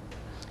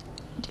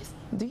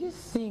 Do you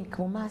think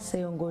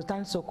mumase ngo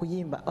tanso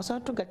kuyimba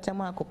osobola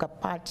tugattamu ako ka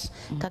part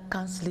ka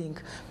counseling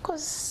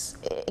because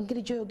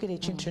engeri gy'oyogera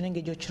ekintu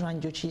n'engeri gy'okirwanyi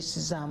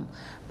gy'okiyisizaamu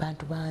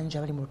bantu bangi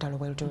abali mu lutalo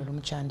bw'olutalo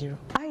mu Chandiru?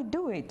 I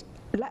do it.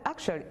 Like,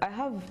 actually, I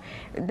have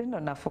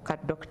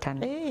doctor.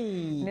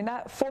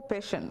 Nina 4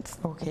 patients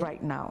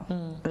right now.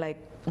 Like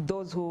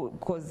those who,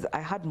 because I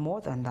had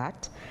more than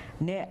that.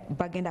 Ne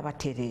bagenda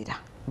baterera,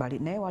 bali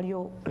ne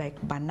waliyo like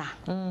bana.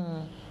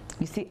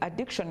 You see,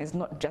 addiction is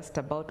not just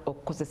about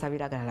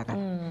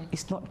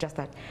it's not just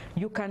that.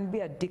 You can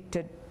be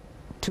addicted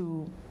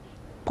to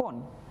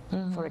porn,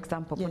 for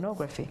example,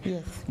 pornography.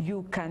 Yes.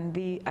 You can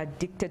be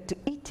addicted to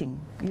eating.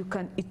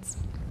 It's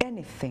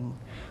anything.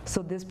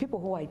 So there's people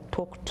who I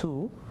talk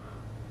to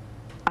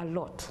a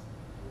lot.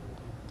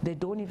 They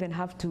don't even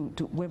have to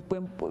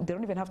they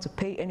don't even have to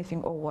pay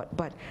anything or what.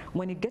 But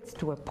when it gets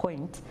to a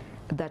point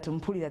that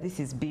this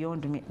is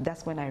beyond me,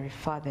 that's when I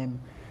refer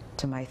them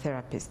to my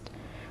therapist.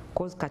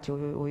 Because she's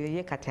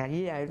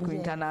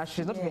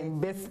not even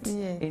based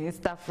in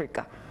East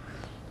Africa.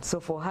 So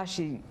for her,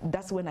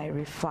 that's when I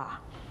refer.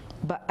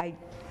 But I'm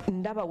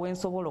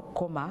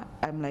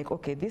like,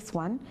 okay, this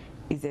one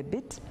is a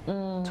bit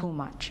too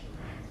much.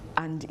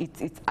 And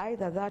it's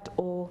either that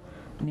or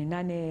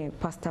Ninane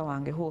Pastor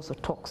Wange, who also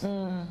talks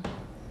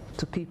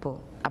to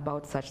people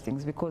about such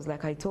things. Because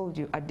like I told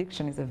you,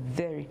 addiction is a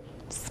very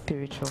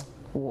spiritual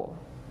war.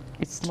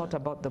 It's not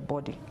about the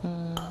body.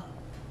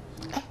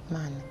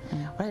 Man,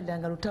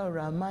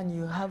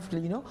 you have to,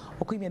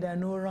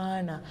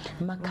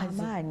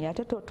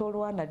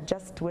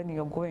 just when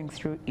you're going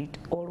through it,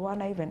 or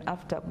even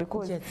after,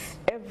 because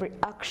every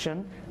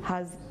action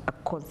has a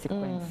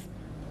consequence.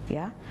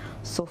 Yeah.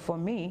 So for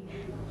me,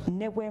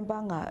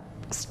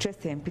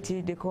 stress and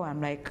pity deco, I'm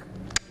like,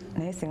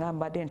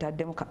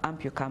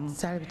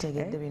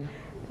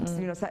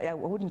 I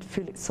wouldn't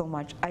feel it so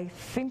much. I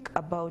think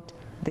about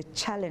the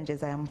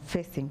challenges I am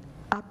facing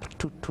up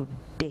to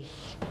today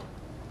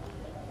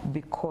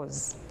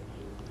because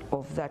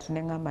of that.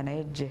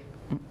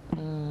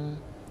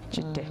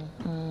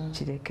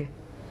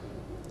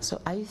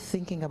 So are you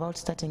thinking about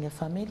starting a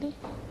family?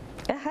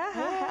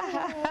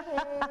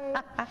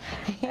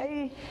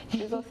 Hey,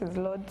 Jesus is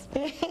Lord.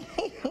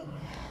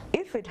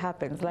 If it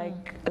happens,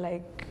 like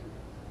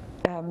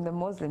the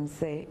Muslims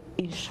say,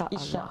 Inshallah.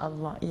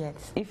 Inshallah,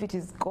 yes. If it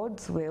is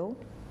God's will,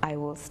 I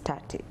will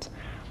start it.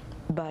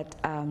 But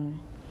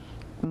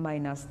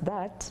minus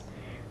that,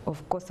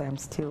 of course, I am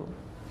still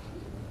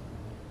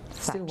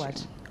searching. Still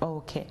what? Oh,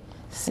 okay.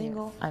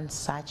 Single and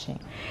searching.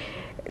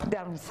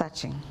 I'm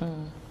searching.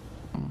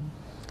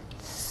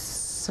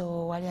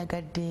 So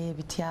waliagadde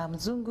bitya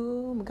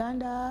mzungu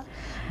muganda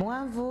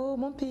muwanvu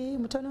mumpi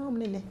mutono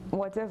munene,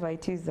 whatever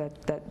it is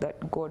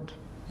that God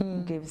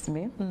gives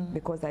me,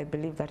 because I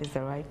believe that is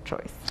the right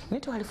choice.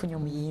 Nito halifunye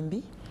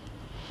omuyimbi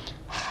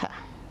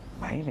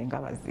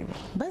bayivenga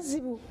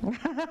bazibu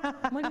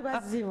muli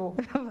bazibu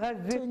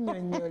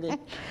tunyonyole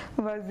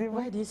bazibu.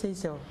 Why do you say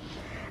so?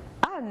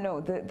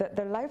 No,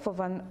 the life of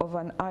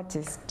an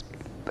artist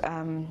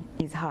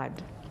is hard,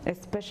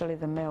 especially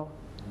the male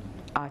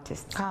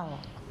artists. How?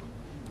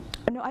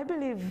 No, I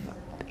believe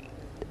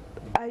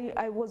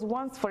I was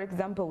once, for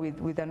example,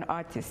 with an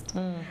artist.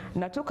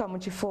 Natuka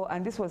muchifo,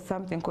 and this was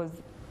something because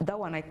that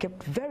one I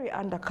kept very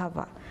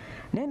undercover.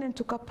 Then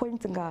took a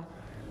point nga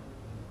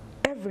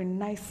every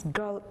nice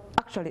girl,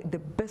 actually the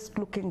best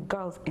looking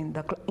girls in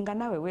the club. Nga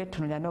nawe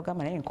wetu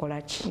nyanogama na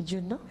enkolachi.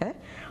 You know?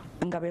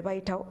 Nga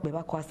bebaita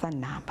bebakwasa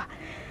namba.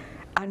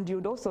 And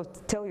you'd also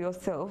tell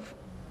yourself,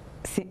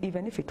 see,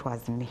 even if it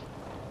was me,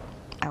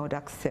 I would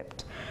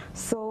accept.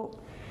 So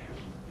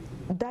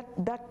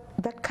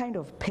that kind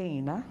of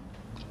pain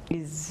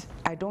is,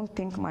 I don't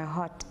think my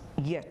heart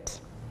yet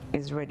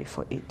is ready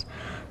for it.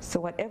 So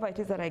whatever it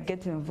is that I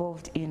get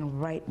involved in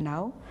right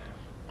now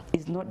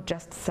is not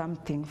just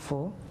something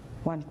for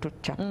one to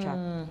chap.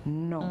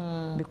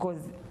 No, because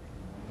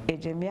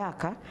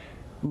ejemiaka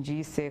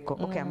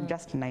njiseko. Okay, I'm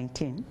just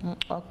 19.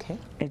 Okay.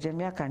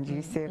 Ejemiaka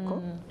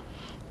njiseko.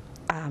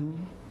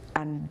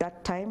 And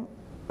that time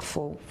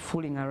for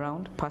fooling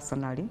around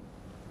personally,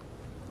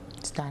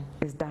 it's done.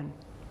 It's done.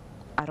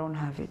 I don't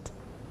have it.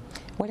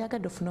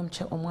 Waliagadde ofuna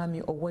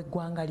omwami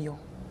ow'eggwanga lyo?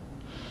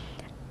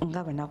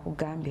 Nga bwe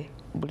nakugambye,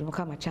 buli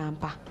mukama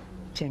kyampa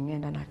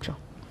kyengenda nakyo.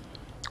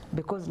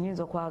 Because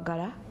nyinza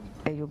okwagala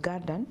a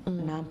Ugandan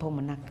nampa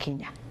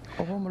omunakenya.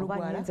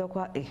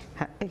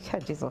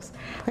 Jesus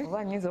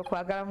oba nyinza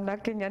okwagala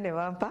munakenya ne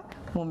bampa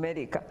mu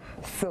America.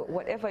 So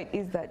whatever it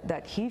is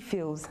that he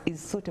feels is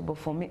suitable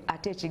for me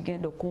ate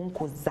ekigenda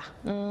okunkuza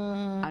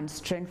and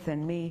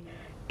strengthen me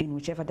in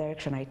whichever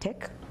direction I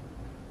take.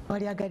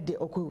 Wali agadde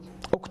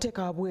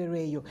okuteeka wabweru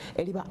eyo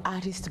eri ba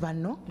artist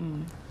banno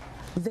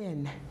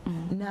then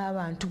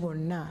n'abantu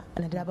bonna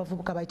naddala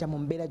abavubuka bayita mu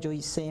mbeera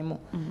gy'oyiseemu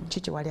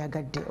kiki wali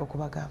agadde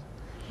okubagamba?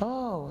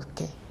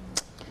 Okay,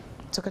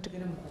 soka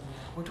tugende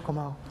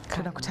mutukomawo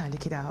tuna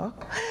kutandikirawo.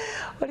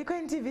 Oliko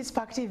NTV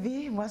Spark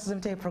TV Mwasuze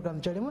Mutya program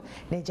gy'olimu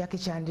ne Jackie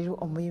Chandiru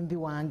omuyimbi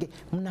wange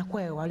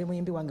munakwaye wali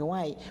muyimbi wange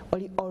wayi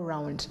oli all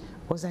round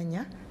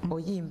ozanya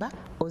oyimba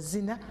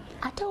ozina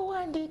ate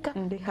owandiika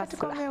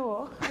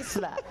tukomewo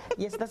hustler.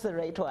 Yes, that's the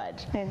right word.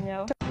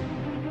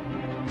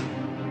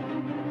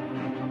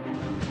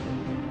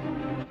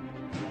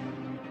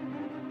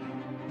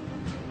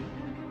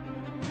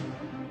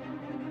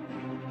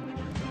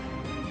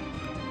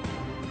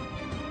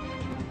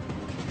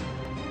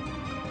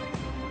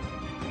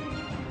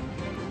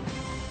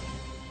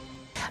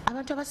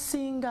 Abantu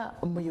abasinga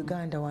mu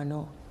Uganda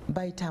wano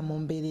bayita mu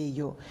mbeera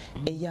eyo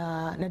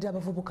eya naddala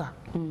abavubuka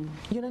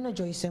yonna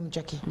gy'oyiseemu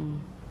Jackie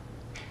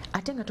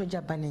ate nga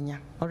tojja banenya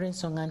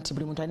olw'ensonga nti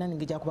buli muntu alina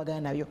n'engeri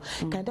gy'akubagana nabyo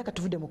kandi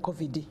katuvudde mu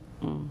COVID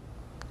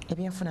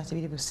ebyenfuna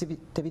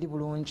tebiri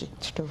bulungi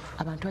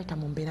abantu bayita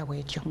mu mbeera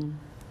bw'etyo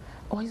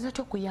oyinza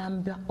otya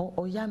okuyamba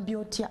oyambye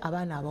otya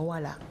abaana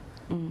abawala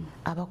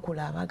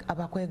abakula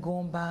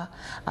abakwegomba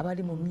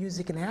abali mu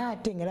music naye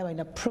ate nga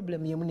balina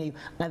problem yemu neyo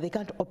nga they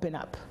can't open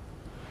up?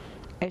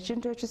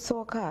 Ekintu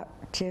ekisooka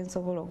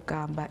kyensobola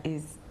okugamba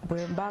is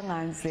bwe mba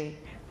nga nze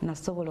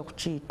nasobola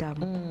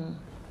okukiyitamu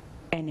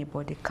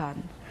anybody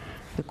can,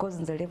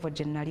 because nze level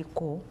gye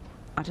naliko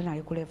ate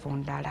nali ku level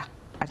ndala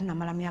ate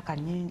namala myaka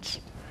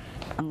nyingi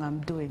and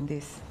I'm doing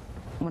this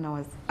when I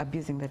was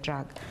abusing the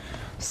drug.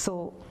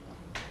 So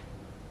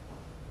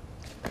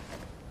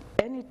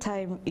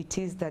anytime it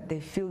is that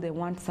they feel they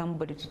want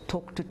somebody to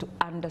talk to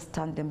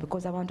understand them,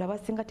 because abantu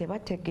abasinga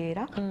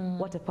tebategeera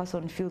what a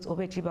person feels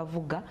oba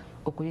ekibavuga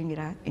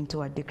okuyingira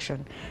into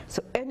addiction.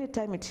 So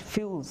anytime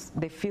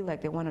they feel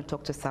like they want to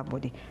talk to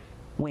somebody,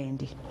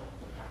 Wendy,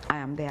 I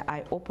am there.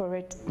 I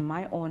operate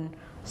my own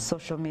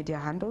social media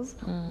handles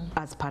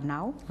as per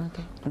now,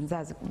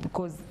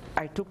 because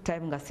I took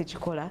time nga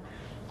sichikola.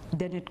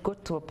 Then it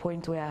got to a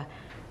point where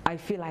I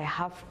feel I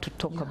have to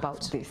talk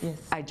about this.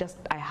 Yes.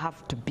 I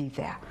have to be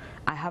there.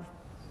 I have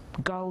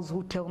girls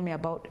who tell me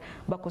about,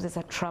 because there's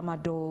a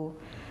tramadol.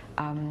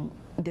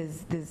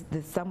 There's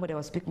somebody I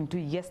was speaking to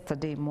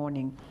yesterday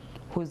morning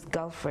whose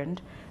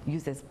girlfriend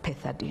uses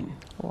pethidine.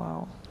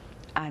 Wow.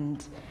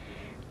 And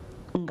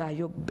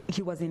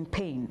he was in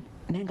pain.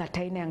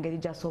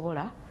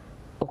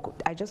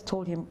 I just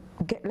told him,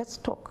 let's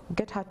talk,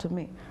 get her to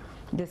me.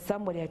 There's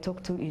somebody I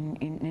talked to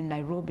in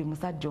Nairobi,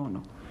 Musa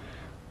Jono.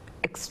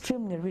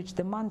 Extremely rich.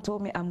 The man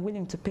told me, I'm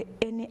willing to pay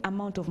any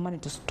amount of money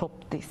to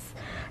stop this.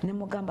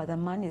 Nemogamba, the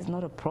money is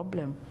not a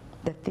problem.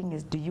 The thing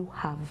is, do you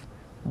have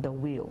the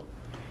will?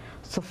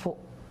 So for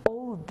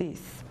all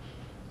this,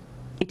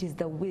 it is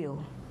the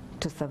will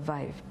to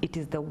survive. It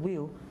is the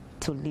will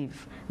to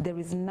live. There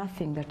is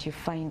nothing that you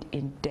find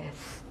in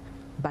death,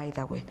 by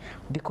the way,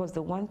 because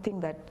the one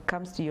thing that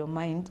comes to your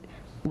mind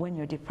when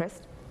you're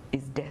depressed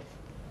is death.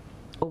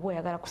 Oba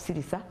oyagala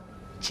kusirisa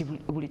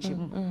buli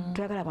kimu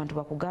tuyagala abantu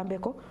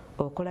bakugambeko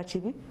okola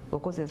kibi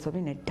okoze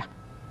ensobi nedda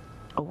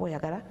oba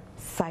oyagala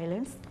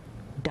silence,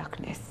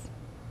 darkness.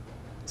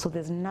 So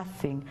there's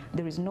nothing,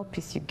 there is no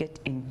peace you get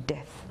in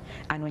death.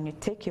 And when you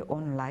take your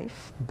own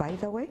life, by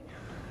the way,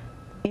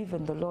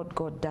 even the Lord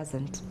God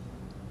doesn't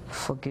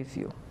forgive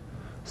you.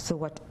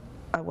 So at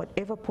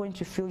whatever point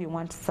you feel you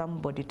want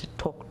somebody to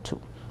talk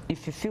to,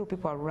 if you feel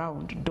people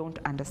around don't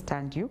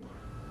understand you,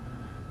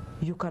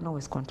 you can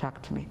always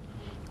contact me.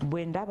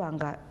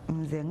 Bwendabanga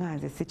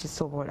mzenganze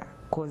sichisobola,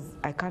 because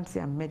I can't say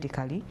I'm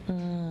medically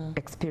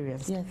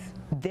experienced. Yes.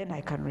 Then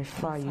I can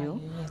refer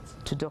you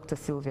to Dr.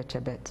 Sylvia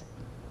Chebet.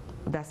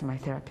 That's my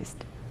therapist.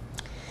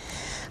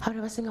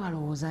 Abantu basinga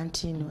balowooza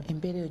nti ino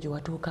embeera eyo gye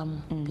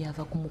watuukamu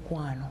byava ku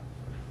mukwano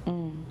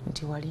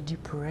nti wali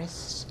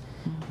depressed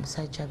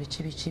musajja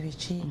biki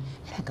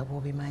era nga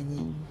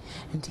bw'obimanyi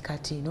nti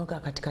kati noga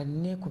kati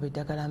kanneekuba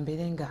eddagala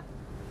mbeere nga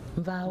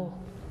nvaawo.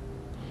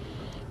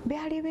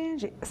 Byali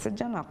bingi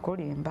sijja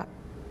nakulimba,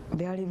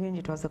 byali bingi.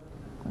 It was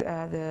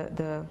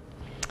the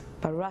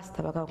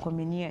barasta baka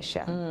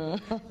combination.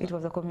 It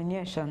was a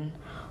combination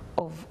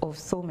of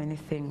so many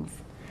things,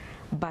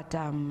 but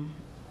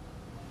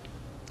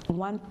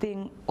one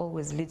thing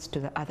always leads to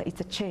the other.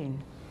 It's a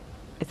chain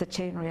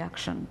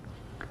reaction.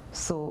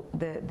 So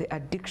the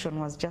addiction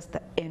was just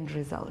the end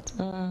result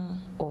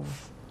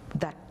of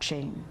that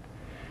chain.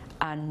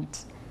 And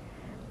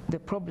the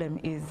problem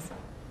is,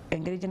 by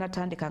the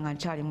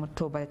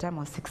time I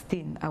was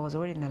 16, I was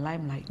already in the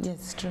limelight.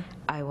 Yes, true.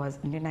 I was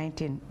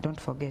 19, don't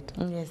forget.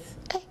 Yes.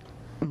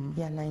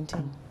 Yeah,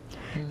 19.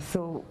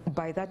 So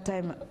by that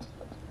time,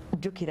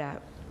 Jukira,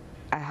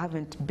 I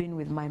haven't been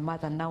with my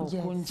mother now.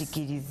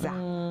 Kunjikiriza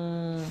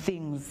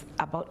things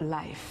about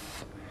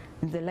life.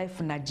 The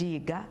life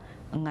najiga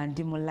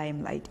ngandi mu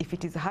limelight. If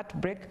it is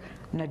heartbreak,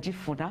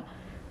 najifuna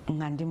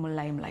ngandi mu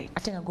limelight.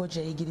 Ate nga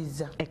goja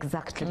yigiriza.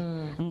 Exactly.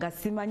 Nga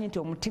simanyi nti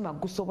omutima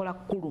gusobola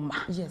kuluma.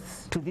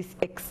 Yes. To this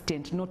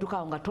extent.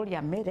 Notuka nga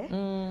tolya mmere,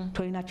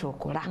 tolina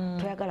kyokola,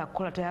 toyagala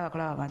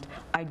kukola abantu.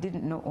 I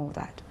didn't know all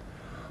that.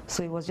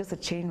 So it was just a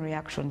chain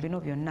reaction. Bino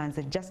byonna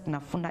nze just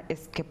nafuna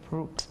escape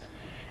route.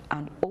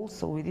 And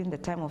also within the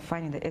time of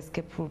finding the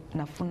escape route,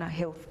 nafuna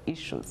health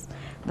issues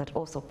that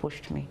also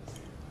pushed me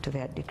to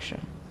the addiction.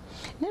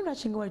 Naye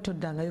lwaki nga wali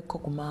toddangayo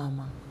ku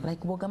maama?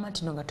 Like bw'ogamba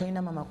nti no nga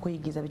tolina maama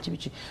kuyigiza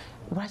biki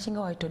lwaki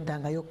nga wali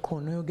toddangayo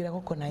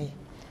n'oyogerako naye?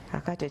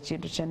 Kakati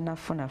ekintu kye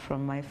nafuna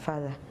from my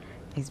father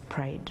is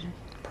pride.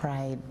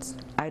 Pride.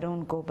 I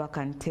don't go back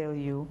and tell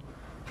you,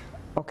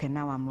 okay,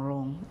 now I'm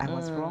wrong. I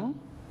was wrong.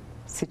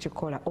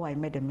 Sichikola, oh, I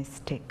made a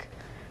mistake.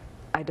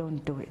 I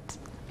don't do it.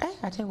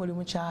 Ate ng'oli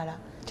mukyala.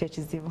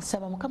 Kyekizibu.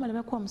 Saba Mukama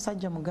aleme kuba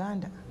musajja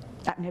Muganda.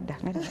 Nedda.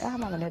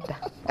 Mama nedda.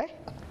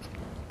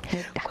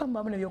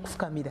 Kwamba muna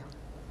byokufukamira.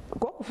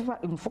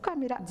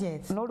 Nfukamira.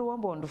 Yes.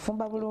 N'oluwombo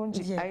ndufumba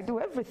bulungi. Yes. I do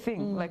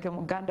everything like a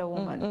Muganda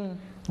woman.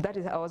 That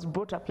is, I was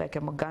brought up like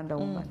a Muganda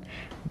woman.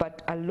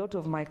 But a lot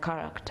of my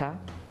character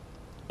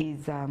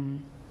is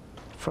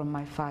from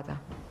my father.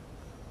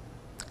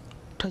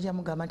 Tojja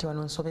mugamba nti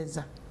wano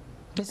nsobezza.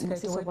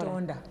 Basically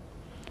wetonda.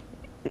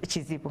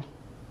 Kizibu.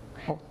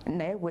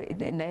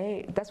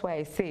 That's why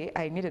I say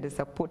I needed a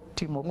support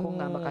team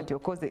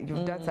because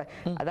you've done that.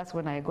 That's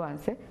when I go and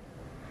say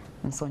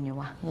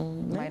nsonyiwa.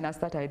 Minus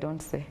that I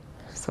don't say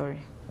sorry.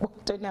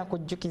 Tolina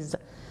kujjukiza.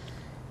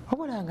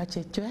 Obolanga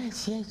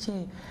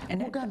kyekyo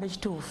mugamba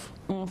ekituufu.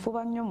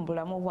 Nfuba nnyo mu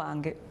bulamu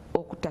bwange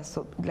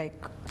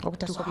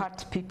to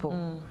hurt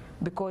people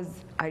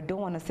because I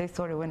don't want to say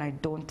sorry when I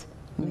don't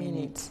mean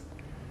it.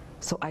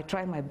 So I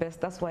try my best.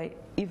 That's why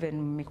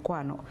even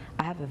mikwano,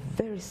 I have a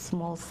very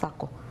small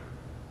circle.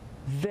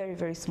 Very,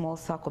 very small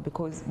circle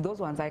because those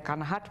ones I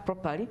can hurt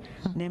properly.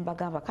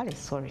 Nembagamba kale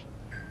sorry.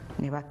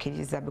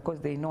 Nebakiriza because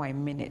they know I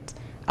mean it.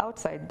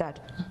 Outside that,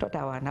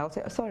 I'll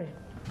say sorry.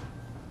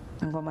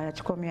 Ngoma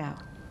yachikomya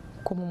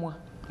kumumwa.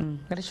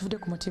 Ngati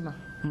chivude ku mutima.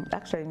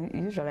 Actually,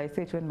 usually I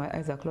say it when my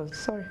eyes are closed.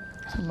 Sorry.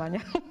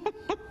 Manya.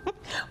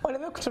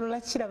 Oleme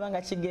kutunula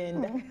kirabanga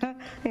kigenda.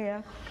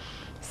 Yeah.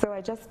 So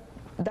I just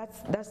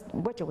that's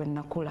what you when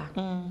nakula.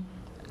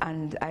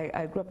 And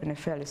I grew up in a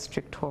fairly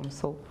strict home,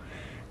 so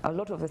a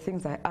lot of the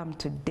things I am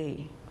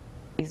today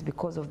is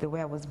because of the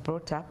way I was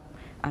brought up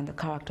and the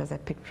characters I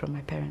picked from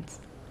my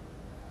parents.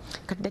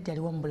 Kati daddy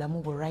aliwo mu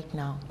bulamu bwo right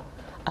now.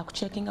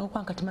 Akucheckinga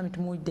kuko kati mami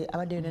tumuwidde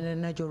abadde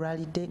najo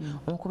rallyde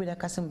omukubira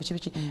kasimu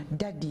biki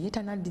daddy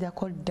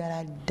yetanaddirako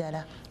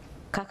ddala.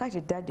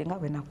 Kakati daddy nga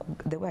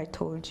the way I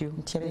told you,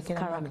 the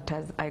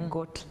characters I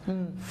got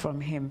from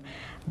him.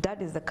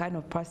 Dad is the kind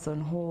of person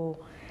who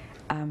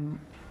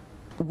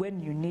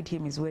when you need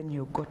him is when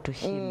you go to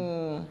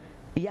him.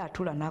 Yeah,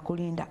 tula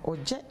nakulinda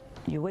oje,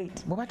 you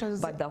wait.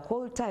 But the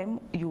whole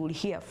time you will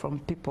hear from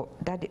people.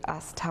 Daddy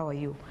asked, how are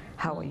you?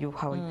 How are you?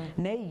 How are you?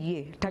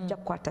 Naye tajja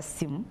kwata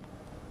simu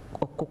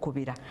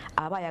okukubira.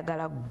 Aba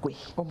yagala gwe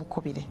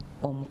omukubire.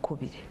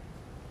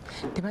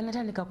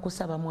 Tebanatandika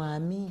kusaba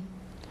mwami.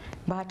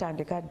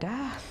 Batandika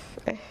da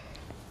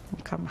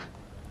kama.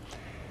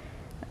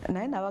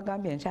 Naye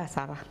nabagambye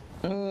nkyasaba.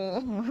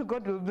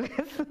 God will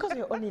bless. Because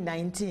you're only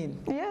 19.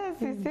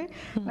 Yes, you see,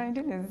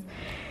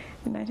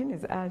 19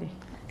 is early,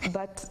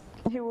 but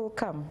he will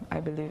come, I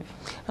believe.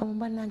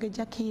 Mbanange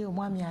Jackie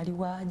omwami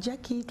aliwa.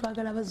 Jackie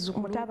twagala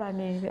bazzukulu.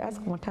 Mutabani,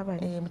 ask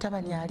mutabani.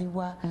 Mutabani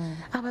aliwa.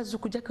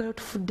 Abazzukulu Jackie lero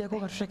tufuddeko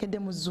nga tutekedde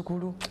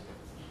muzzukulu.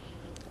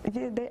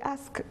 They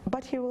ask,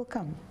 but he will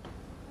come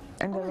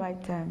in the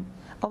right time.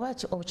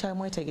 Obachi obukyali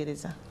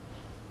mwetegereza.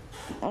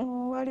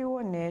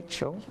 Waliwo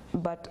n'ekyo,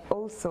 but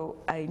also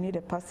I need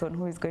a person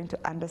who is going to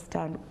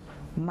understand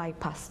my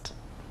past.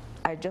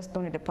 I just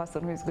don't need a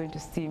person who is going to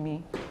see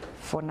me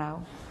for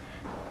now.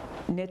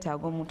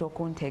 Neetaaga omuntu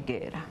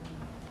okuntegeera.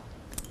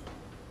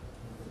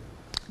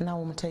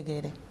 Nawe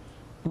umutegeere.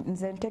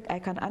 I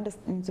can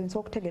understand. Nze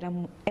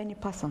okutegeera any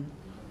person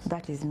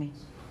that is me.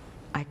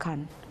 I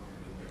can.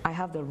 I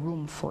have the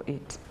room for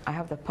it. I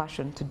have the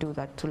passion to do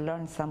that, to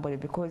learn somebody,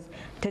 because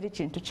teri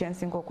kintu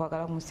kyensinga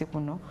okwagala mu nsi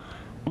kuno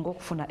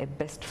ng'okufuna a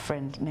best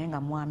friend naye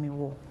nga mwami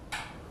wo.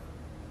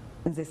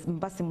 Nze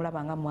mba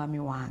simulabanga mwami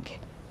wange,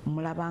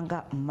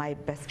 mulabanga my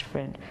best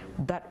friend,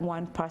 that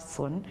one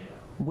person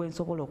gwe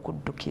nsobola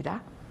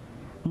okuddukira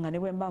nga ne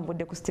bwe mba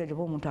nvudde ku stage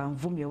oba omuntu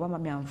anvumye oba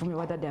mami anvumye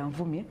oba dade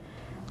anvumye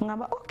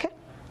ngamba okay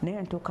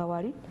naye ntuuka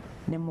wali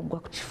ne muggwa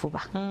ku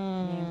kifuba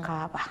ne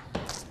nkaaba.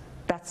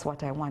 That's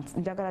what I want.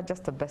 Njagala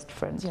just a best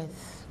friend. Yes.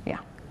 Yeah.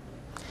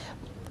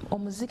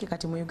 Omuziki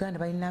kati mu Uganda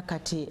balina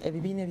kati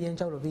ebibiina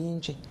ebyenjawulo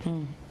bingi.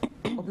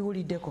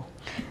 Obiwuliddeko?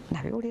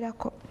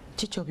 Nabiwulirako.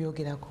 Kiki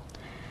obyogerako?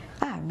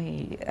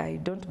 I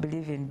don't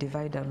believe in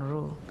divide and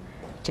rule.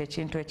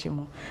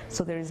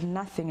 So there is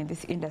nothing in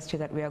this industry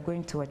that we are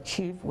going to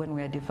achieve when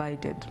we are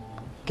divided.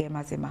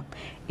 Gemazima.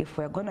 If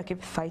we're going to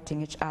keep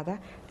fighting each other,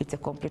 it's a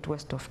complete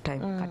waste of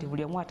time. Kati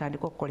buli omu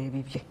atandika okukola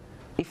ebibye,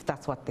 if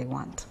that's what they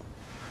want.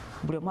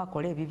 Buli omu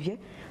akola ebibye,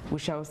 we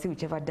shall see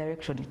whichever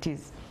direction it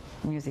is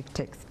music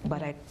takes.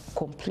 But I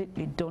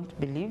completely don't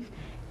believe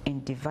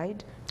in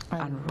divide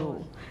and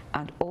rule.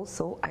 And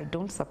also, I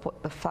don't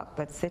support the fact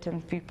that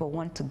certain people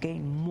want to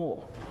gain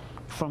more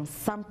from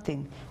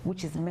something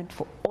which is meant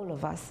for all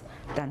of us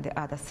than the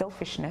other.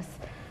 Selfishness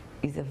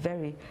is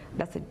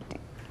that's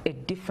a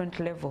different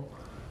level.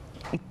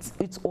 It's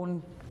its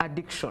own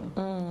addiction.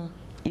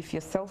 If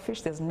you're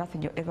selfish, there's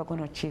nothing you're ever going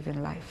to achieve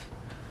in life.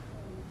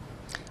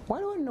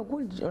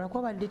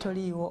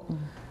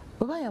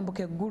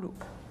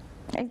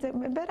 It's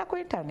better ku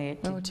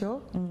internet.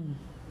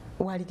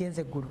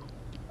 Waligenze gulu.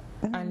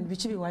 And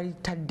bichibi wali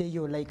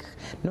taddeyo like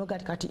no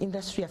kati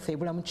industry yafe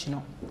ebulamu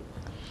kino.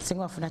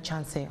 Singa wafuna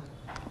chance eyo.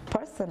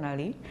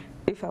 Personally,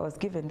 if I was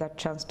given that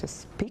chance to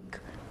speak,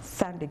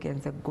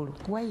 sandigenze gulu.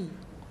 Why?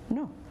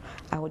 No.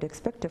 I would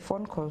expect a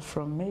phone call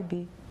from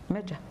maybe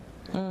Major.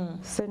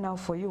 Say now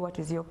for you, what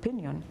is your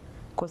opinion?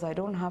 Because I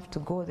don't have to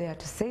go there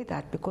to say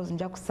that, because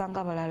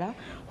njakusanga balala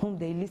whom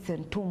they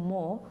listen to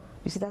more.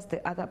 You see, that's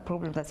the other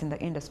problem that's in the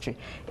industry.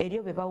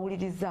 Eriyo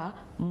bebawuliriza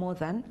more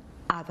than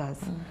others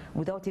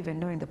without even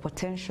knowing the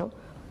potential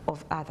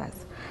of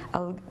others.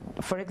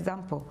 For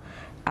example,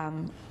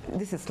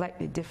 this is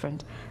slightly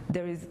different.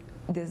 There's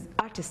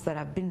artists that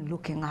I've been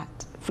looking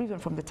at, even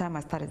from the time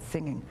I started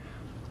singing.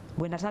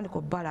 When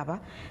Atandiko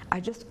Balaba, I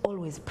just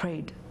always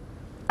prayed.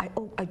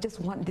 I just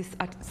want this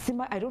artist.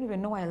 I don't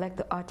even know why I like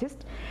the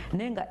artist.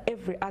 Nenga,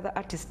 every other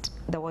artist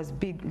that was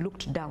big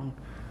looked down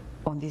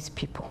on these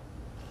people.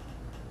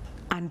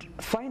 And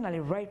finally,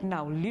 right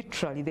now,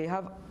 literally, they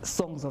have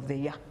songs of the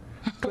year,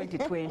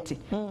 2020.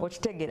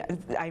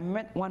 I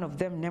met one of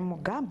them, Nemo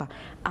Gamba.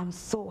 I'm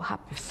so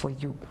happy for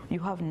you. You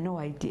have no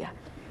idea.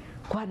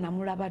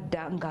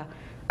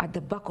 At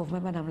the back of my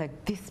mind, I'm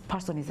like, this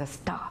person is a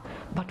star.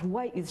 But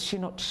why is she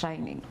not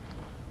shining?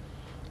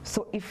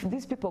 So if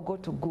these people go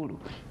to Gulu,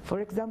 for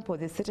example,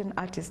 there's certain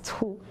artists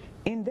who,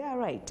 in their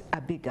right,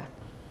 are bigger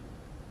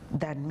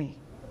than me,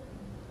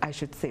 I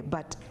should say,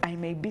 but I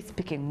may be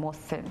speaking more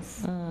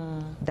sense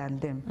than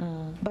them.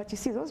 But you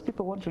see, those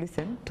people want to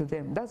listen to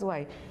them. That's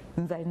why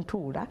I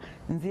become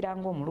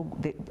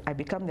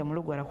the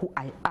Mulugwara who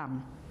I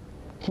am,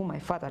 who my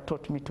father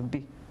taught me to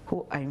be,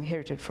 who I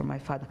inherited from my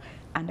father.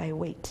 And I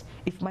wait.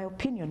 If my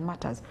opinion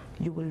matters,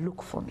 you will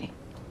look for me.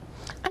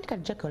 Anti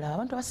kajakola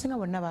abantu abasinga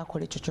bonna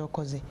bakola ekyo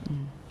kyokoze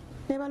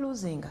ne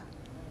baluzinga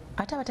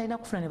ate abatalina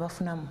kufuna ne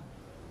bafunamu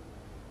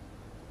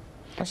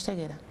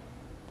okitegeera.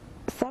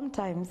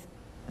 Sometimes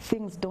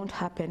things don't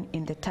happen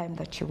in the time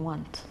that you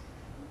want.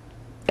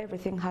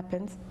 Everything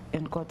happens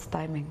in God's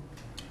timing.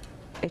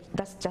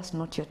 That's just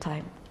not your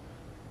time.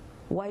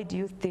 Why do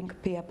you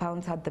think Pia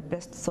Pounds had the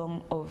best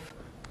song of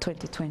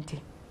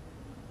 2020?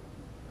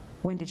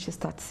 When did she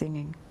start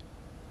singing?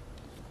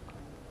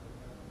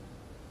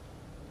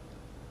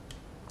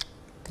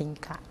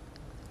 Vinka.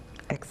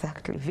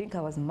 Exactly.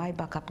 Vinka was my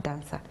backup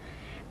dancer.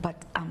 But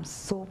I'm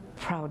so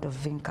proud of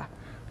Vinka.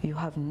 You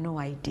have no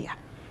idea.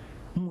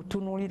 I'm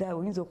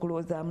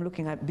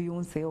looking at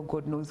Beyonce or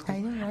God knows who. I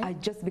know, right? I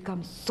just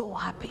become so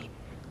happy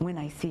when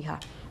I see her.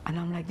 And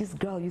I'm like, this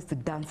girl used to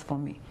dance for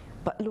me.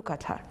 But look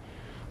at her.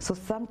 So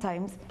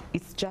sometimes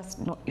it's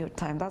just not your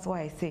time. That's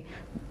why I say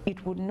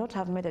it would not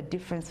have made a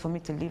difference for me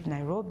to leave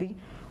Nairobi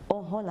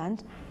or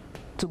Holland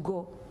to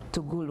go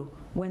to Gulu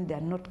when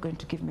they're not going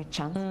to give me a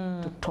chance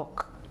to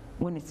talk,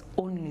 when it's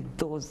only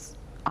those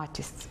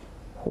artists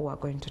who are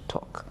going to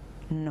talk.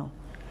 No.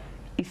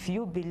 If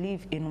you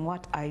believe in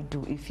what I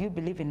do, if you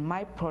believe in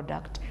my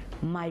product,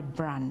 my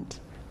brand,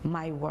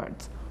 my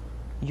words,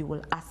 you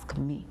will ask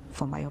me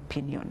for my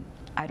opinion.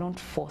 I don't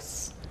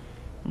force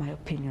my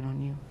opinion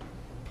on you.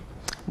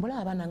 I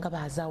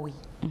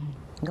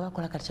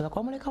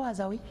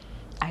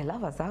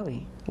love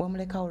Azawi.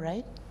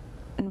 Right?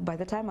 By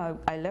the time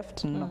I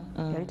left, no.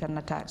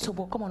 So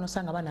bw'okoma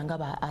onosanga abaana nga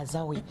ba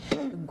Azawi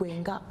gwe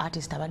nga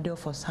artist abaddewo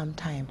for some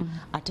time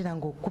ate nga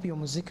okubye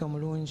omuziki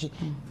omulungi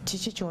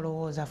kiki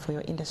kyolowooza for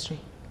your industry?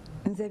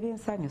 Nze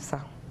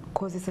binsanyusa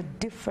because it's a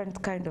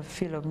different kind of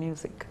feel of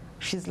music.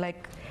 She's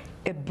like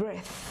a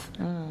breath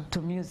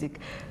to music.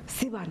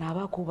 Si bano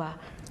abakuba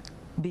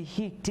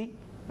bihiti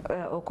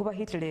okuba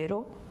hit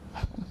leero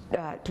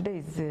today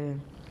is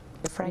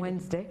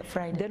Wednesday.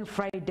 Then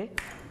Friday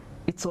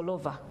it's all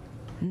over.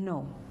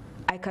 No,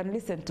 I can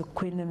listen to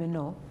Queen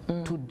Mino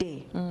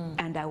today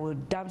and I will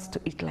dance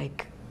to it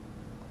like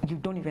you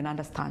don't even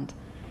understand.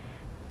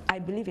 I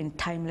believe in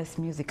timeless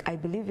music. I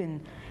believe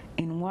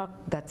in work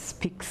that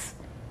speaks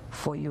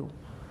for you.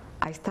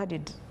 I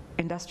studied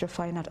industrial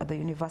fine art at the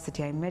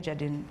university. I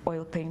majored in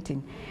oil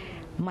painting.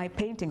 My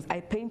paintings, I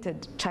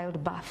painted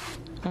childbirth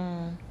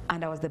and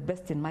I was the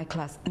best in my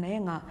class.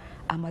 Nayenga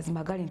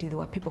amazimagali, there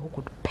were people who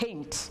could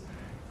paint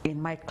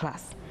in my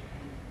class.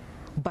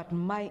 But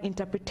my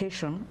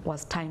interpretation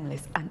was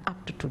timeless, and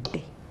up to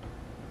today,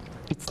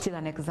 it's still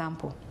an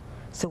example.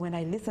 So when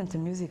I listen to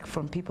music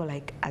from people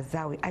like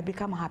Azawi, I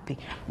become happy.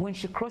 When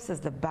she crosses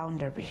the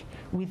boundary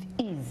with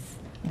ease,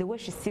 the way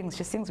she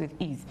sings with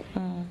ease.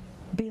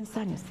 Being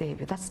Son,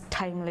 Savior, that's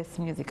timeless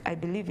music. I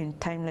believe in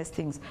timeless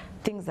things,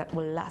 things that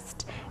will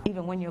last.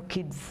 Even when your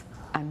kids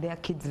and their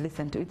kids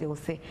listen to it, they will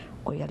say,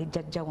 oh, yali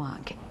jajja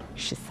wange,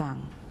 she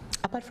sang.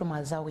 Apart from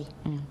Azawi,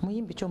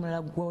 muyimbi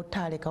ky'omulala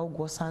gw'otaalekawo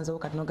gw'osanzewo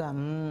kati noga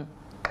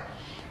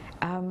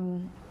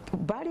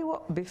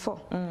Baliwo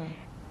before.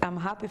 I'm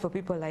happy for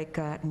people like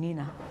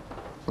Nina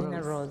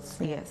Rose.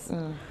 Yes.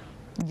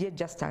 Yeah,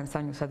 just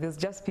answer. So there's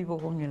just people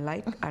whom you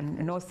like, and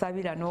no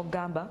Sabira, no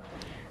Gamba.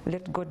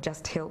 Let God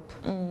just help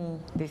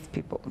these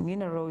people.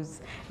 Nina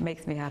Rose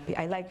makes me happy.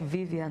 I like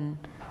Vivian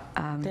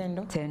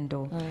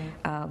Tendo.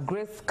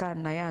 Grace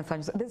Khan, Nayan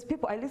Sanju. There's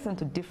people, I listen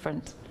to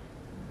different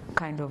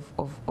kind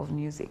of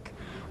music.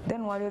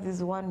 Then while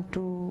there's 1,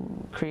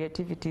 2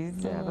 creativities,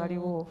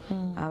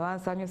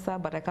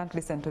 but I can't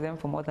listen to them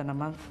for more than a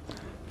month.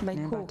 Like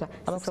who?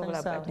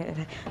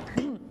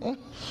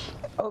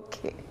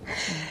 Okay.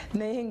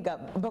 Nayenga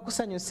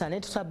bakusanyusa ne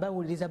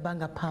tusabawuliriza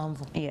banga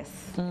panvu. Yes.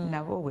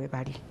 Nabo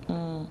webali.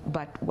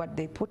 But what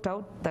they put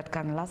out that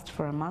can last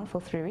for a month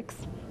or 3 weeks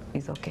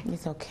is okay.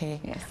 It's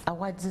okay. Yes.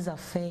 Awards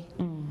zaffe.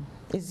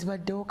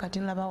 Ezibaddewo kati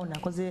nlabawo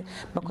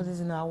bakoze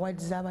zino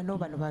awards z'abano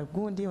bano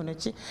bagundi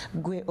onoki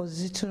gwe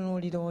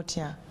ozitunuulira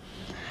otya?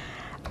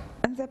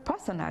 And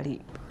personally,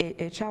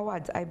 H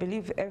Awards, I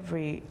believe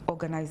every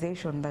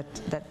organization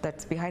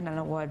that's behind an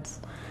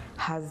awards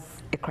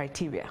has a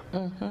criteria.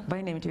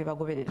 By name to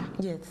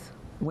yes.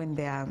 When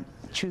they are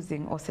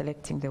choosing or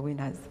selecting the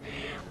winners.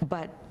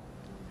 But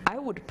I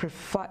would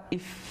prefer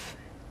if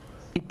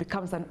it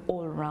becomes an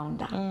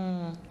all-rounder.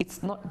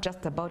 It's not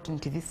just about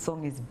into this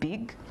song is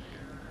big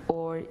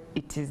or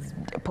it is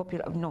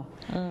popular. No.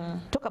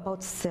 Talk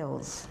about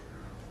sales.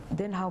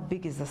 Then how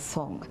big is the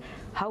song?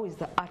 How is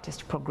the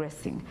artist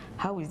progressing?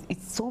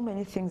 It's so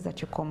many things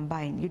that you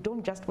combine. You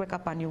don't just wake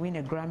up and you win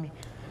a Grammy.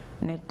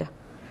 Netta.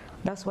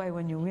 That's why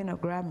when you win a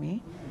Grammy,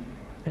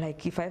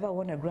 like if I ever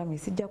won a Grammy,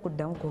 sijja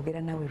kuddamu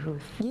kwogera nawe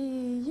Ruth.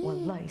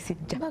 Wallahi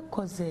sijja.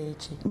 Bakoze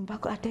ki?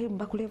 Ate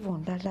mbakulevo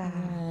ndala.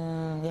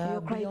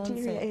 Your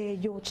criteria,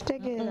 yo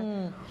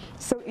kitegeera.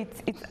 So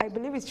I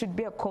believe it should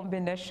be a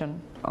combination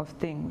of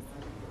things.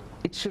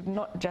 It should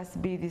not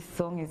just be this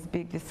song is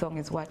big, this song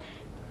is what.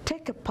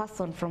 Take a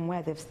person from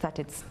where they've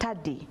started,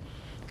 study,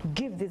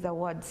 give these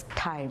awards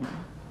time,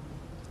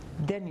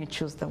 then you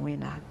choose the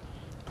winner.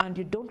 And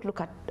you don't look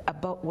at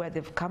about where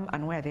they've come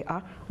and where they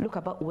are, look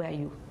about where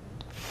you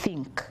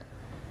think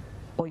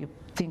or you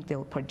think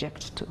they'll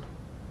project to.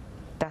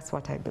 That's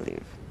what I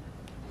believe.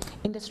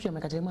 Industry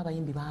amekatemu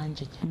abayimbi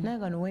bangi. Naye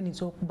nga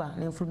nowenitse okuba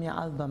n'enfulumya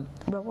album.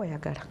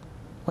 Baboyagala.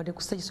 Wadde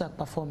ku stage soka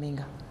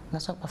performinga.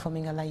 Ngasoka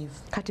performinga live.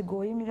 Kati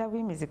goyimira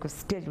buyimizi ku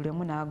stage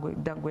ulemu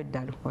nagwe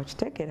eddalu.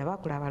 Okitegeera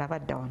bakulabala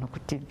badda wano ku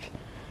TV.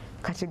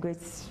 Kati gwe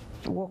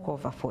walk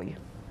over for you.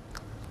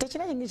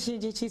 Tekina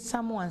ngi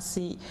kisaamu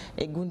wansi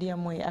egundi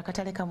yammwe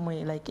akatale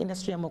kammwe like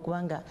industry yammwe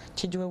kubanga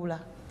kijiwewula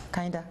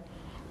kinda?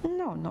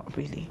 No, not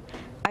really.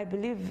 I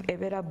believe a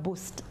better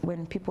boost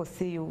when people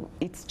see you.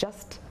 It's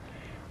just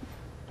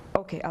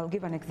okay. I'll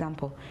give an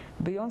example.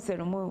 Beyonce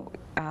lumu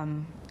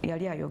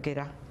yali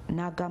ayogera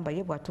n'agamba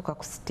ye bw'atuuka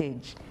ku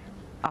stage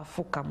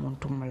afuuka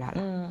muntu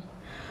mulala.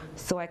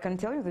 So I can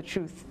tell you the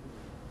truth.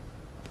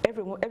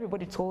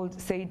 Everybody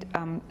said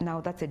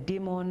now that's a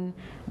demon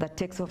that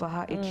takes over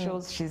her. It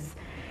shows she's.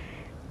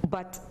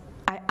 But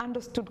I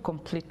understood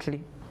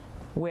completely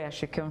where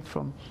she came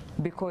from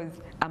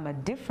because I'm a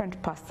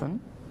different person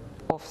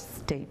off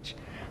stage.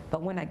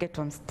 But when I get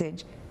on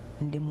stage,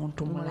 ndi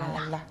muntu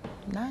mulala.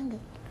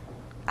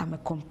 I'm a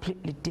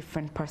completely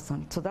different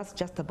person. So that's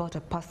just about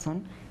a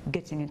person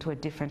getting into a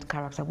different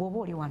character.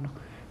 What do you want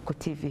ku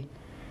TV?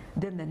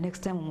 Then the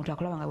next time umuntu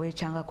akulaba nga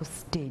weechanga ku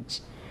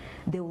stage,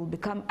 they will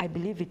become, I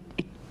believe it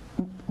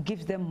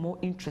gives them more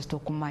interest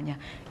okumanya.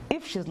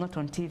 If she's not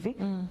on TV,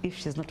 if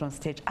she's not on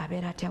stage,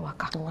 abeera atya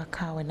waka.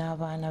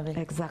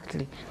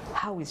 Exactly.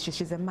 How is she?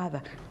 She's a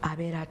mother.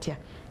 Abeera atya.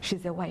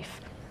 She's a wife.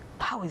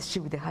 How is she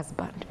with the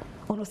husband?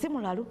 Ono si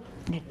mulalu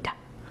nedda.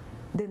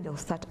 Then they'll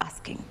start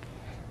asking.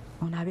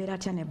 Ono abeera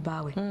atya ne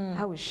bbaawe.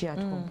 How is she at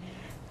home?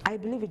 I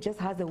believe it just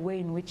has a way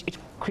in which it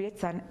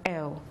creates an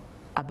air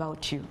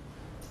about you.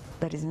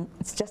 That is,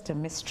 it's just a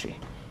mystery.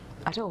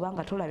 Ate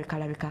obanga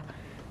tolabika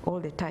all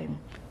the time,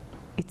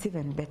 it's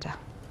even better.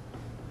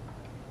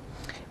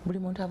 Buli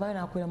muntu abaye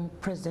nakwera mu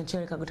president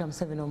Yoweri Kaguta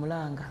Museveni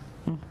omulanga.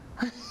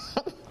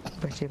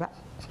 Bwekeba.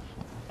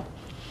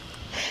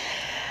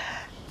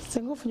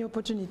 Singa ofunye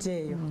opportunity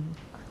eyo.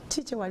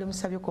 Kiki wali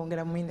musabye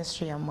okwongera mu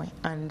industry yammwe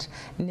and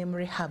ne mu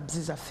rehabs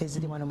zaffe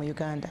ziri wano mu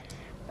Uganda?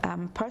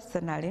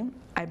 Personally,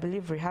 I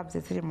believe rehabs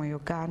ziri mu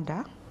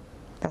Uganda.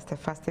 That's the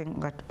first thing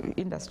that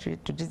industry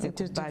to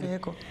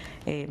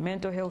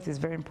mental health is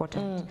very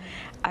important.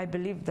 I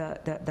believe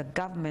the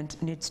government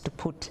needs to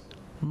put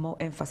more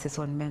emphasis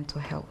on mental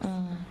health.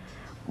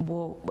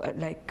 Well,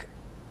 like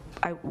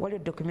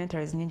what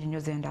documentaries nyingi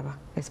nyo zendaba,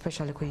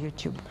 especially on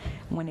YouTube.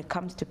 When it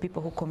comes to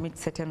people who commit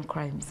certain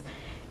crimes,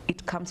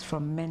 it comes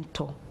from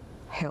mental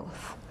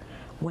health.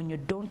 When you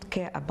don't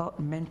care about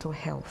mental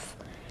health,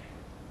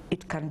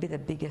 it can be the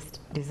biggest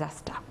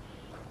disaster.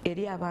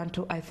 Eri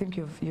abantu, I think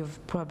you've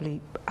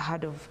probably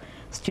heard of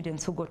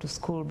students who go to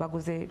school,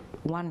 baguze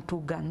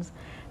 1-2 guns,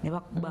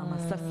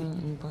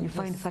 you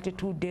find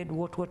 32 dead,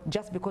 what,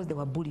 just because they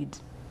were bullied.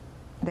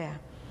 There,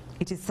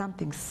 it is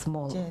something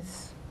small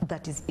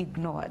that is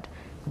ignored,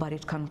 but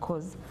it can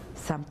cause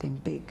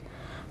something big.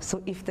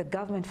 So if the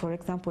government, for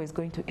example, is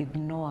going to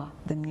ignore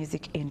the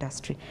music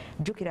industry,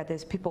 jukira,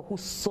 there's people who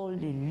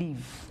solely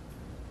live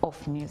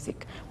off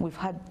music. We've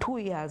had 2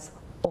 years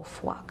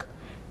off work.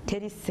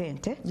 Teri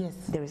sente,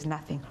 there is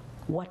nothing.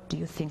 What do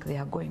you think they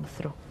are going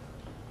through?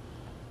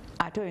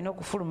 Ato you know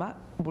kufuluma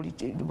buli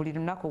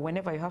lunako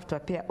whenever you have to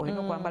appear or you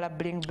know kwambala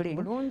bling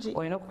bling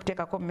or you know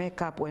kutekako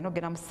makeup or you know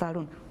gena mu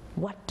salon.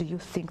 What do you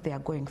think they are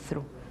going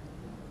through?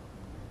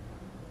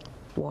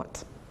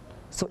 What?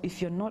 So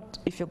if you're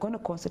going to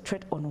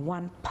concentrate on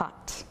one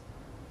part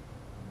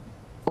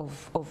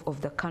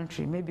of the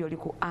country, maybe you're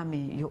like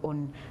army, you're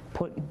on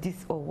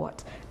this or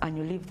what, and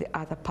you leave the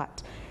other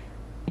part,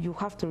 you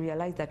have to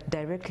realize that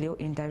directly or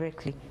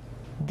indirectly,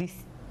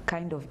 this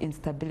kind of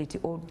instability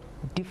or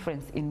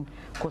difference in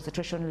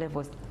concentration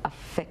levels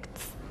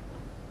affects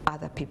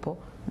other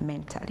people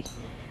mentally.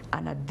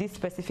 And at this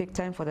specific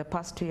time for the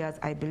past 2 years,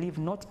 I believe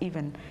not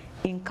even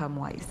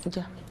income-wise,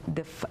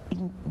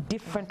 in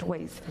different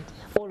ways,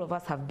 all of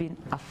us have been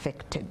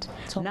affected.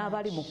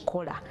 Nabali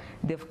mukola,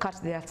 they've cut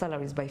their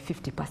salaries by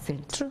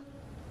 50%. True.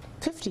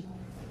 50?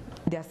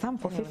 There are some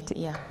for 50.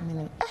 Yeah.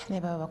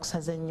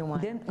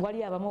 Then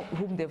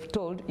whom they've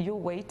told, you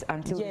wait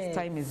until this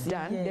time is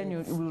done, then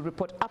you will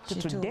report up to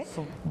today,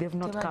 they've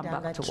not come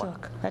back to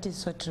work. That is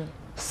so true.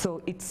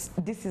 So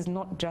this is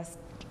not just,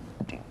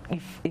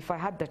 if I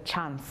had the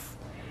chance,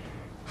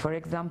 for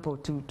example,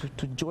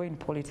 to join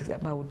politics,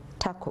 I would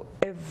tackle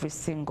every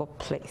single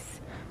place,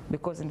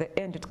 because in the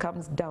end it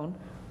comes down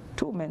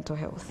to mental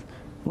health.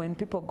 When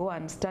people go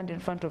and stand in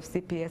front of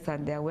CPS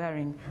and they're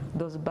wearing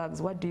those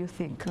bags, what do you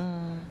think?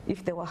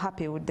 If they were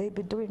happy, would they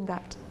be doing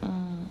that?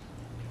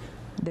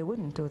 They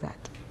wouldn't do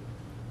that.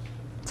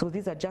 So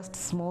these are just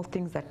small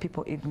things that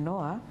people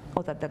ignore,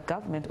 or that the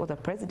government or the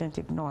president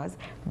ignores,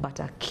 but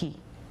are key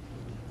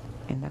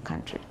in the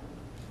country.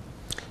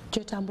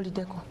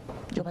 Kyotambulideko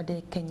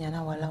jobadde Kenya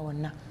nawala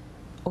wonna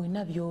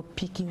oyina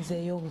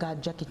byopikinzeeyo nga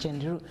Jackie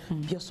Chandiru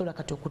byosobola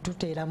kati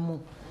okututeeramu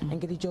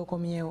engeri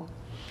gy'okomyewo.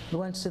 You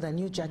want to see the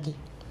new Jackie?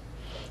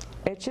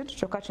 Ekintu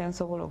kyokka kye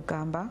nsobola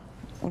okugamba,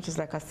 which is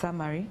like a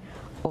summary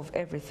of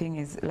everything,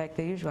 is like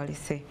they usually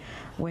say,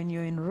 when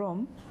you're in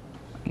Rome,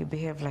 you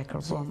behave like a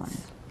Roman.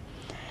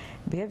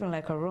 Behaving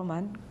like a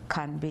Roman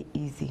can be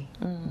easy,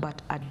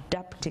 but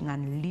adapting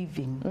and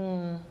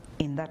living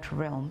in that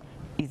realm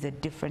is a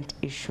different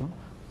issue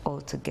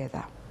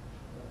altogether.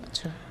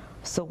 Sure.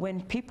 So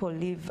when people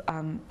live,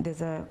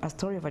 there's a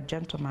story of a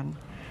gentleman,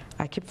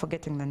 I keep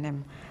forgetting the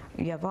name.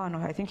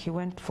 Yavano, I think he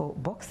went for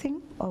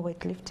boxing or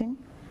weightlifting.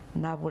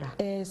 Nabula.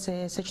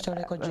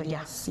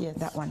 Yes,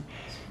 that one.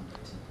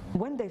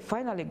 When they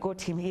finally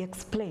got him, he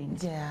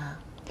explained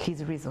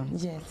his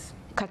reasons. Yes.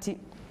 Kati,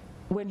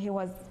 when he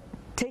was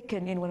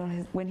taken in,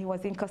 when he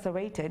was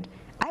incarcerated,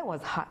 I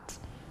was hurt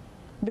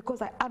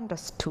because I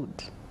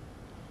understood.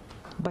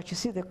 But you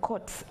see, the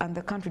courts and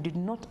the country did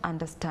not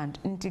understand.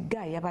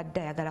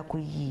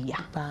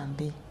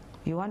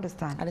 You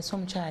understand?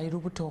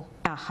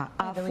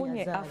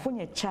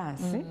 Afunye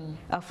chance.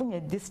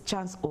 Afunye this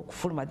chance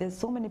okufuluma. There's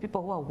so many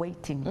people who are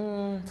waiting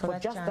for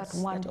just that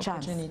one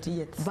chance.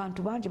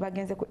 Bantu banji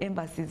bagenze ku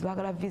embassies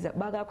bagala visa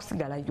bagala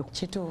kusigalayo.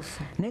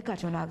 Kituufu. Naye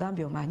kati ono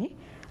agambye omanyi,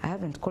 I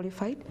haven't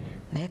qualified,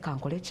 naye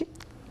kankole ki?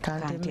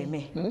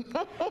 Kanteme.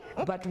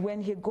 But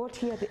when he got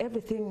here,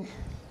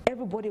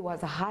 everybody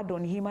was hard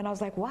on him, and I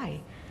was like,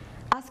 why?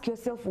 Ask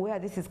yourself where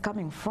this is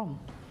coming from.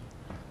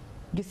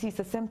 You see, it's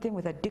the same thing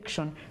with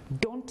addiction.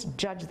 Don't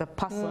judge the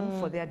person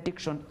for their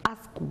addiction.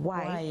 Ask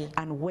why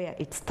and where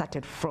it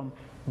started from.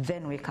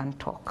 Then we can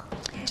talk.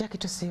 Jackie,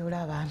 to see you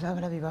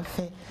abalabi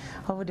baffe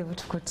obudde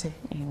butukutte.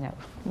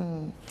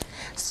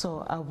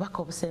 So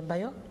abubaka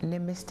obusembayo ne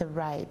Mr.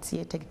 Right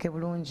yeetegeke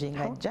bulungi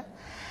ng'ajja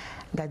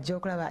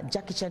okulaba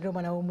Jackie Chandiru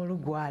omwana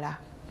w'omulugwala.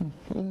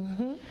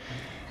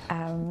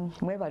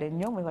 Mwebale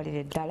nnyo,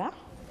 mwebalire ddala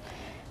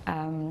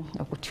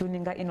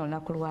okutuninga ino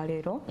olunaku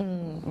lwaleero.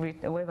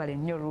 Webale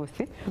nnyo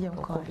Ruth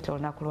okubita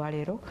olunaku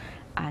lwaleero,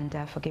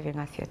 and for giving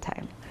us your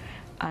time.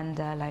 And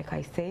like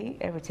I say,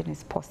 everything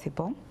is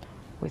possible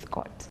with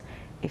God.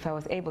 If I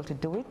was able to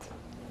do it,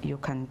 you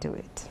can do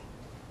it.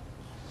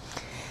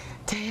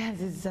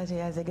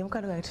 Teyazige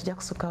mukalo gwe tujja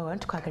kusukkawo wano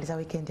tukwagaliza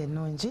weekend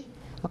ennungi.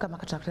 Mukama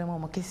Katonda akulemu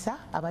omukisa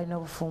abalina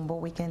obufumbo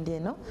weekend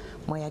eno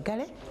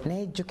mweyagale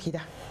naye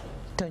jjukira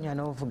tonywa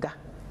n'ovuga.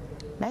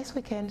 Nice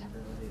weekend.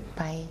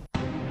 Bye.